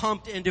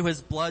pumped into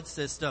his blood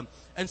system.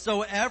 And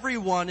so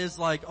everyone is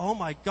like, oh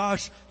my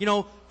gosh, can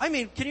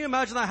you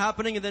imagine that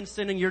happening and then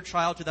sending your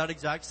child to that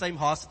exact same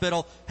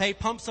hospital? Hey,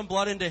 pump some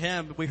blood into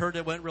him. We heard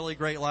it went really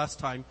great last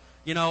time.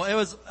 It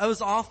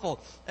was awful.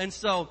 And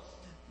so,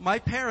 my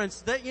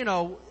parents,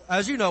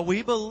 as you know,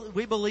 we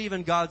believe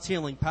in God's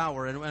healing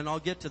power, and I'll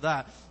get to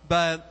that.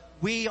 But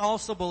we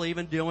also believe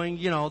in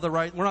doing, the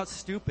right. We're not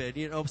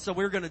stupid, So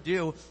we're going to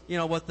do,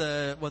 what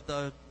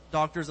the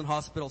doctors and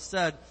hospitals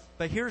said.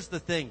 But here's the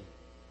thing: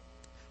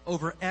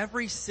 over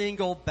every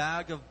single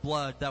bag of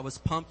blood that was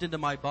pumped into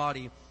my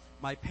body,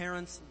 my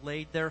parents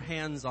laid their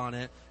hands on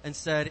it and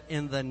said,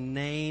 "In the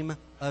name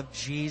of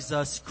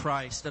Jesus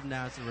Christ of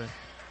Nazareth."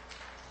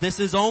 This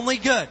is only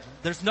good.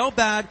 There's no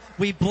bad.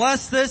 We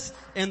bless this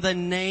in the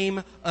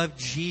name of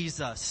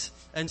Jesus.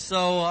 And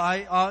so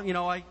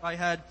I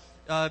had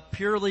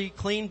purely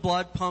clean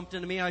blood pumped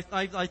into me. I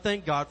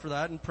thank God for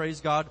that and praise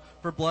God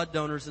for blood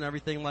donors and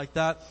everything like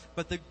that.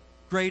 But the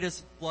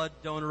greatest blood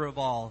donor of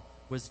all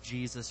was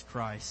Jesus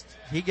Christ.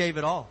 He gave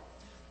it all.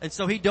 And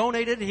so He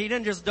donated. He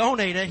didn't just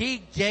donate it.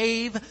 He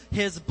gave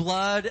His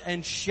blood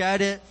and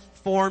shed it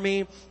for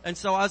me. And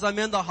so as I'm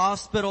in the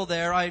hospital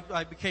there,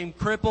 I became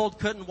crippled,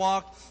 couldn't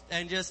walk,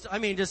 and it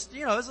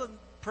was a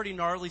pretty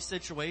gnarly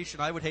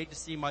situation. I would hate to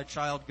see my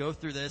child go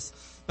through this.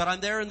 But I'm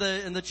there in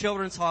the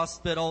children's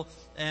hospital,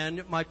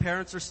 and my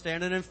parents are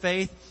standing in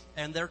faith,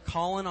 and they're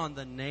calling on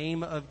the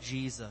name of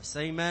Jesus.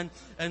 Amen.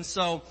 And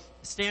so,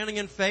 standing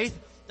in faith,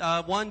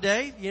 one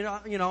day,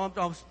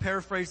 I'll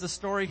paraphrase the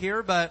story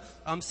here, but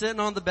I'm sitting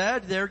on the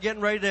bed. They're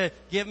getting ready to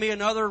give me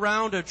another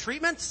round of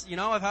treatments.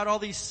 I've had all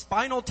these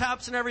spinal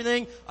taps and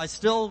everything. I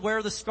still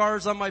wear the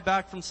scars on my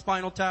back from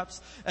spinal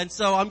taps. And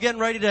so I'm getting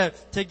ready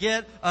to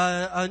get,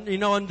 in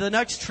the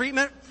next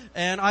treatment.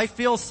 And I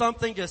feel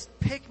something just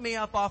pick me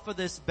up off of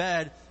this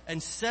bed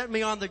and set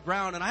me on the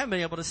ground. And I haven't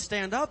been able to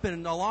stand up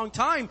in a long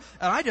time.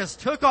 And I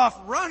just took off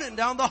running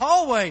down the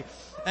hallway.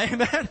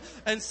 Amen.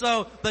 And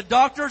so the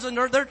doctors and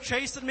they're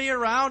chasing me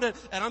around, and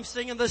I'm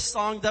singing this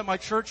song that my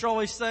church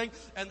always sang,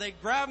 and they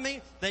grab me,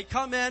 they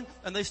come in,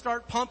 and they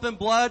start pumping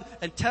blood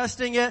and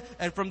testing it,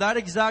 and from that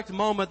exact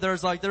moment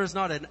there's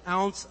not an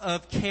ounce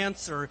of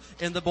cancer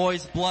in the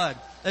boy's blood.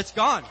 It's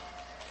gone.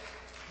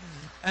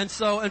 And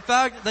so, in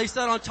fact, they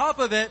said on top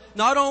of it,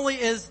 not only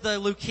is the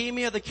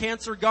leukemia, the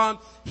cancer gone,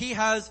 he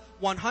has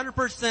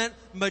 100%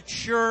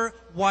 mature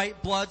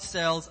white blood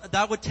cells.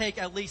 That would take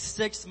at least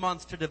 6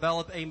 months to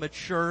develop a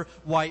mature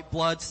white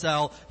blood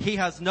cell. He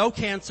has no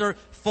cancer,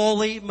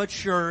 fully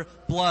mature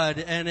blood,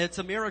 and it's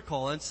a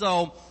miracle. And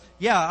so,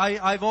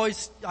 I've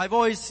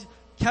always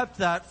kept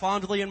that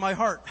fondly in my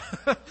heart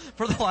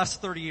for the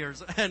last 30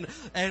 years. And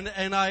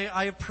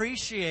I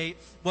appreciate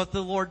what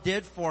the Lord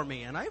did for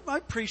me. And I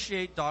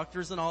appreciate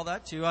doctors and all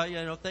that too.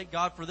 Thank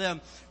God for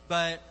them.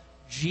 But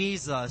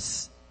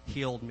Jesus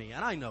healed me.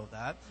 And I know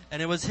that.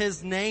 And it was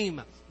His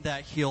name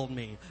that healed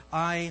me.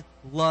 I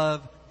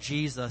love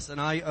Jesus, and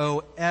I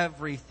owe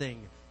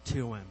everything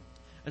to Him.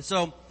 And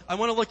so I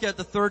want to look at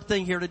the third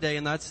thing here today,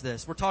 and that's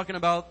this. We're talking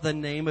about the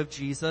name of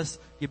Jesus.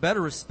 You better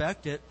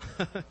respect it.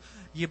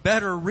 You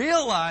better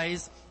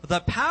realize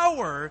the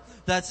power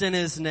that's in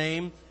His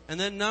name. And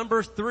then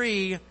number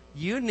 3,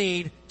 you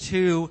need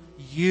to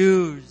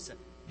use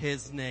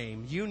His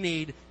name. You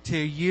need to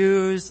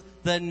use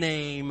the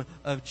name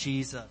of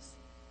Jesus.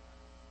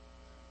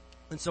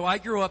 And so I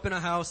grew up in a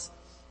house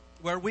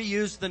where we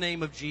used the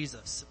name of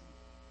Jesus.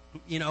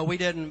 We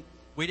didn't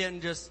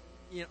just,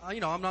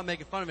 I'm not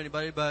making fun of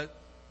anybody, but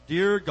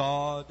Dear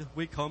God,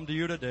 we come to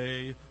you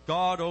today.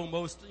 God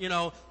almost,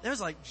 there's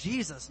like,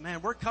 Jesus,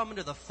 man, we're coming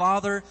to the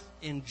Father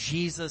in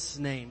Jesus'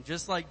 name.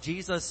 Just like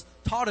Jesus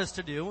taught us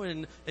to do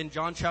in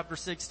John chapter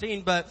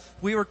 16. But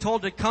we were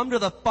told to come to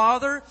the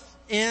Father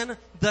in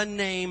the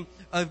name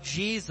of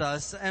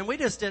Jesus. And we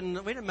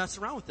didn't mess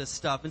around with this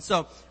stuff. And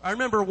so I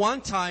remember one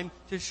time,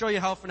 to show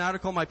you how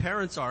fanatical my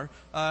parents are,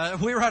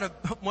 we were at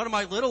one of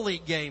my Little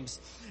League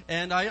games.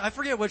 And I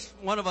forget which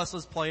one of us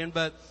was playing,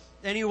 but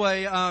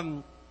anyway,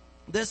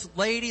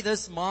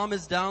 this mom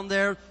is down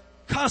there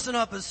cussing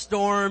up a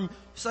storm,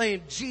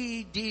 saying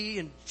GD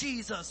and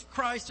Jesus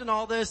Christ and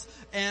all this.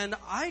 And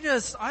I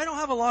don't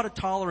have a lot of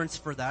tolerance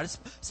for that,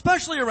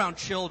 especially around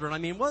children. I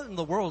mean, what in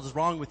the world is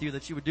wrong with you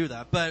that you would do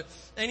that? But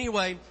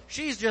anyway,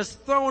 she's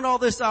just throwing all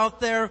this out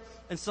there.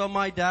 And so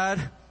my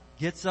dad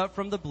gets up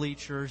from the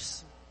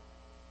bleachers.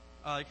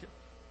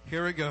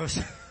 Here it goes.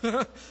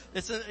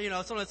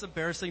 It's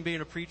embarrassing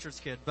being a preacher's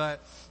kid, but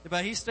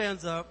he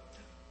stands up.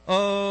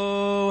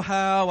 Oh,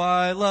 how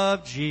I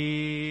love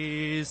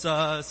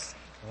Jesus.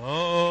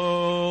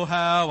 Oh,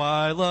 how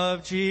I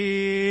love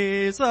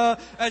Jesus.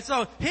 And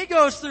so he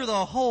goes through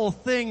the whole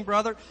thing,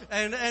 brother.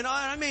 And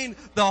I mean,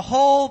 the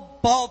whole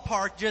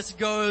ballpark just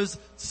goes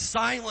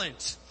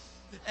silent.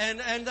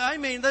 And I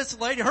mean, this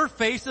lady, her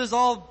face is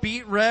all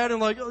beet red and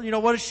like,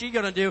 what is she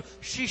gonna do?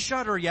 She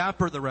shut her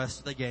yapper the rest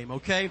of the game,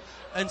 okay?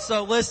 And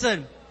so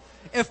listen,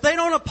 if they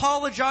don't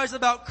apologize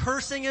about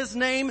cursing His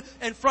name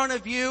in front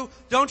of you,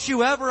 don't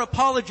you ever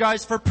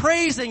apologize for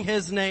praising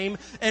His name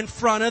in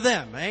front of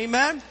them.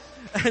 Amen?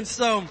 And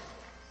so,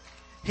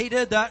 he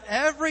did that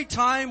every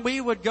time we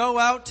would go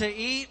out to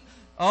eat.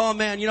 Oh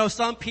man,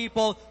 some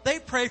people, they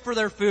pray for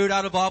their food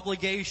out of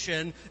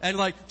obligation and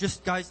like,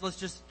 guys,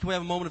 can we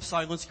have a moment of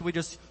silence? Can we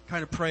just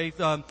kind of pray?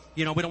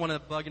 We don't want to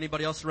bug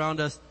anybody else around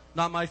us.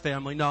 Not my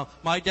family, no.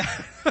 My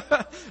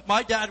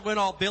dad went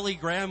all Billy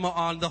Graham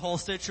on the whole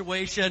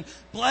situation.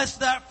 Blessed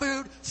that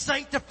food,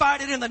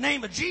 sanctified it in the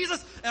name of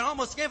Jesus, and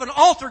almost gave an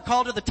altar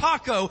call to the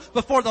taco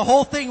before the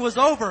whole thing was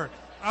over.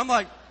 I'm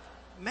like,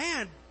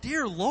 man,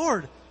 dear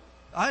Lord.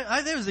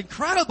 It was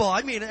incredible.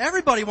 I mean,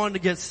 everybody wanted to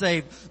get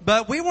saved,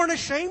 but we weren't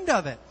ashamed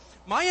of it.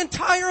 My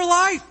entire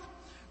life,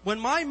 when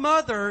my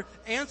mother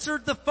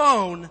answered the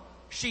phone,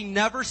 she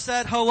never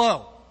said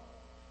hello.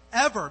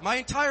 Ever. My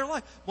entire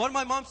life. What did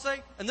my mom say?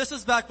 And this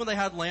is back when they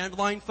had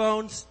landline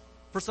phones.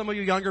 For some of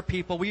you younger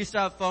people, we used to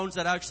have phones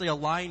that actually a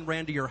line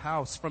ran to your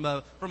house from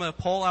a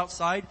pole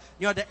outside.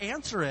 You had to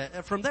answer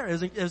it from there.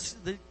 It was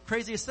the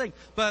craziest thing.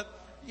 But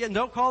yeah,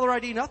 no caller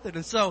ID, nothing.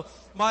 And so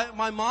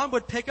my mom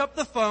would pick up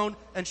the phone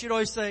and she'd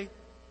always say,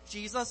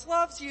 Jesus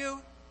loves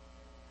you.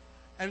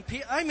 And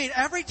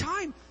every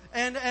time.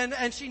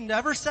 And she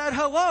never said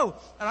hello.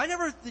 And I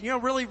never,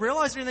 really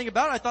realized anything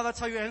about it. I thought that's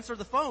how you answer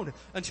the phone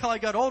until I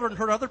got older and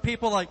heard other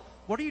people like,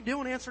 what are you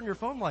doing answering your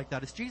phone like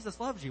that? It's Jesus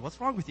loves you. What's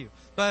wrong with you?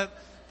 But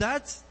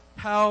that's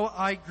how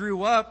I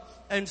grew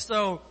up. And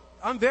so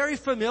I'm very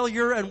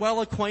familiar and well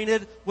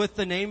acquainted with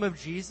the name of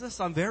Jesus.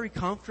 I'm very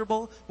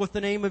comfortable with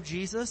the name of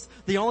Jesus.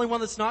 The only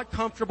one that's not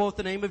comfortable with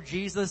the name of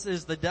Jesus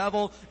is the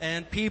devil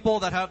and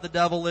people that have the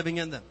devil living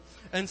in them.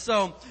 And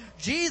so,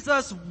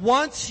 Jesus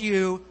wants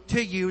you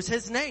to use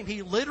His name.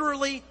 He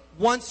literally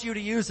wants you to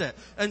use it.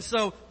 And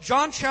so,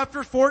 John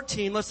chapter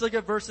 14, let's look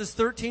at verses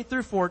 13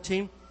 through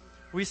 14. Are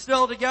we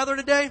still together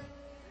today?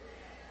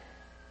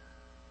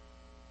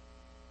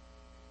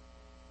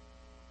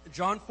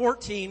 John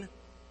 14,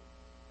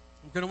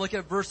 I'm going to look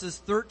at verses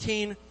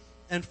 13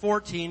 and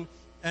 14.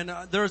 And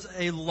there's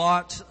a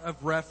lot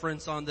of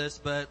reference on this,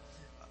 but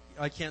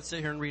I can't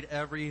sit here and read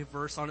every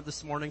verse on it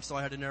this morning, so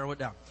I had to narrow it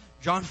down.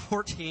 John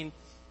 14,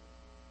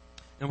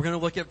 and we're going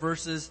to look at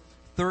verses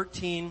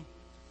 13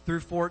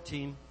 through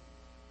 14.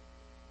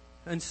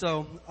 And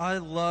so, I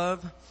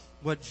love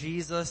what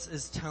Jesus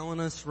is telling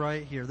us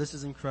right here. This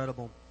is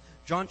incredible.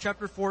 John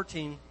chapter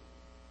 14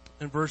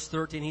 and verse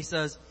 13, He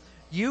says,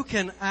 you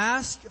can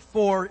ask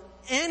for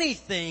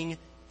anything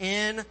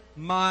in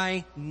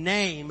my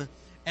name,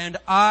 and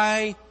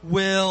I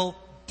will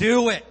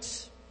do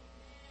it.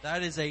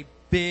 That is a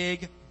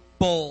big,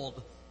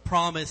 bold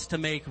promise to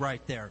make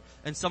right there.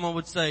 And someone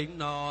would say,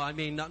 no, I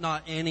mean,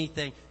 not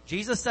anything.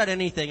 Jesus said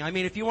anything. I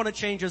mean, if you want to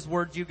change His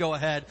words, you go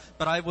ahead.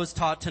 But I was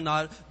taught to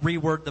not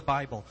reword the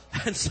Bible.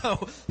 And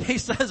so He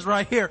says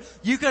right here,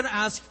 you can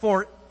ask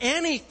for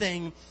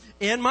anything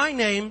in my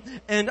name,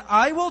 and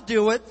I will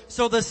do it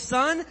so the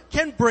Son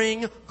can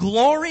bring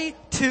glory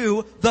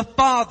to the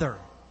Father.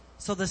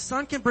 So the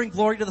Son can bring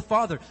glory to the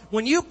Father.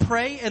 When you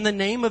pray in the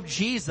name of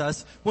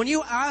Jesus, when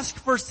you ask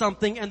for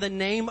something in the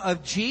name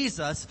of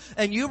Jesus,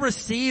 and you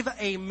receive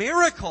a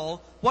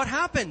miracle, what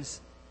happens?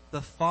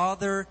 The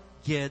Father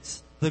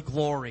gets the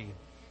glory.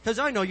 Because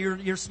I know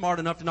you're smart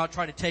enough to not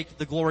try to take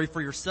the glory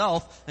for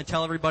yourself and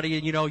tell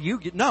everybody,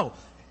 no.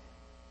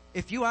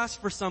 If you ask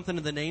for something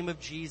in the name of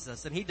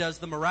Jesus, and He does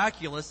the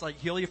miraculous, like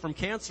heal you from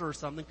cancer or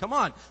something, come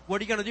on.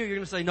 What are you going to do? You're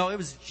going to say, no, it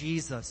was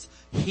Jesus.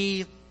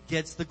 He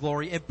gets the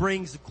glory. It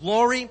brings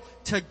glory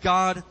to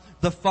God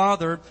the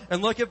Father.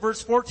 And look at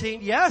verse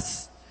 14.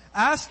 Yes,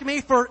 Ask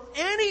me for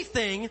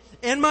anything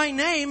in my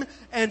name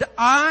and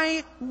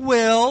I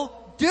will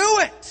do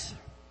it.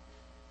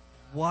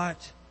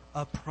 What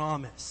a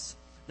promise.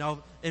 Now,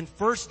 in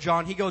 1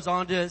 John, he goes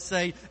on to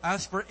say,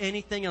 ask for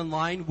anything in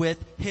line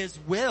with his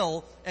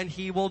will, and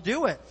he will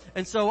do it.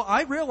 And so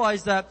I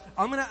realize that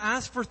I'm going to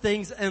ask for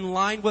things in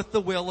line with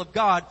the will of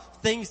God,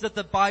 things that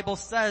the Bible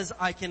says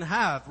I can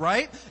have,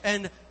 right?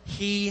 And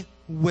he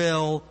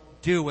will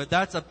do it.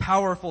 That's a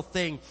powerful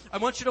thing. I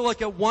want you to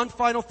look at one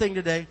final thing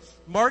today.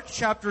 Mark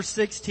chapter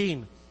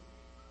 16.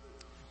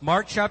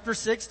 Mark chapter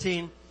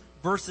 16,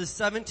 verses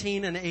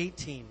 17 and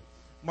 18.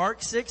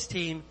 Mark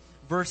 16,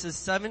 verses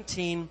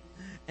 17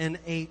 and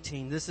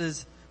 18. This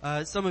is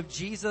some of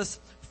Jesus'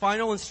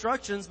 final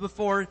instructions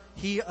before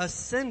he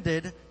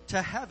ascended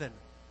to heaven.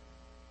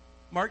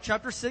 Mark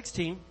chapter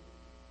 16,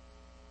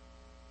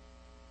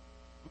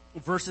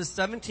 verses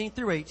 17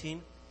 through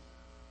 18.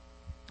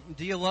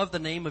 Do you love the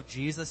name of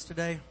Jesus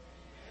today?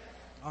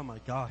 Oh my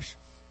gosh.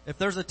 If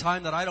there's a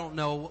time that I don't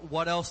know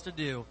what else to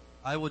do,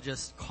 I will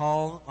just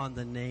call on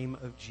the name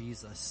of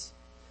Jesus.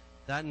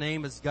 That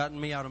name has gotten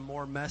me out of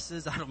more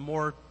messes, out of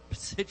more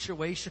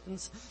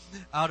situations,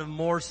 out of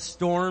more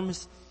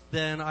storms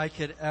than I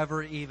could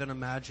ever even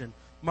imagine.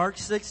 Mark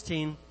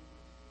 16,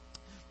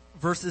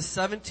 verses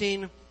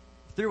 17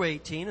 through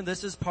 18, and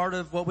this is part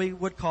of what we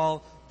would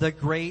call the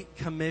Great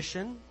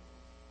Commission.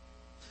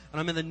 And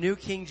I'm in the New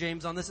King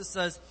James on this. It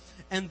says,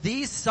 and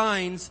these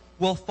signs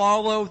will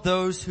follow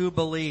those who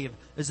believe.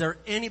 Is there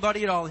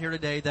anybody at all here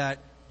today that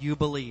you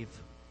believe?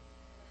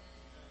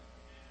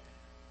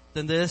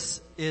 Then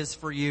this is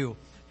for you.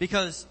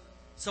 Because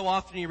so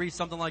often you read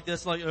something like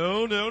this, like,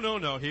 oh,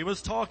 no. He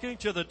was talking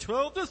to the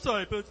 12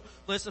 disciples.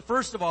 Listen,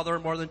 first of all, there are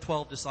more than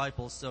 12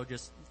 disciples, so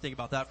just think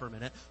about that for a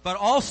minute. But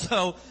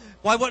also,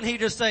 why wouldn't he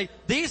just say,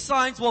 these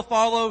signs will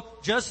follow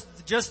just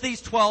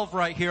these 12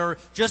 right here,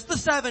 just the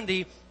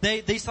 70,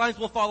 these signs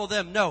will follow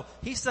them. No,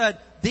 he said,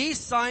 these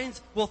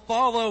signs will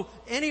follow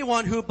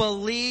anyone who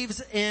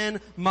believes in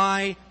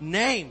my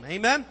name.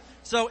 Amen?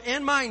 So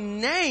in my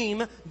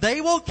name,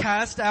 they will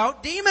cast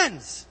out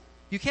demons.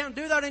 You can't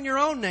do that in your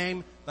own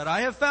name, but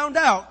I have found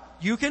out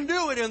you can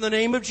do it in the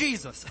name of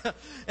Jesus.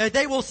 And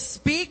they will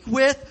speak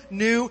with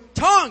new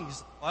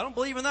tongues. Well, I don't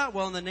believe in that.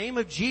 Well, in the name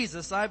of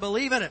Jesus, I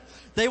believe in it.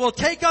 They will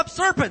take up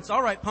serpents.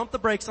 All right, pump the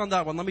brakes on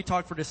that one. Let me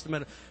talk for just a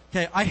minute.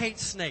 Okay, I hate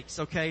snakes,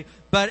 okay?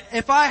 But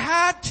if I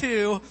had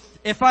to,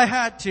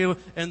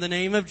 in the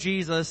name of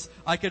Jesus,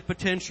 I could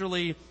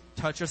potentially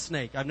touch a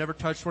snake. I've never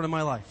touched one in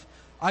my life.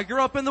 I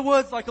grew up in the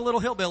woods like a little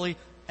hillbilly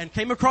and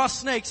came across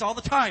snakes all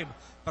the time,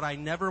 but I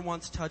never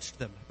once touched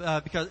them.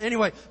 But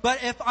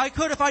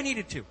if I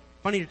needed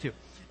to.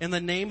 In the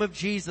name of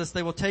Jesus,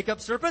 they will take up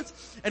serpents,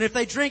 and if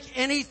they drink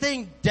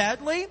anything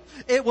deadly,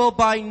 it will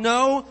by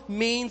no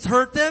means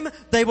hurt them.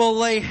 They will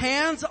lay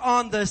hands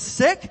on the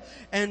sick,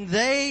 and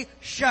they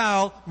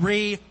shall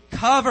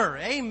recover.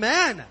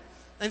 Amen.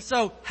 And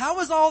so,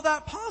 how is all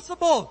that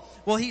possible?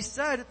 Well, he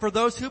said, for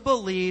those who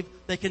believe,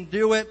 they can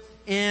do it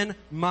in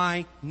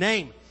my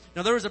name.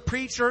 Now, there was a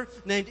preacher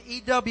named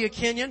E.W.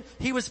 Kenyon.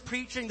 He was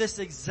preaching this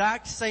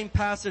exact same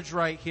passage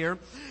right here.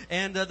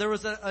 And there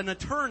was an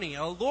attorney,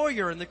 a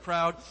lawyer in the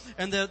crowd.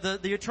 And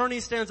the attorney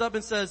stands up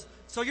and says,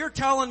 so you're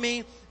telling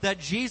me that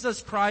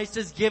Jesus Christ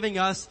is giving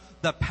us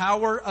the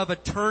power of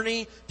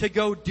attorney to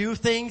go do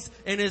things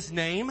in his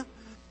name?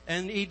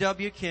 And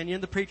E.W. Kenyon,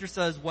 the preacher,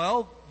 says,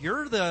 well,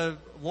 you're the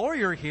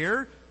lawyer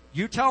here.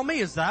 You tell me,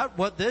 is that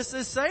what this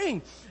is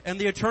saying? And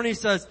the attorney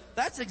says,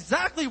 that's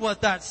exactly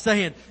what that's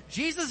saying.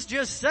 Jesus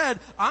just said,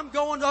 I'm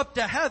going up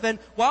to heaven.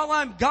 While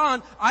I'm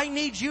gone, I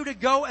need you to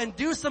go and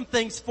do some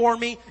things for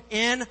me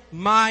in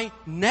my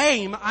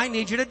name. I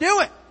need you to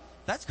do it.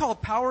 That's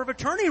called power of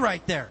attorney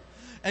right there.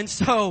 And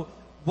so,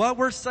 what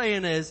we're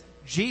saying is,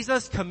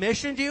 Jesus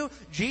commissioned you.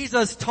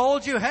 Jesus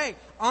told you, hey,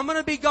 I'm going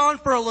to be gone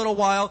for a little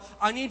while.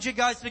 I need you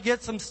guys to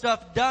get some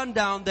stuff done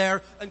down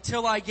there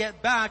until I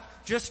get back.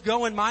 Just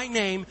go in my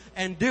name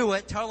and do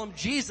it. Tell them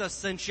Jesus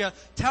sent you.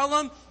 Tell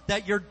them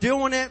that you're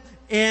doing it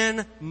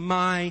in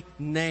my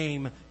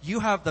name. You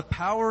have the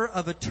power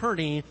of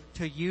attorney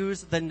to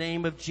use the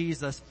name of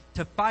Jesus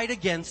to fight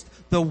against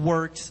the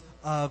works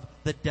of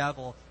the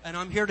devil. And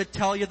I'm here to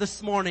tell you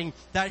this morning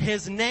that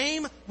his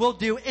name will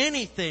do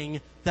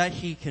anything that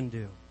he can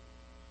do.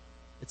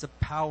 It's a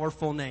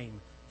powerful name,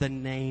 the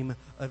name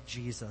of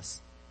Jesus.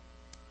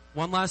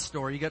 One last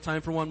story. You got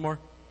time for one more?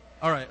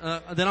 All right,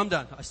 then I'm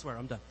done. I swear,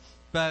 I'm done.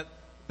 But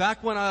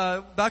back when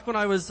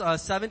I was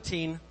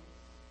 17,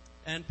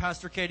 and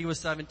Pastor Katie was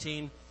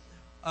 17,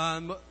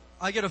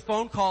 I get a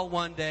phone call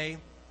one day.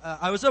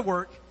 I was at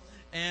work,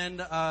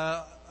 and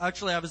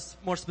actually, I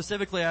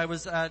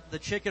was at the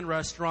chicken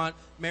restaurant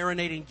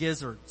marinating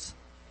gizzards.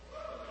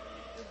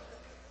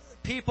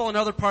 People in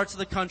other parts of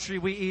the country,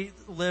 we eat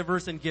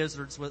livers and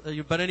gizzards.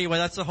 But anyway,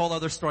 that's a whole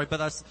other story. But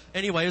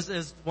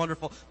it's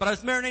wonderful. But I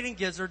was marinating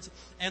gizzards,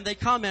 and they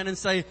come in and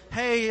say,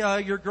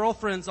 hey, your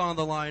girlfriend's on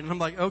the line. And I'm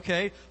like,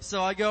 okay.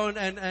 So I go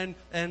and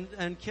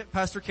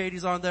Pastor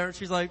Katie's on there, and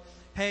she's like,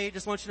 hey,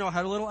 just want you to know I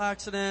had a little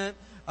accident,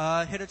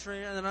 hit a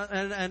tree,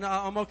 and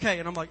I'm okay.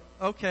 And I'm like,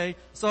 okay.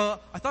 So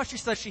I thought she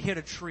said she hit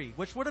a tree,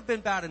 which would have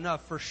been bad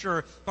enough for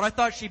sure. But I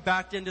thought she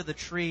backed into the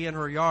tree in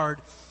her yard.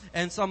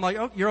 And so I'm like,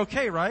 oh, you're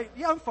okay, right?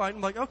 Yeah, I'm fine.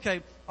 I'm like,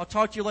 okay, I'll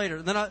talk to you later.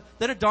 And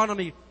then it dawned on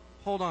me,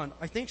 hold on,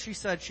 I think she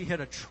said she hit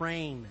a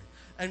train.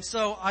 And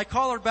so I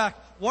call her back,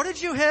 what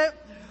did you hit?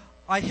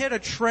 I hit a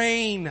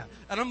train.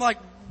 And I'm like,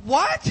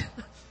 what?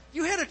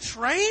 You hit a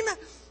train?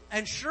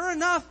 And sure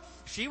enough,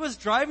 she was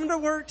driving to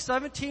work,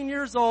 17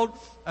 years old.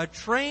 A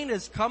train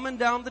is coming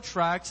down the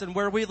tracks, and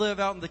where we live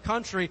out in the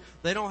country,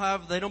 they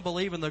don't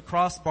believe in the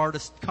crossbar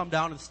to come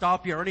down and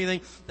stop you or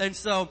anything. And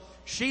so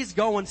she's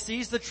going,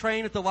 sees the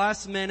train at the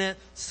last minute,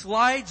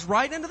 slides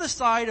right into the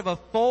side of a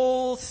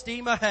full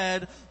steam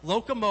ahead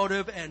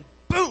locomotive, and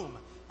boom!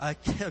 A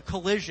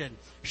collision.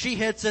 She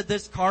hits it,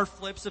 this car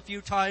flips a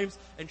few times,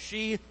 and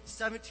she,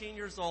 17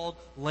 years old,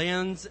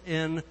 lands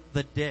in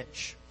the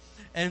ditch.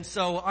 And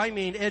so, I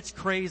mean, it's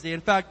crazy.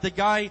 In fact, the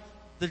guy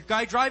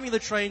driving the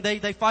train,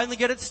 they finally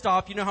get it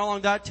stopped. You know how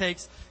long that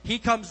takes. He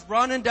comes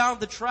running down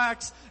the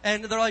tracks,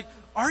 and they're like,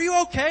 are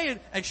you okay?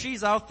 And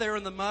she's out there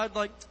in the mud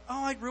like,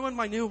 oh, I ruined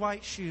my new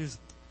white shoes.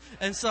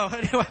 And so,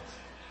 anyway,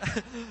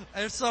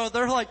 and so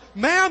they're like,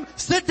 ma'am,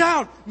 sit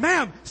down.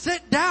 Ma'am,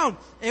 sit down.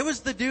 It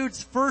was the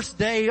dude's first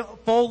day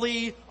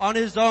fully on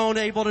his own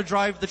able to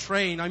drive the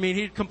train. I mean,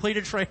 he'd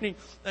completed training.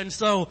 And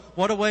so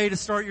what a way to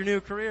start your new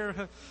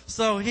career.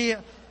 So he's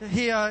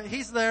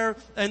there.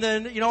 And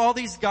then, all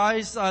these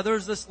guys,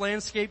 there's this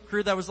landscape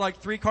crew that was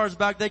like 3 cars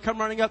back. They come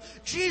running up.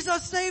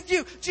 Jesus saved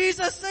you.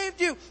 Jesus saved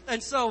you.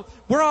 And so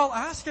we're all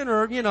asking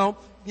her,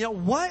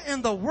 what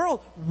in the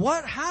world?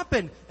 What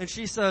happened? And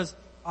she says,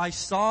 I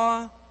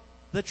saw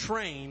the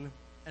train,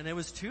 and it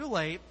was too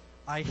late.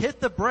 I hit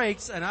the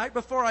brakes, and right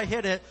before I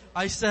hit it,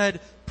 I said,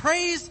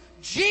 praise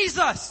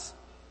Jesus!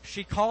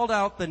 She called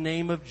out the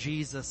name of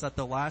Jesus at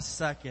the last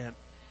second,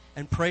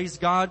 and praise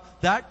God.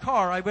 That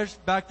car, I wish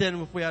back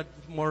then if we had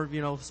more,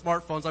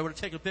 smartphones, I would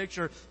have taken a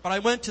picture, but I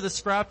went to the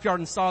scrapyard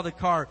and saw the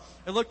car.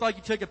 It looked like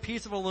you took a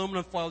piece of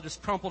aluminum foil,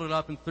 just crumpled it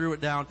up and threw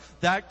it down.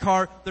 That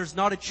car, there's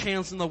not a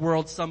chance in the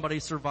world somebody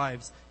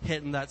survives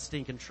hitting that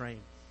stinking train.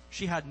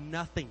 She had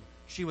nothing.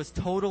 She was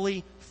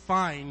totally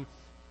fine.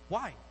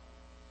 Why?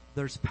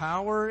 There's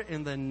power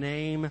in the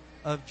name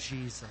of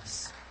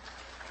Jesus.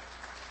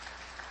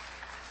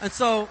 And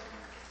so,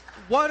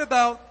 what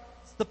about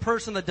the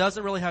person that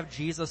doesn't really have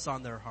Jesus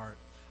on their heart?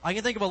 I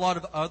can think of a lot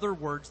of other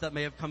words that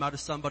may have come out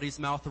of somebody's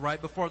mouth right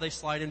before they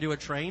slide into a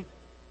train.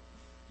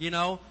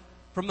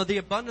 From the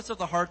abundance of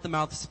the heart, the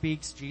mouth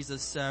speaks,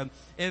 Jesus said.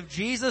 If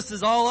Jesus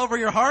is all over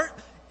your heart,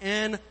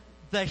 in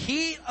the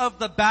heat of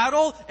the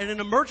battle, in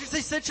an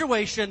emergency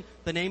situation,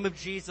 the name of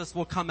Jesus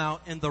will come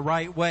out in the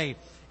right way.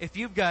 If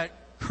you've got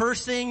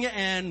cursing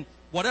and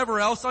whatever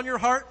else on your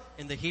heart,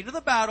 in the heat of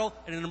the battle,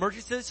 in an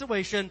emergency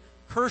situation,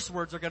 curse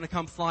words are going to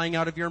come flying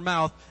out of your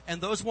mouth, and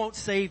those won't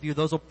save you.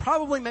 Those will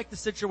probably make the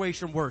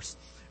situation worse.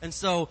 And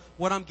so,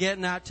 what I'm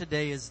getting at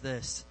today is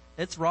this.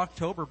 It's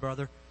Rocktober,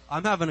 brother.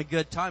 I'm having a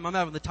good time. I'm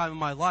having the time of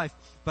my life.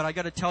 But I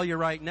got to tell you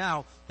right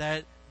now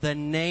that the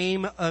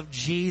name of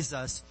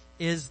Jesus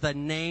is the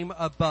name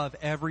above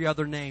every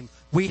other name.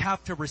 We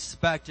have to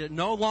respect it.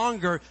 No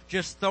longer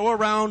just throw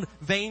around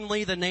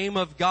vainly the name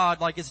of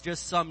God like it's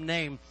just some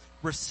name.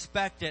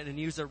 Respect it and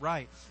use it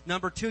right.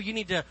 Number 2, you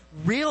need to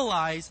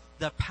realize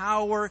the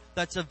power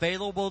that's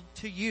available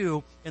to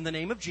you in the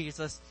name of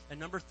Jesus. And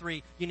number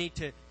 3, you need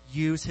to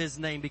use His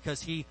name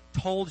because He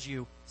told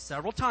you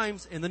several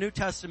times in the New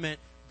Testament,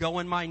 go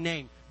in my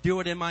name. Do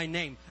it in my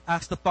name.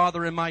 Ask the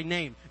Father in my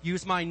name.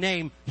 Use my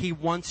name. He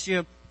wants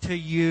you to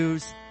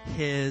use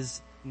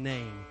His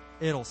name.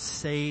 It'll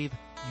save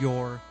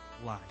your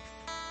life.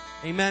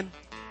 Amen.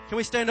 Can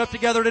we stand up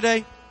together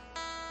today?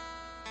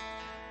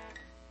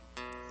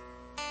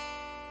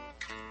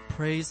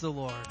 Praise the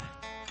Lord.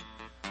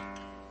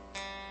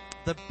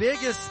 The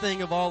biggest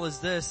thing of all is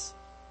this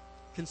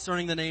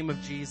concerning the name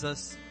of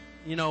Jesus.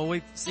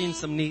 We've seen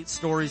some neat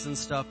stories and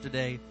stuff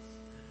today.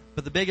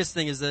 But the biggest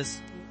thing is this.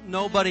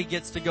 Nobody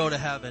gets to go to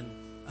heaven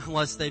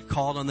unless they've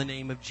called on the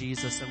name of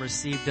Jesus and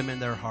received Him in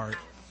their heart.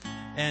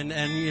 And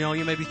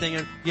you may be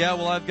thinking, yeah,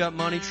 well, I've got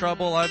money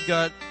trouble, I've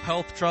got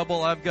health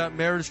trouble, I've got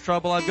marriage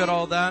trouble, I've got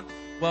all that.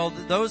 Well,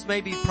 those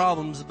may be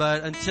problems,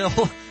 but until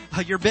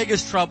your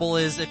biggest trouble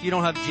is if you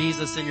don't have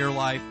Jesus in your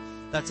life,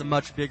 that's a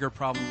much bigger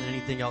problem than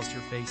anything else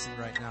you're facing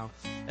right now.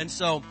 And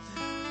so,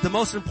 the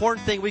most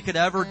important thing we could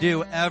ever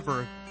do,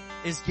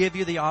 is give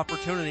you the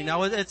opportunity.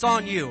 Now, it's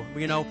on you.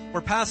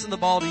 We're passing the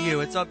ball to you.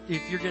 It's up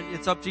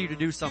to you to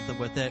do something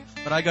with it.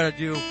 But I gotta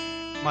do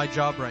my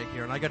job right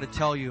here. And I gotta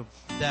tell you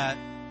that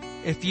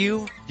if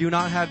you do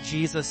not have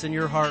Jesus in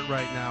your heart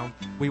right now,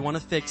 we want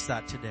to fix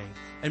that today.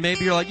 And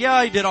maybe you're like, yeah,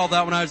 I did all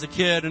that when I was a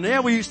kid, and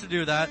yeah, we used to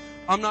do that.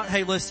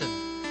 Hey, listen.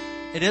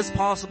 It is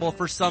possible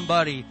for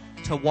somebody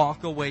to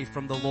walk away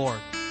from the Lord.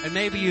 And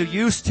maybe you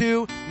used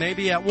to,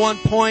 maybe at one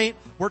point.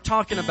 We're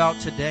talking about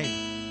today.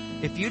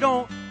 If you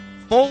don't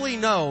fully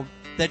know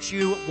that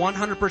you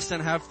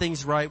 100% have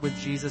things right with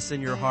Jesus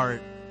in your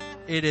heart,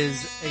 it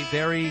is a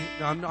very,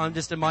 I'm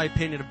just in my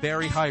opinion, a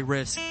very high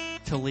risk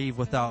to leave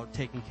without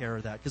taking care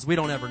of that, because we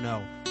don't ever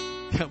know.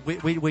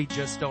 we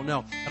just don't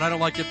know. And I don't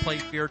like to play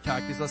fear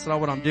tactics. That's not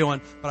what I'm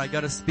doing, but I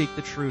gotta speak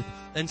the truth.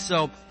 And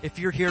so, if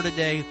you're here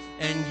today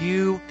and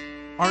you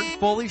aren't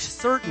fully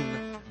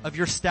certain of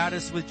your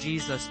status with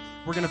Jesus,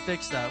 we're gonna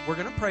fix that. We're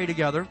gonna pray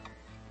together.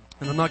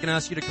 And I'm not gonna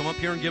ask you to come up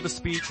here and give a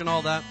speech and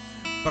all that,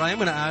 but I am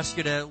gonna ask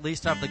you to at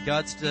least have the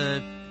guts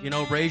to,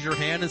 raise your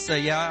hand and say,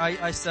 yeah,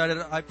 I said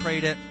it, I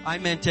prayed it, I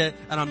meant it,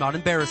 and I'm not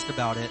embarrassed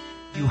about it.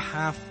 You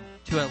have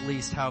to at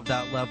least have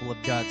that level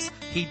of guts.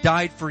 He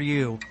died for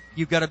you.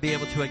 You've got to be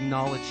able to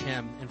acknowledge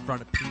Him in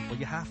front of people.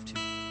 You have to.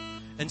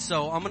 And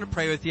so I'm going to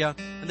pray with you.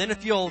 And then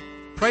if you'll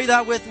pray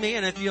that with me,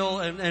 and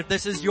if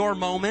this is your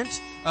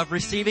moment of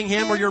receiving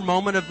Him or your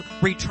moment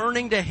of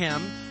returning to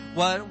Him,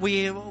 what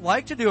we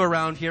like to do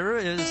around here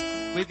is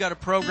we've got a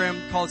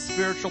program called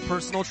Spiritual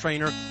Personal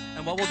Trainer.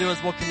 And what we'll do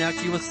is we'll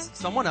connect you with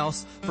someone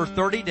else for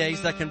 30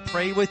 days that can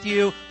pray with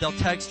you. They'll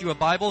text you a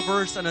Bible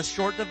verse and a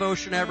short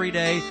devotion every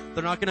day.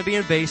 They're not going to be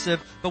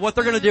invasive. But what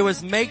they're going to do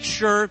is make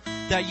sure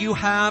that you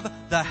have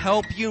the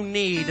help you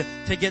need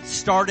to get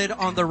started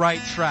on the right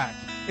track.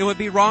 It would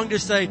be wrong to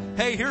say,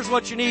 hey, here's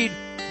what you need.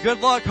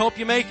 Good luck. Hope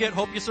you make it.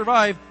 Hope you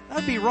survive.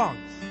 That'd be wrong.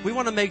 We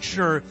want to make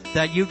sure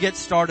that you get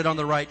started on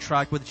the right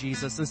track with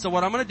Jesus. And so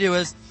what I'm going to do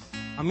is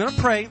I'm going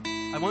to pray.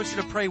 I want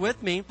you to pray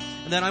with me.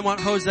 And then I want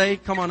Jose,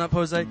 come on up,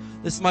 Jose.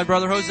 This is my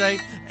brother Jose.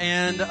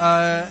 And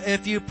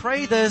if you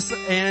pray this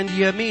and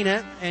you mean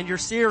it and you're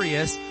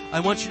serious, I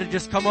want you to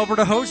just come over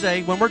to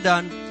Jose when we're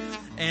done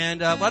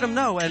and let him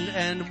know.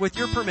 And with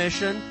your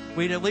permission,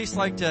 we'd at least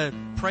like to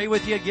pray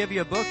with you, give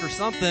you a book or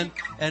something.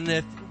 And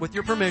if, with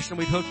your permission,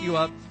 we'd hook you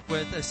up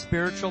with a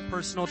spiritual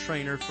personal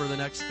trainer for the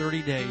next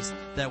 30 days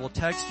that will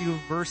text you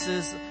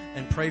verses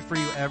and pray for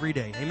you every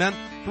day. Amen?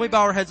 Can we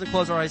bow our heads and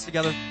close our eyes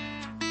together?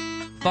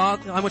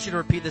 Father, I want you to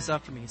repeat this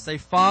after me. Say,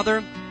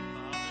 Father,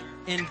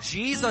 in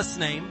Jesus'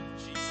 name,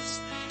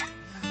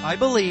 I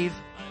believe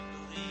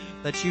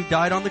that you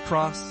died on the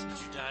cross,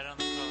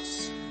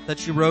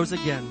 that you rose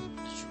again,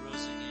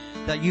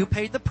 that you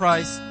paid the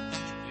price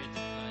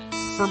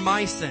for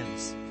my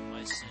sins.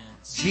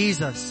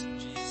 Jesus,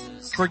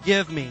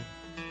 forgive me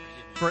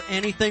for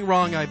anything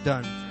wrong I've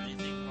done.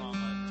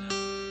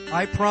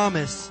 I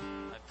promise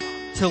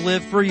to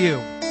live for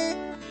you.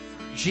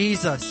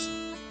 Jesus,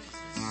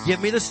 give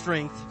me the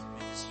strength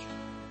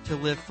to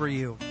live for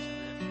you.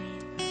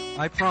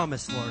 I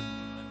promise, Lord,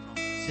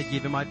 to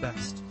give you my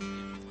best.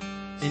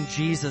 In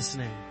Jesus'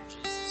 name,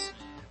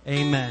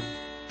 amen.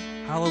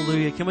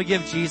 Hallelujah. Can we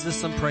give Jesus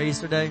some praise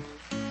today?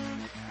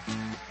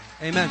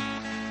 Amen.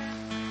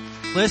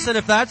 Listen,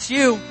 if that's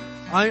you,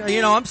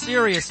 I'm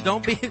serious.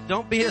 Don't be a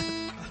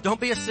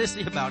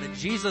sissy about it.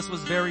 Jesus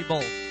was very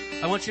bold.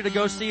 I want you to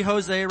go see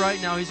Jose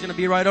right now. He's going to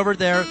be right over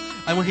there.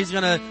 He's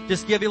going to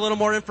just give you a little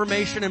more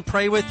information and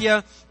pray with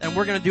you. And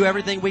we're going to do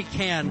everything we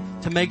can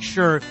to make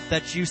sure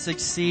that you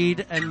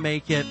succeed and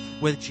make it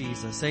with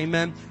Jesus.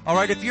 Amen. All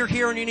right. If you're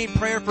here and you need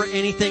prayer for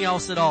anything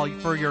else at all,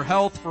 for your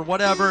health, for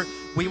whatever,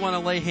 we want to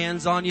lay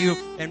hands on you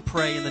and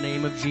pray in the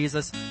name of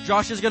Jesus.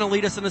 Josh is going to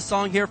lead us in a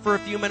song here for a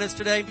few minutes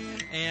today.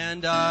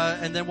 And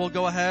then we'll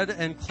go ahead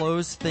and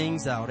close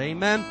things out.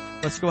 Amen.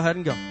 Let's go ahead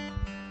and go.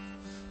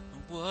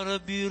 What a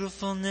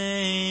beautiful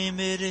name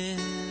it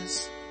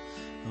is.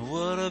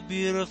 What a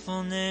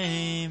beautiful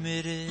name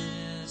it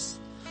is.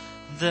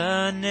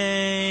 The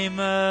name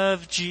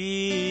of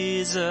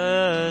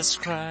Jesus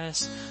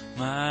Christ,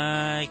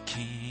 my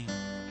King.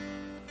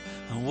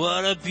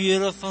 What a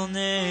beautiful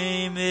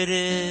name it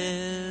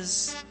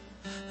is.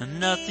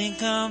 Nothing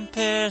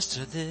compares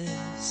to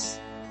this.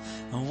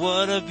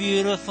 What a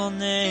beautiful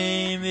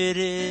name it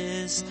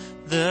is.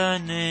 The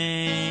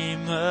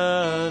name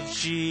of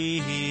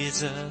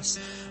Jesus.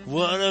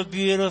 What a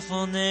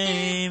beautiful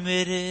name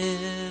it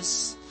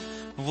is.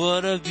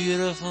 What a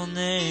beautiful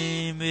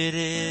name it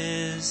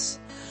is.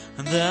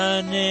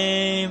 The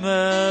name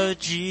of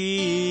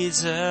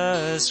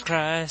Jesus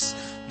Christ,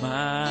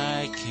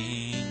 my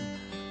King.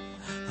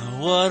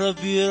 What a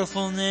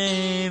beautiful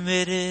name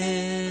it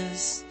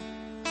is.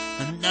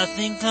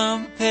 Nothing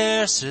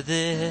compares to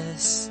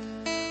this.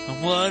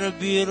 What a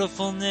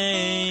beautiful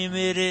name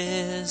it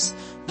is,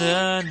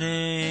 the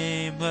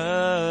name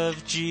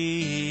of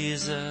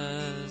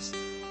Jesus.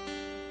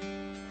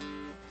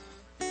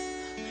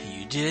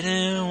 You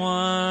didn't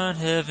want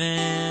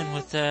heaven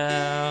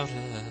without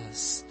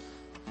us.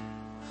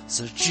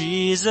 So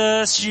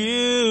Jesus,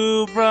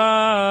 you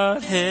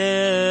brought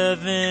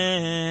heaven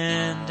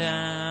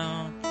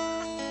down.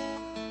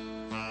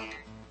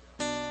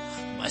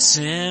 My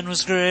sin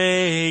was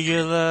great,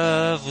 your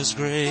love was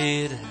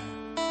greater.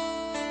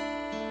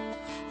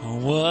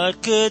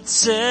 What could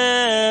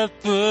separate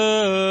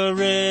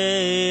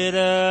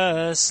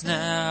us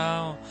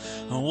now?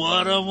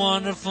 What a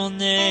wonderful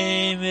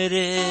name it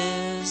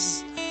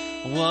is.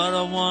 What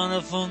a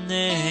wonderful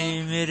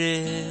name it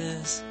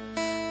is.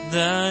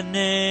 The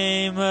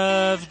name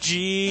of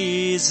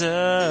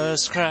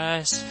Jesus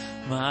Christ,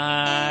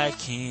 my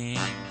King.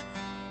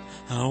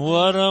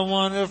 What a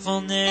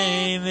wonderful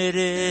name it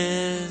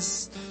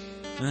is.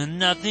 And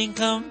nothing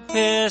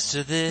compares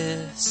to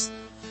this.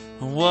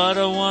 What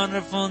a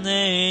wonderful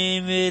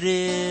name it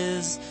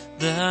is.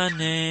 The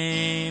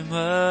name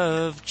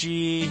of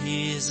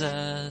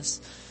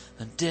Jesus.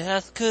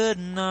 Death could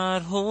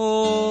not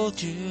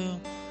hold you.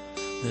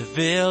 The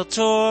veil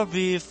tore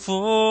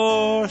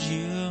before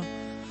you.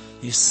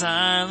 You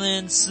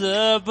silenced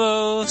the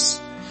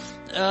boast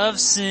of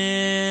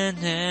sin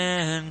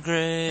and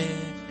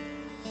grave.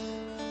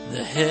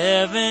 The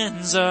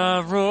heavens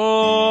are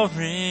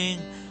roaring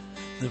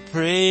the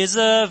praise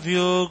of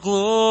your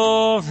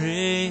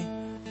glory.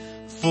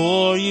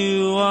 For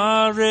you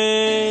are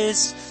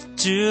raised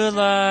to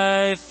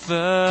life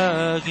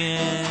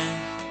again.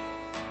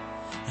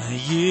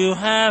 You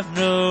have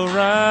no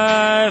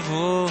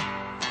rival,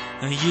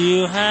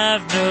 you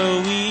have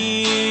no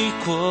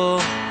equal,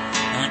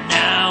 and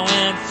now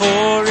and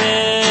forever,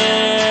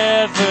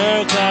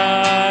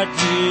 God,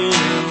 you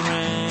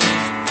reign.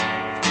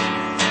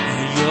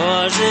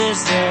 Yours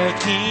is the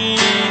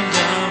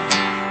kingdom,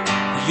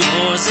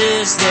 yours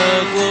is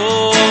the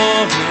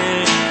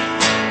glory,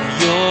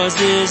 yours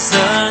is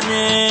the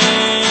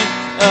name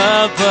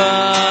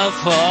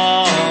above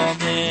all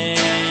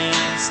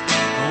names.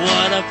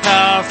 What a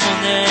powerful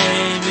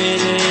name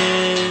it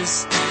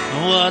is.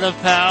 What a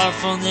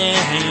powerful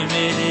name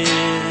it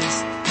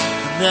is.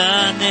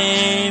 The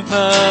name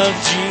of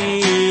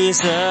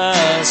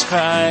Jesus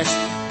Christ,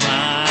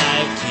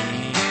 my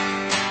King.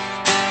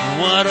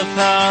 What a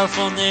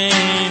powerful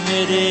name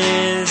it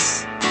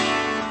is.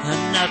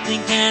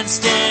 Nothing can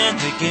stand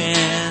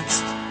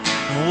against.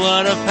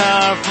 What a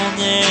powerful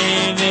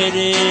name it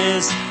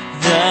is.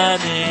 The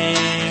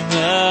name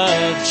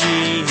of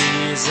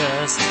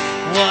Jesus.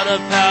 What a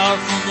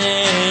powerful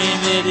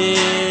name it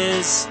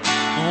is.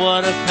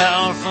 What a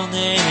powerful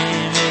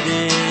name it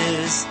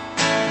is.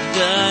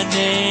 The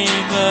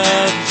name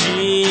of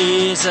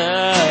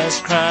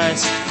Jesus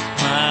Christ,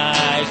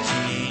 my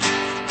King.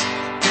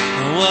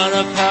 What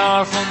a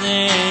powerful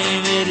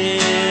name it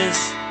is.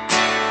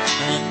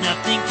 And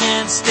nothing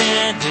can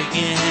stand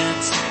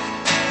against.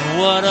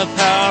 What a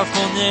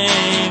powerful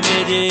name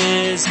it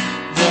is.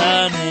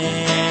 The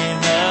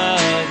name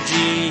of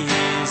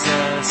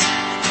Jesus.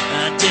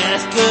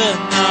 Death could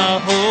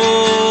not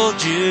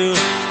hold you.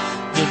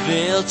 The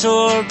veil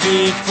tore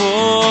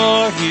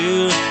before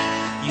you.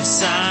 You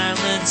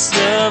silenced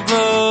the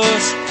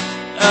boast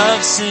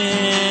of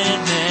sin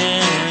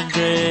and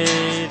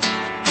grave.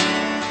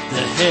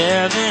 The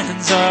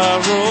heavens are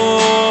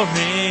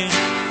roaring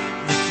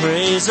the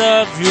praise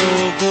of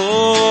your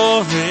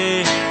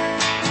glory.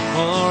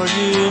 For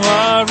you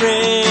are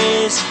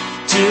raised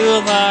to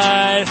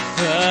life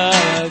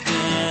again.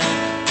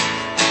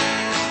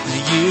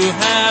 You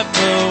have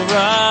no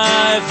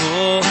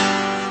rival,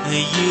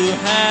 you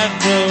have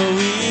no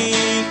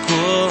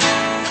equal,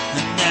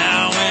 and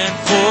now and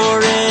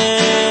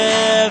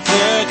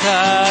forever,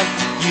 God,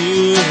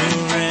 you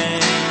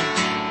reign.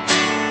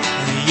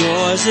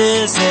 Yours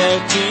is the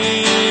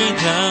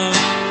kingdom,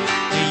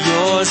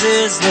 yours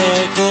is the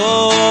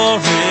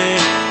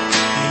glory,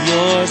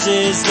 yours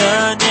is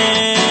the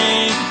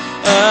name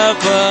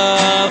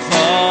above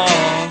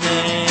all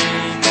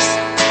names.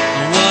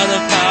 What a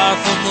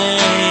powerful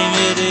name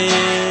it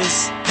is.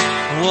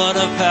 What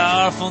a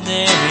powerful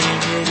name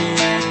it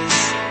is.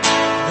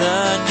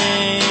 The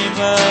name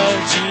of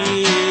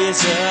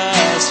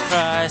Jesus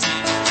Christ,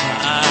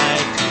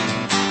 my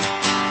King.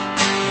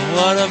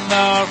 What a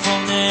powerful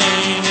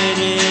name it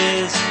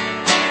is.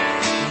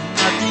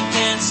 Nothing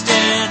can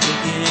stand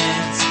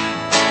against.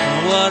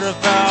 What a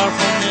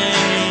powerful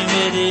name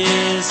it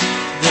is.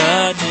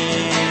 The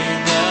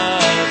name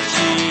of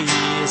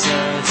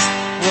Jesus.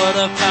 What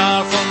a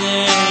powerful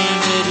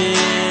name it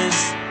is.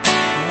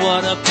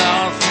 What a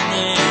powerful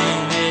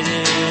name it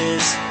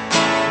is.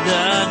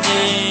 The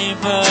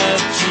name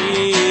of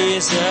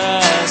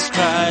Jesus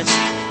Christ,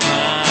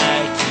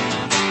 my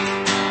King.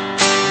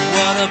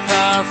 What a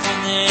powerful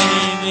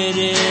name it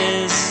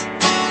is.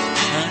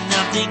 And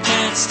nothing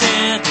can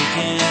stand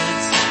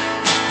against.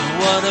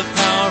 What a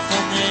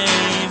powerful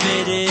name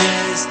it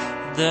is.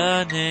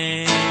 The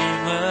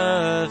name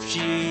of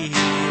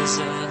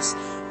Jesus.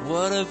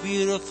 What a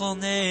beautiful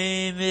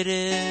name it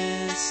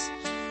is.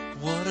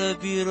 What a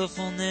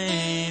beautiful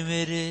name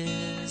it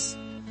is.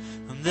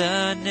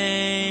 The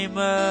name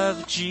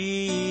of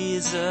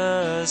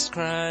Jesus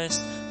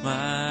Christ,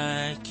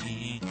 my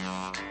King.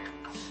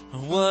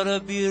 What a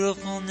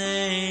beautiful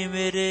name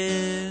it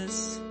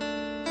is.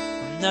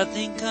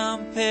 Nothing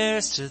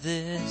compares to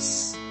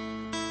this.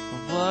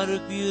 What a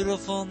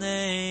beautiful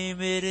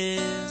name it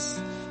is.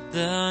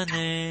 The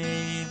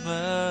name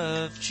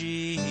of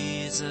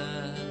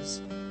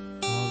Jesus.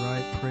 All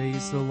right,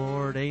 praise the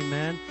Lord.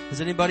 Amen. Has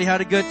anybody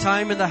had a good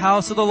time in the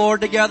house of the Lord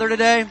together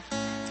today?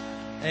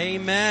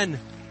 Amen.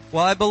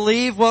 Well, I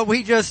believe what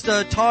we just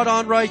taught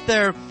on right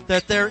there,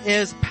 that there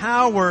is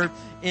power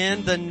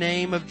in the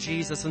name of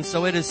Jesus. And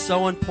so it is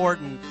so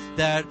important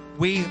that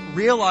we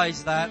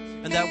realize that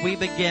and that we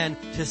begin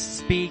to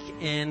speak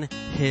in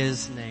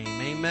His name.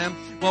 Amen.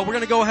 Well, we're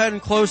going to go ahead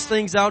and close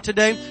things out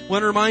today. I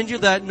want to remind you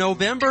that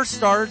November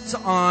starts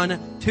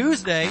on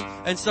Tuesday.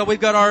 And so we've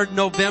got our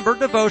November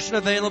devotion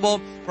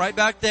available right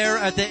back there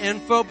at the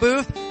info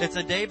booth. It's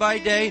a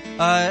day-by-day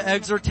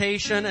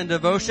exhortation and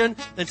devotion.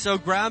 And so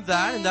grab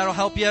that, and that'll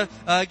help you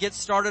get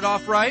started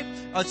off right.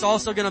 It's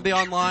also going to be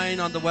online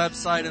on the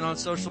website and on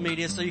social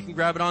media, so you can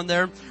grab it on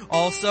there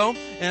also.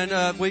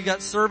 And we've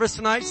got service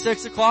tonight,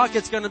 6 o'clock.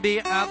 It's going to be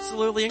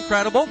absolutely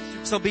incredible.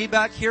 So be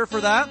back here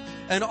for that.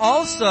 And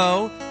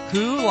also,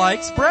 who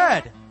likes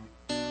bread?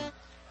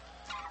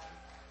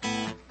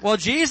 Well,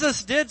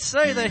 Jesus did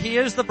say that He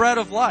is the bread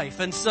of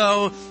life, and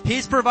so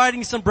He's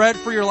providing some bread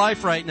for your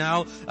life right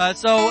now.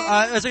 So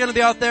is it going to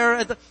be out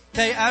there?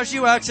 Okay, as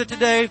you exit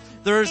today,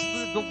 there's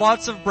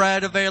lots of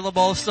bread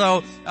available,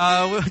 so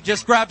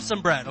just grab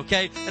some bread,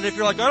 okay? And if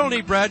you're like, I don't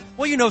need bread,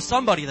 well, you know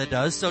somebody that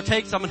does, so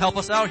take some and help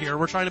us out here.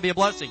 We're trying to be a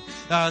blessing.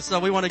 So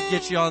we want to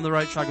get you on the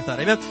right track with that.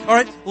 Amen? All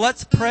right,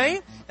 let's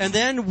pray, and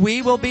then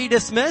we will be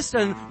dismissed.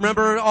 And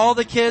remember, all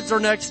the kids are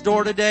next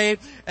door today.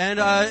 And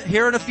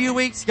here in a few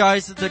weeks,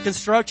 guys, the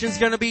construction's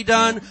going to be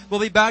done.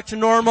 We'll be back to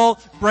normal.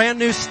 Brand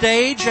new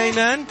stage.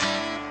 Amen.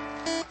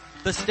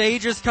 The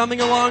stage is coming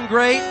along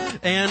great,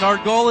 and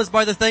our goal is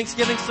by the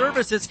Thanksgiving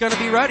service, it's going to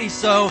be ready.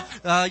 So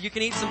you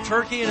can eat some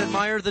turkey and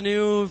admire the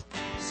new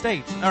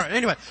stage. All right,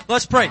 anyway,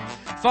 let's pray.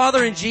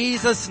 Father, in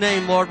Jesus'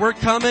 name, Lord, we're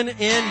coming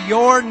in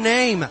Your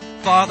name,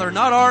 Father.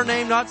 Not our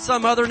name, not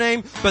some other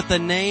name, but the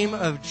name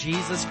of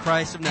Jesus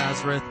Christ of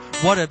Nazareth.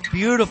 What a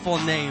beautiful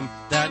name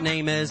that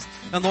name is.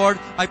 And Lord,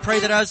 I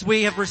pray that as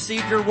we have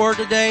received Your word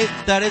today,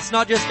 that it's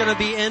not just going to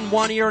be in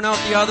one ear and out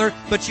the other,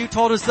 but You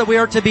told us that we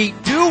are to be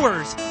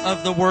doers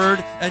of the word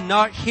and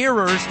not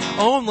hearers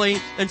only.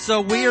 And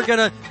so we are going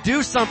to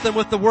do something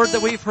with the word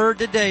that we've heard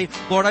today.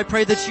 Lord, I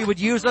pray that You would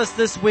use us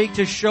this week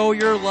to show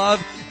Your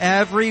love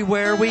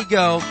everywhere we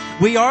go.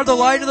 We are the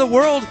light of the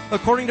world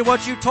according to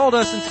what You told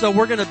us, and so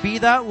we're going to be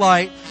that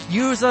light.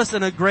 Use us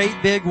in a great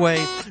big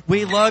way.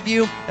 We love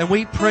You and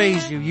we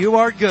praise You. You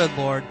are good,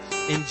 Lord.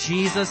 In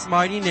Jesus'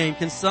 mighty name.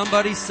 Can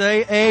somebody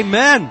say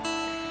amen?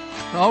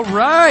 All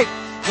right.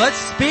 Let's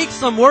speak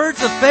some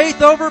words of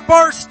faith over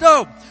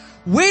Barstow.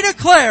 We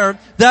declare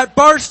that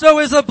Barstow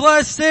is a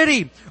blessed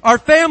city. Our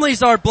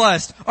families are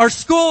blessed. Our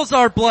schools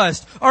are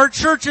blessed. Our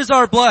churches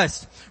are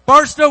blessed.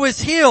 Barstow is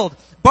healed.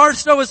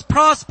 Barstow is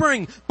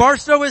prospering.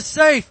 Barstow is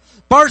safe.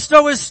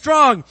 Barstow is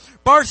strong.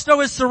 Barstow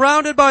is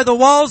surrounded by the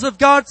walls of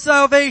God's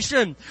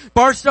salvation.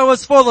 Barstow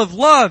is full of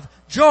love,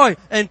 joy,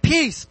 and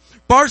peace.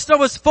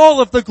 Barstow is full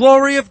of the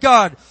glory of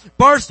God.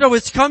 Barstow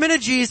is coming to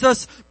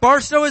Jesus.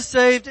 Barstow is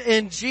saved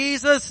in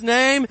Jesus'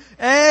 name.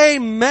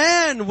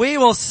 Amen. We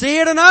will see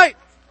you tonight.